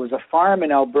details, but there was a farm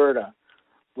in Alberta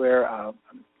where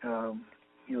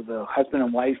the husband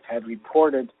and wife had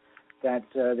reported that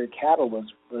their cattle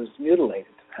was mutilated,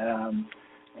 and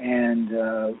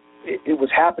it was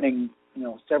happening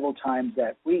several times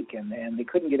that week, and they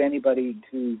couldn't get anybody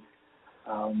to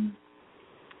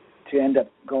end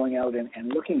up going out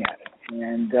and looking at it,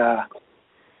 and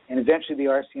eventually the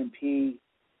RCMP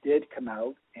did come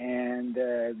out and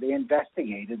they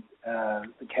investigated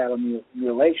the cattle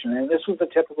mutilation, and this was the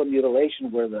typical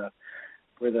mutilation where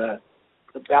the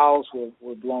bowels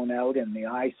were blown out and the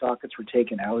eye sockets were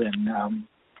taken out, and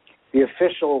the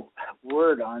official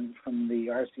word from the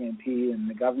RCMP and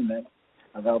the government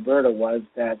of Alberta was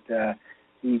that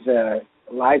these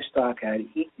livestock had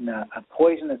eaten a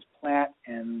poisonous plant,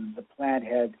 and the plant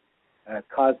had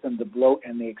caused them to bloat,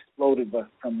 and they exploded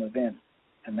from within,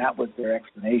 and that was their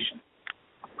explanation.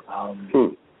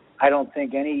 I don't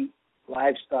think any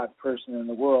livestock person in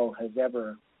the world has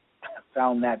ever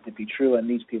found that to be true, and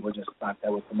these people just thought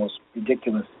that was the most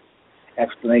ridiculous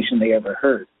explanation they ever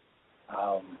heard.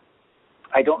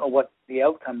 I don't know what the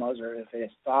outcome was or if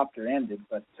it stopped or ended,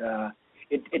 but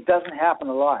it doesn't happen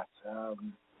a lot.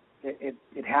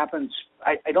 It happens.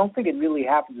 I don't think it really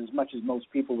happens as much as most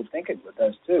people would think it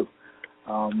does too.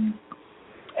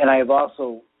 And I have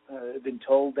also been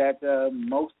told that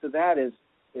most of that is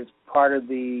part of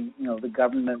the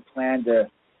government plan to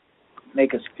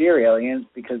make us fear aliens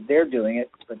because they're doing it,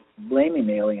 but blaming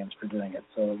the aliens for doing it.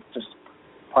 So it's just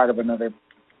part of another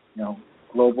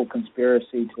global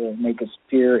conspiracy to make us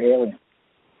fear aliens.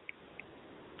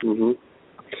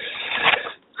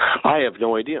 I have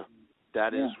no idea.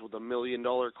 That is the $1 million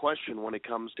question when it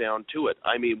comes down to it.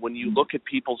 I mean, when you look at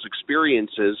people's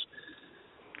experiences,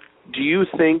 do you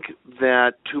think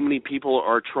that too many people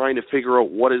are trying to figure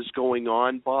out what is going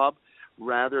on, Bob,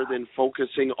 rather than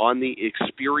focusing on the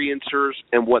experiencers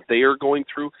and what they are going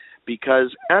through?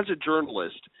 Because as a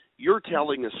journalist, you're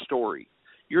telling a story.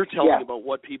 You're telling about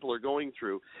what people are going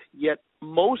through. Yet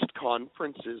most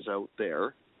conferences out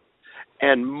there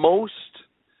and most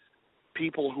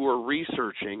people who are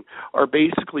researching are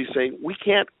basically saying we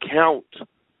can't count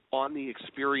on the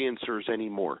experiencers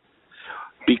anymore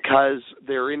because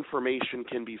their information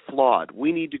can be flawed.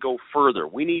 We need to go further.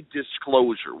 We need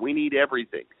disclosure. We need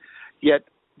everything. Yet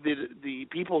the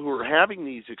people who are having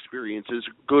these experiences,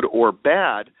 good or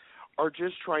bad, are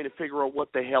just trying to figure out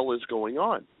what the hell is going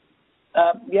on.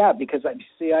 Because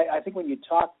I think when you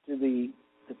talk to the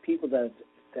people that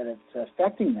it's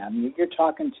affecting them, you're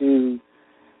talking to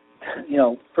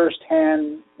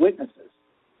first-hand witnesses,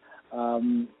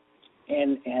 and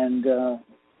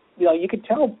you could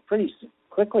tell pretty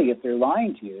quickly if they're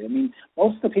lying to you. I mean,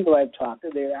 most of the people I've talked to,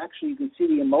 you can see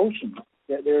the emotion.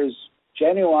 There's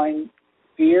genuine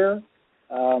fear,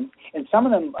 and some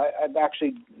of them I've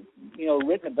actually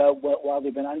written about while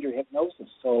they've been under hypnosis.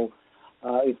 So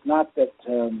it's not that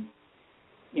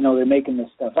they're making this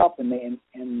stuff up, and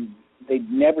they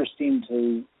never seem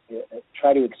to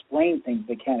try to explain things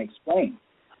they can't explain.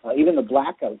 Even the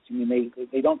blackouts, I mean,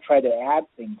 they don't try to add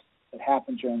things that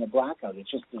happen during the blackout. It's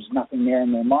just there's nothing there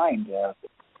in their mind that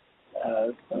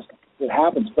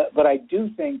happens. But I do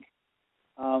think,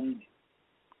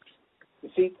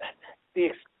 the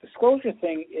disclosure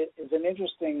thing is an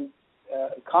interesting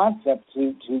concept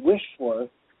to wish for,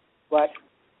 but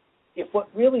if what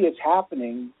really is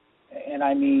happening, and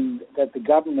I mean that the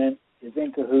government is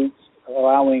in cahoots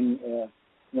allowing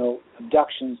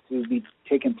abductions to be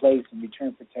taking place in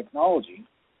return for technology,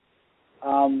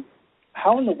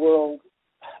 how in the world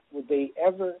would they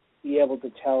ever be able to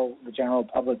tell the general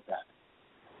public that?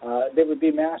 There would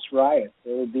be mass riots.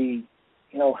 There would be,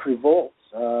 revolts.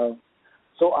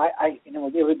 So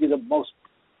it would be the most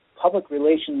public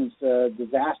relations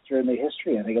disaster in the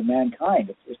history, I think, of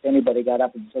mankind. If anybody got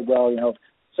up and said, well,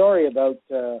 sorry about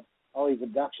all these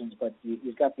abductions, but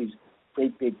you've got these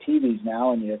great big TVs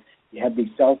now, and you have these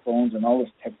cell phones and all this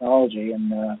technology,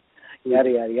 and yada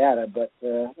yada yada. But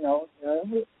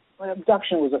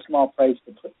abduction was a small price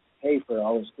to pay for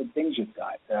all those good things you've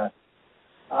got.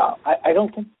 I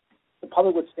don't think the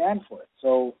public would stand for it.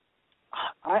 So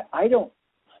I don't.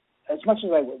 As much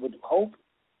as I would hope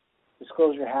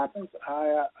disclosure happens,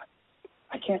 I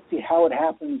can't see how it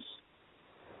happens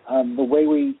the way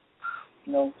we,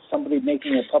 somebody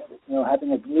making a public,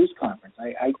 having a news conference.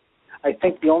 I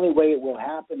think the only way it will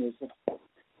happen is if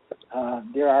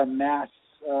there are mass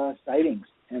sightings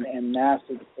and mass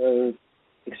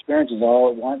experiences all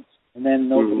at once, and then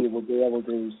nobody will be able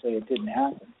to say it didn't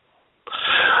happen.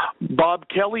 Bob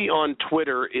Kelly on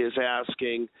Twitter is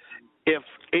asking, if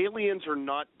aliens are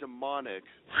not demonic,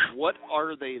 what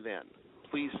are they then?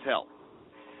 Please tell.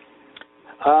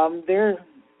 They're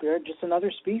just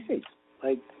another species.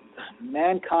 Like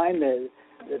mankind,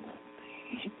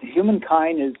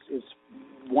 humankind is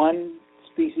one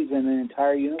species in the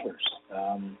entire universe.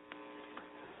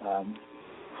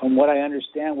 From what I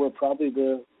understand, we're probably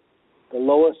the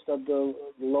lowest of the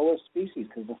lowest species,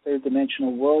 because the third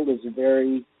dimensional world is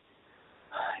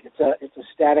it's a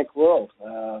static world.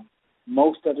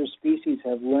 Most other species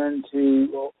have learned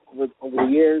to over the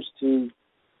years to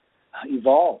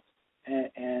evolve,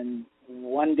 and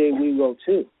one day we will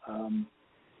too.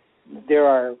 There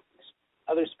are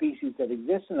other species that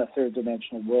exist in the third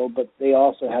dimensional world, but they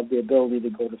also have the ability to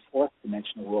go to fourth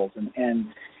dimensional worlds. And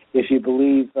if you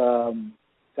believe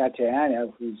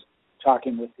Satyayana, who's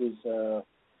talking with his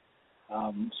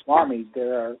swamis,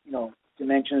 there are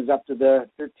dimensions up to the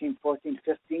 13th, 14th,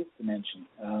 15th dimension.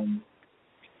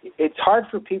 It's hard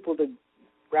for people to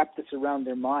wrap this around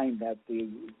their mind that the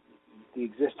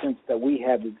existence that we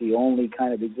have is the only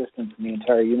kind of existence in the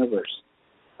entire universe.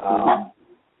 And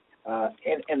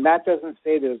that doesn't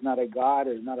say there's not a God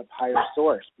or not a higher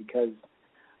source, because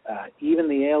even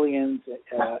the aliens,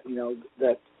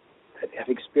 that have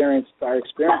experienced our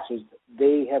experiences,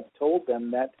 they have told them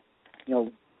that,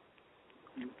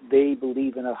 they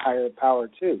believe in a higher power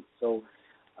too. So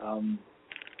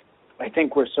I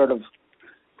think we're sort of,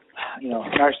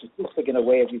 narcissistic in a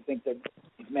way if you think that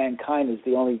mankind is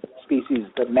the only species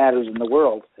that matters in the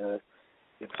world.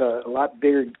 It's a lot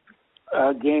bigger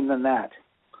game than that.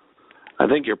 I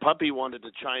think your puppy wanted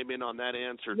to chime in on that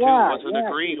answer too. Wasn't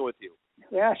agreeing with you.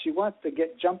 Yeah, she wants to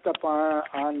get jumped up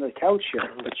on the couch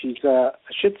here, but she's a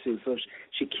Shih Tzu, so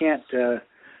she can't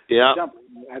jump.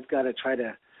 I've got to try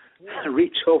to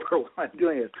reach over while I'm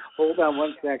doing it. Hold on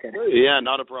one second. Yeah,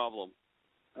 not a problem.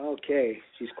 Okay,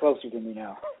 she's closer to me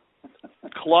now.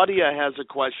 Claudia has a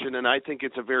question, and I think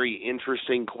it's a very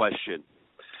interesting question.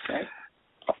 Okay.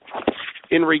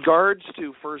 In regards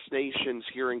to First Nations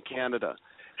here in Canada,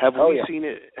 have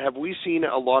we seen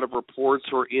a lot of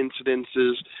reports or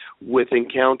incidences with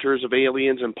encounters of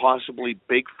aliens and possibly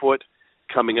Bigfoot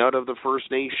coming out of the First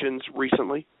Nations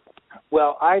recently?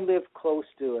 Well, I live close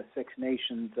to a Six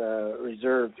Nations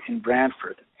reserve in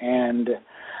Brantford, and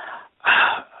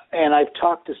I've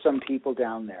talked to some people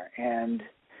down there, and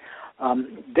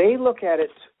they look at it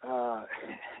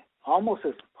almost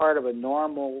as part of a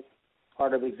normal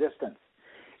part of existence.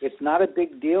 It's not a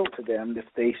big deal to them if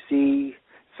they see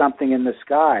something in the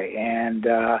sky, and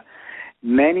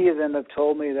many of them have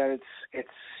told me that it's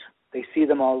they see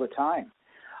them all the time,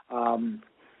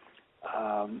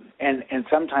 and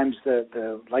sometimes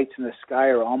the lights in the sky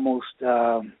are almost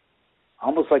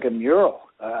like a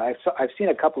mural. I've seen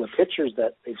a couple of pictures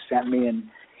that they've sent me, and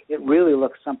it really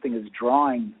looks something is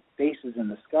drawing faces in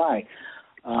the sky.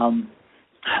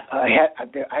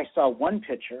 I saw one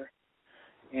picture,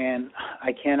 and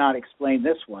I cannot explain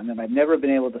this one, and I've never been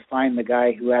able to find the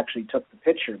guy who actually took the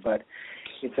picture, but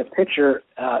it's a picture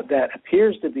that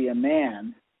appears to be a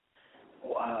man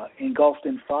engulfed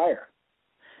in fire,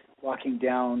 walking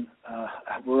down a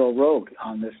rural road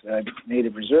on this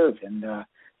native reserve. And the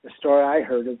story I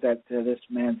heard is that this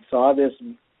man saw this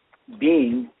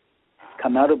being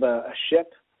come out of a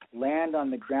ship, land on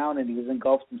the ground, and he was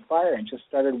engulfed in fire and just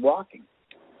started walking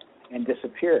and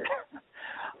disappeared.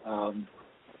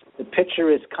 The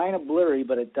picture is kind of blurry,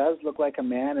 but it does look like a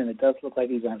man, and it does look like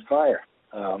he's on fire.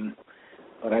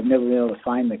 But I've never been able to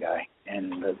find the guy.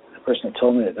 And the person that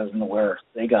told me that doesn't know where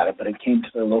they got it, but it came to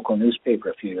the local newspaper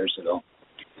a few years ago.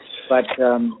 But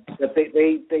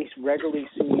they regularly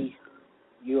see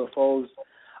UFOs.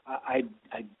 I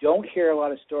don't hear a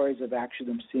lot of stories of actually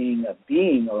them seeing a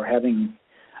being or having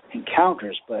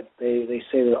encounters, but they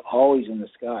say they're always in the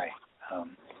sky.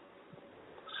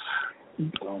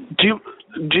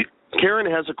 Karen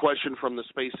has a question from the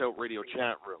Space Out Radio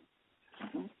chat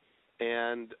room.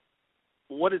 And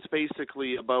what it's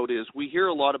basically about is we hear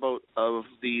a lot of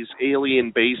these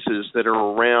alien bases that are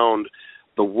around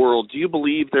the world. Do you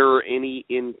believe there are any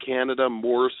in Canada,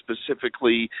 more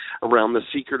specifically around the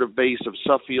secretive base of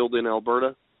Suffield in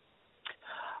Alberta?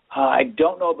 I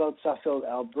don't know about Suffield,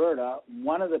 Alberta.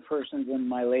 One of the persons in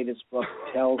my latest book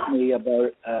tells me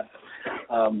about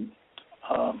a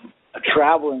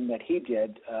traveling that he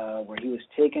did where he was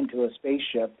taken to a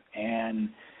spaceship and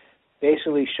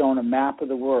basically shown a map of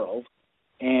the world,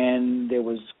 and there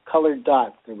was colored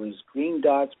dots. There was green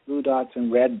dots, blue dots,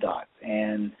 and red dots.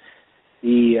 And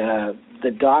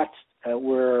the dots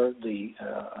were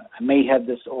I may have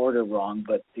this order wrong,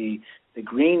 but the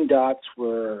green dots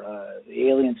were the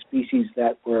alien species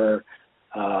that were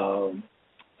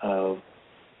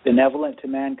benevolent to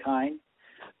mankind.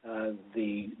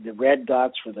 The red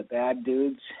dots were the bad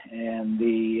dudes, and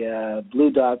the blue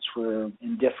dots were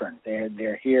indifferent.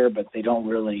 They're here, but they don't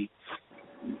really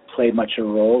play much of a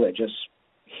role. They're just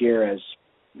here as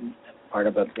part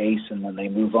of a base, and then they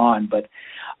move on. But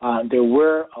there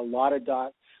were a lot of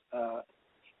dots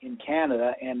in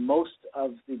Canada, and most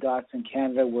of the dots in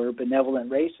Canada were benevolent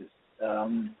races.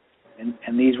 And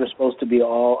these were supposed to be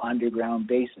all underground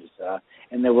bases.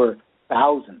 And there were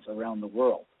thousands around the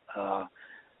world. A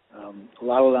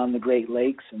lot around the Great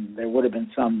Lakes, and there would have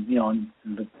been some,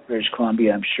 in the British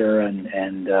Columbia, I'm sure, and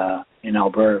in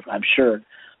Alberta, I'm sure.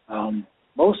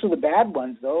 Most of the bad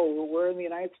ones, though, were in the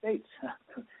United States.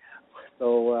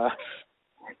 So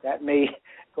that may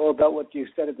go about what you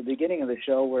said at the beginning of the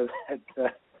show, where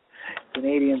that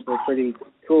Canadians are pretty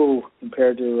cool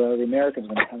compared to the Americans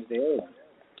when it comes to aliens.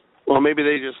 Well, maybe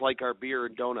they just like our beer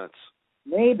and donuts.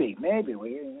 Maybe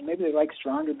they like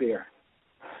stronger beer.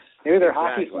 Maybe they're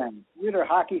hockey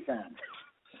fans.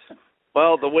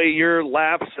 Well, the way your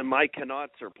Laps and my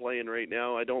Canucks are playing right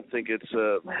now, I don't think it's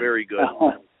very good.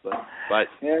 But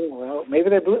yeah, well, maybe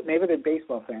they're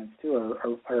baseball fans too,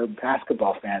 or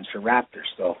basketball fans for Raptors.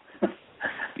 So.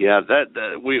 Yeah,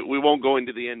 that we won't go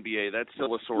into the NBA. That's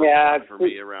still a sore spot for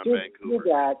me around Vancouver.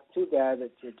 Too bad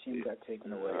that your team got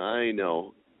taken away. I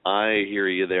know. I hear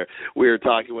you there. We are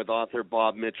talking with author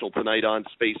Bob Mitchell tonight on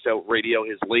Spaced Out Radio.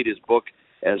 His latest book,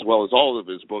 as well as all of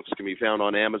his books, can be found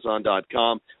on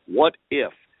Amazon.com. What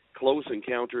If? Close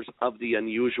Encounters of the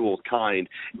Unusual Kind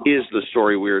is the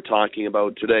story we are talking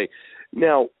about today.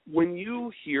 Now, when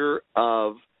you hear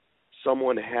of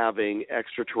someone having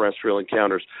extraterrestrial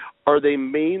encounters, are they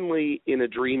mainly in a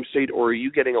dream state, or are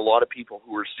you getting a lot of people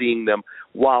who are seeing them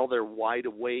while they're wide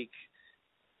awake,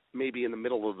 maybe in the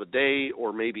middle of the day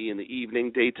or maybe in the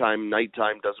evening, daytime,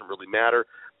 nighttime, doesn't really matter,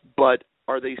 but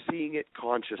are they seeing it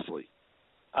consciously?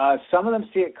 Some of them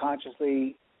see it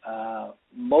consciously.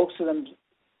 Most of them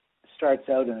starts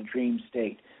out in a dream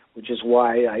state, which is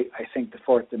why I think the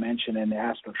fourth dimension and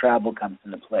astral travel comes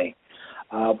into play.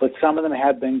 But some of them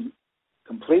have been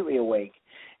completely awake.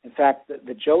 In fact,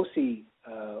 the Josie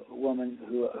woman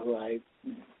who I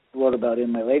wrote about in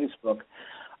my latest book,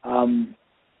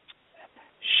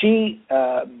 she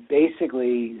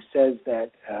basically says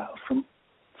that from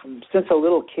since a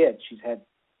little kid, she's had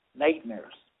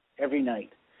nightmares every night.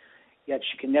 Yet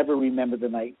she can never remember the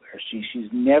nightmare. She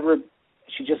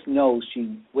just knows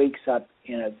she wakes up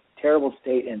in a terrible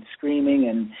state and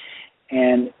screaming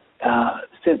and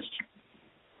since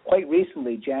quite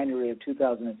recently, January of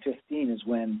 2015 is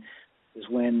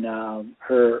when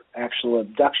her actual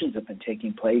abductions have been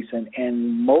taking place,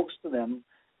 and most of them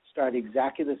start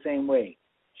exactly the same way.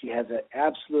 She has an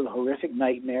absolute horrific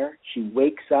nightmare. She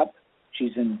wakes up,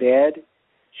 she's in bed,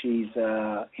 she's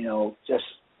just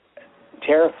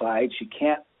terrified. She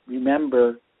can't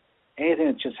remember anything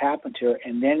that just happened to her,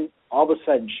 and then all of a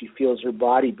sudden she feels her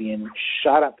body being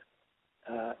shot up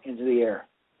into the air,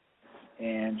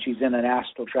 and she's in an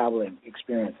astral traveling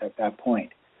experience at that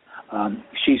point.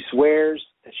 She swears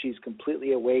that she's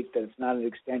completely awake, that it's not an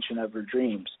extension of her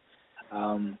dreams.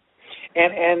 And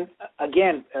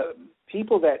again,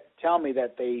 people that tell me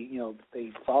that they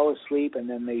fall asleep and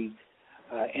then they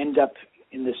end up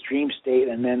in this dream state,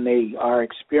 and then they are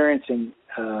experiencing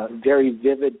very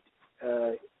vivid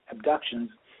abductions,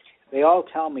 they all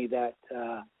tell me that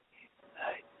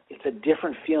it's a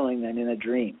different feeling than in a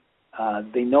dream.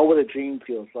 They know what a dream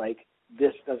feels like.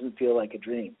 This doesn't feel like a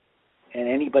dream. And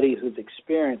anybody who's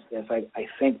experienced this, I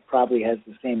think, probably has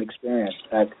the same experience.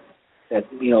 That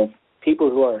people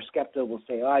who are skeptical will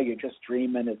say, "Oh, you're just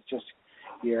dreaming. It's just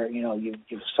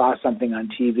you saw something on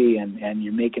TV and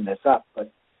you're making this up."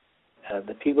 But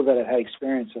the people that have had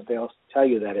experiences, they all tell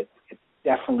you that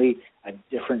definitely a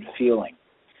different feeling.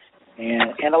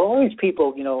 And a lot of these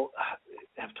people,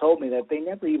 have told me that they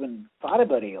never even thought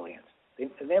about aliens. They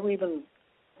never even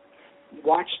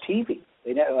watched TV.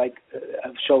 They never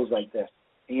have shows like this,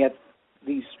 and yet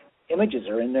these images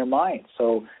are in their mind.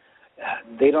 So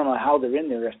they don't know how they're in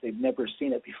there if they've never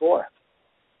seen it before.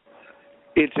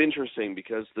 It's interesting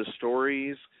because the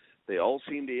stories, they all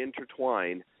seem to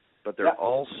intertwine, but they're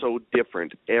all so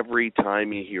different every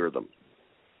time you hear them.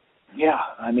 Yeah,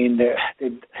 I mean,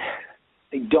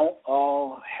 they don't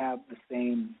all have the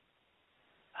same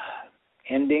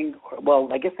ending. Well,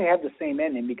 I guess they have the same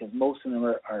ending because most of them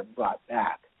are brought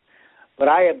back. But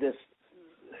I have this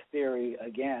theory,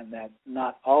 again, that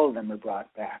not all of them are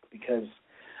brought back because,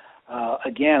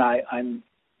 again,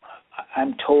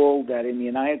 I'm told that in the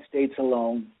United States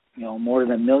alone, more than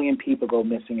 1 million people go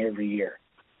missing every year.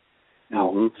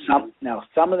 Now,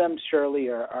 some of them surely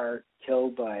are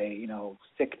killed by,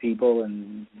 sick people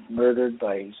and murdered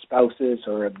by spouses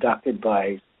or abducted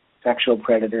by sexual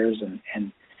predators, and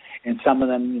some of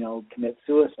them, commit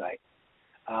suicide.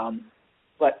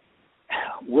 But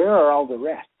where are all the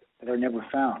rest that are never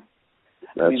found?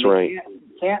 That's right.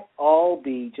 Can't all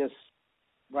be just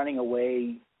running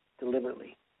away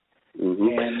deliberately.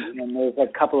 Mm-hmm. And there's a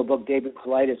couple of books. David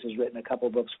Paulides has written a couple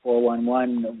of books,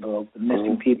 411, about the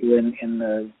missing people in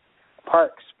the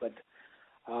parks. But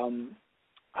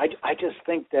I just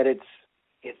think that it's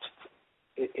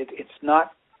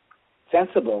not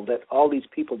sensible that all these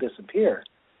people disappear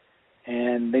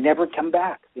and they never come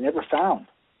back. They're never found.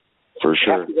 For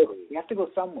sure. You have to go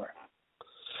somewhere.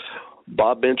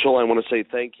 Bob Mitchell, I want to say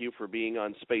thank you for being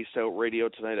on Spaced Out Radio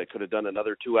tonight. I could have done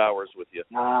another 2 hours with you.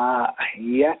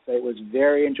 Yes, it was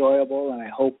very enjoyable, and I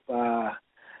hope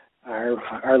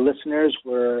our listeners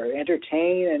were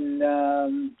entertained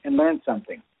and learned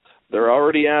something. They're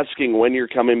already asking when you're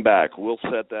coming back. We'll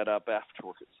set that up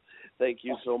afterwards. Thank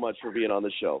you so much for being on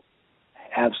the show.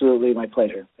 Absolutely, my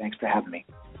pleasure. Thanks for having me.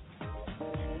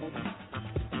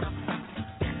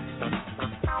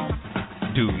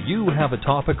 Do you have a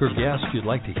topic or guest you'd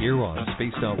like to hear on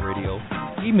Spaced Out Radio?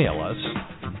 Email us,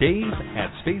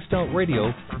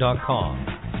 dave@spacedoutradio.com.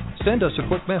 Send us a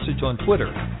quick message on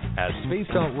Twitter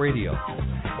 @SpacedOutRadio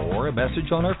or a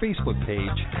message on our Facebook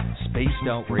page, Spaced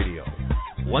Out Radio.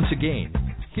 Once again,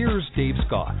 here's Dave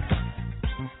Scott.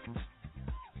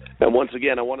 And once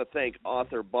again, I want to thank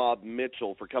author Bob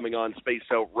Mitchell for coming on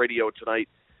Spaced Out Radio tonight.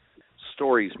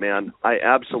 Stories, man. I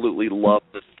absolutely love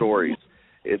the stories.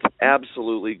 It's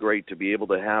absolutely great to be able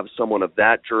to have someone of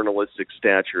that journalistic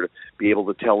stature be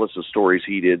able to tell us the stories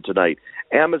he did tonight.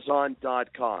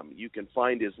 Amazon.com. You can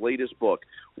find his latest book,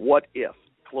 What If?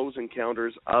 Close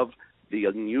Encounters of the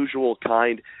Unusual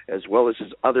Kind, as well as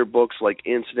his other books like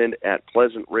Incident at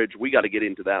Pleasant Ridge. We got to get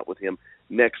into that with him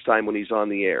next time when he's on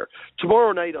the air.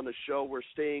 Tomorrow night on the show, we're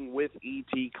staying with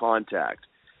ET Contact.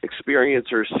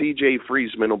 Experiencer CJ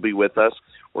Friesman will be with us.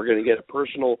 We're going to get a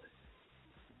personal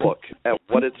look at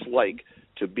what it's like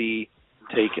to be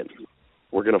taken.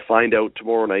 We're going to find out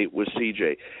tomorrow night with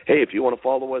CJ. Hey, if you want to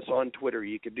follow us on Twitter,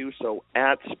 you can do so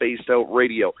 @Spaced Out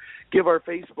Radio. Give our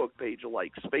Facebook page a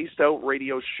like, Spaced Out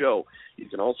Radio Show. You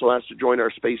can also ask to join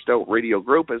our Spaced Out Radio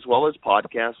group as well as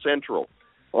Podcast Central.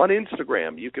 On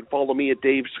Instagram, you can follow me at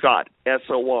Dave Scott,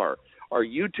 SOR. Our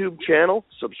YouTube channel,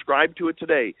 subscribe to it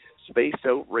today, Spaced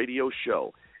Out Radio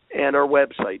Show. And our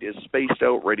website is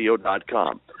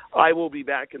spacedoutradio.com. I will be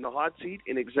back in the hot seat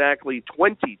in exactly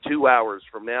 22 hours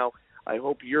from now. I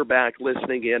hope you're back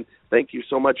listening in. Thank you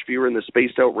so much for you in the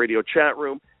Spaced Out Radio chat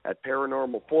room, at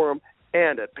Paranormal Forum,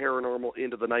 and at Paranormal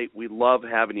Into the Night. We love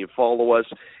having you follow us.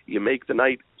 You make the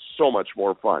night so much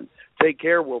more fun. Take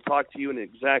care. We'll talk to you in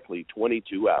exactly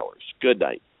 22 hours. Good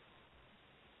night.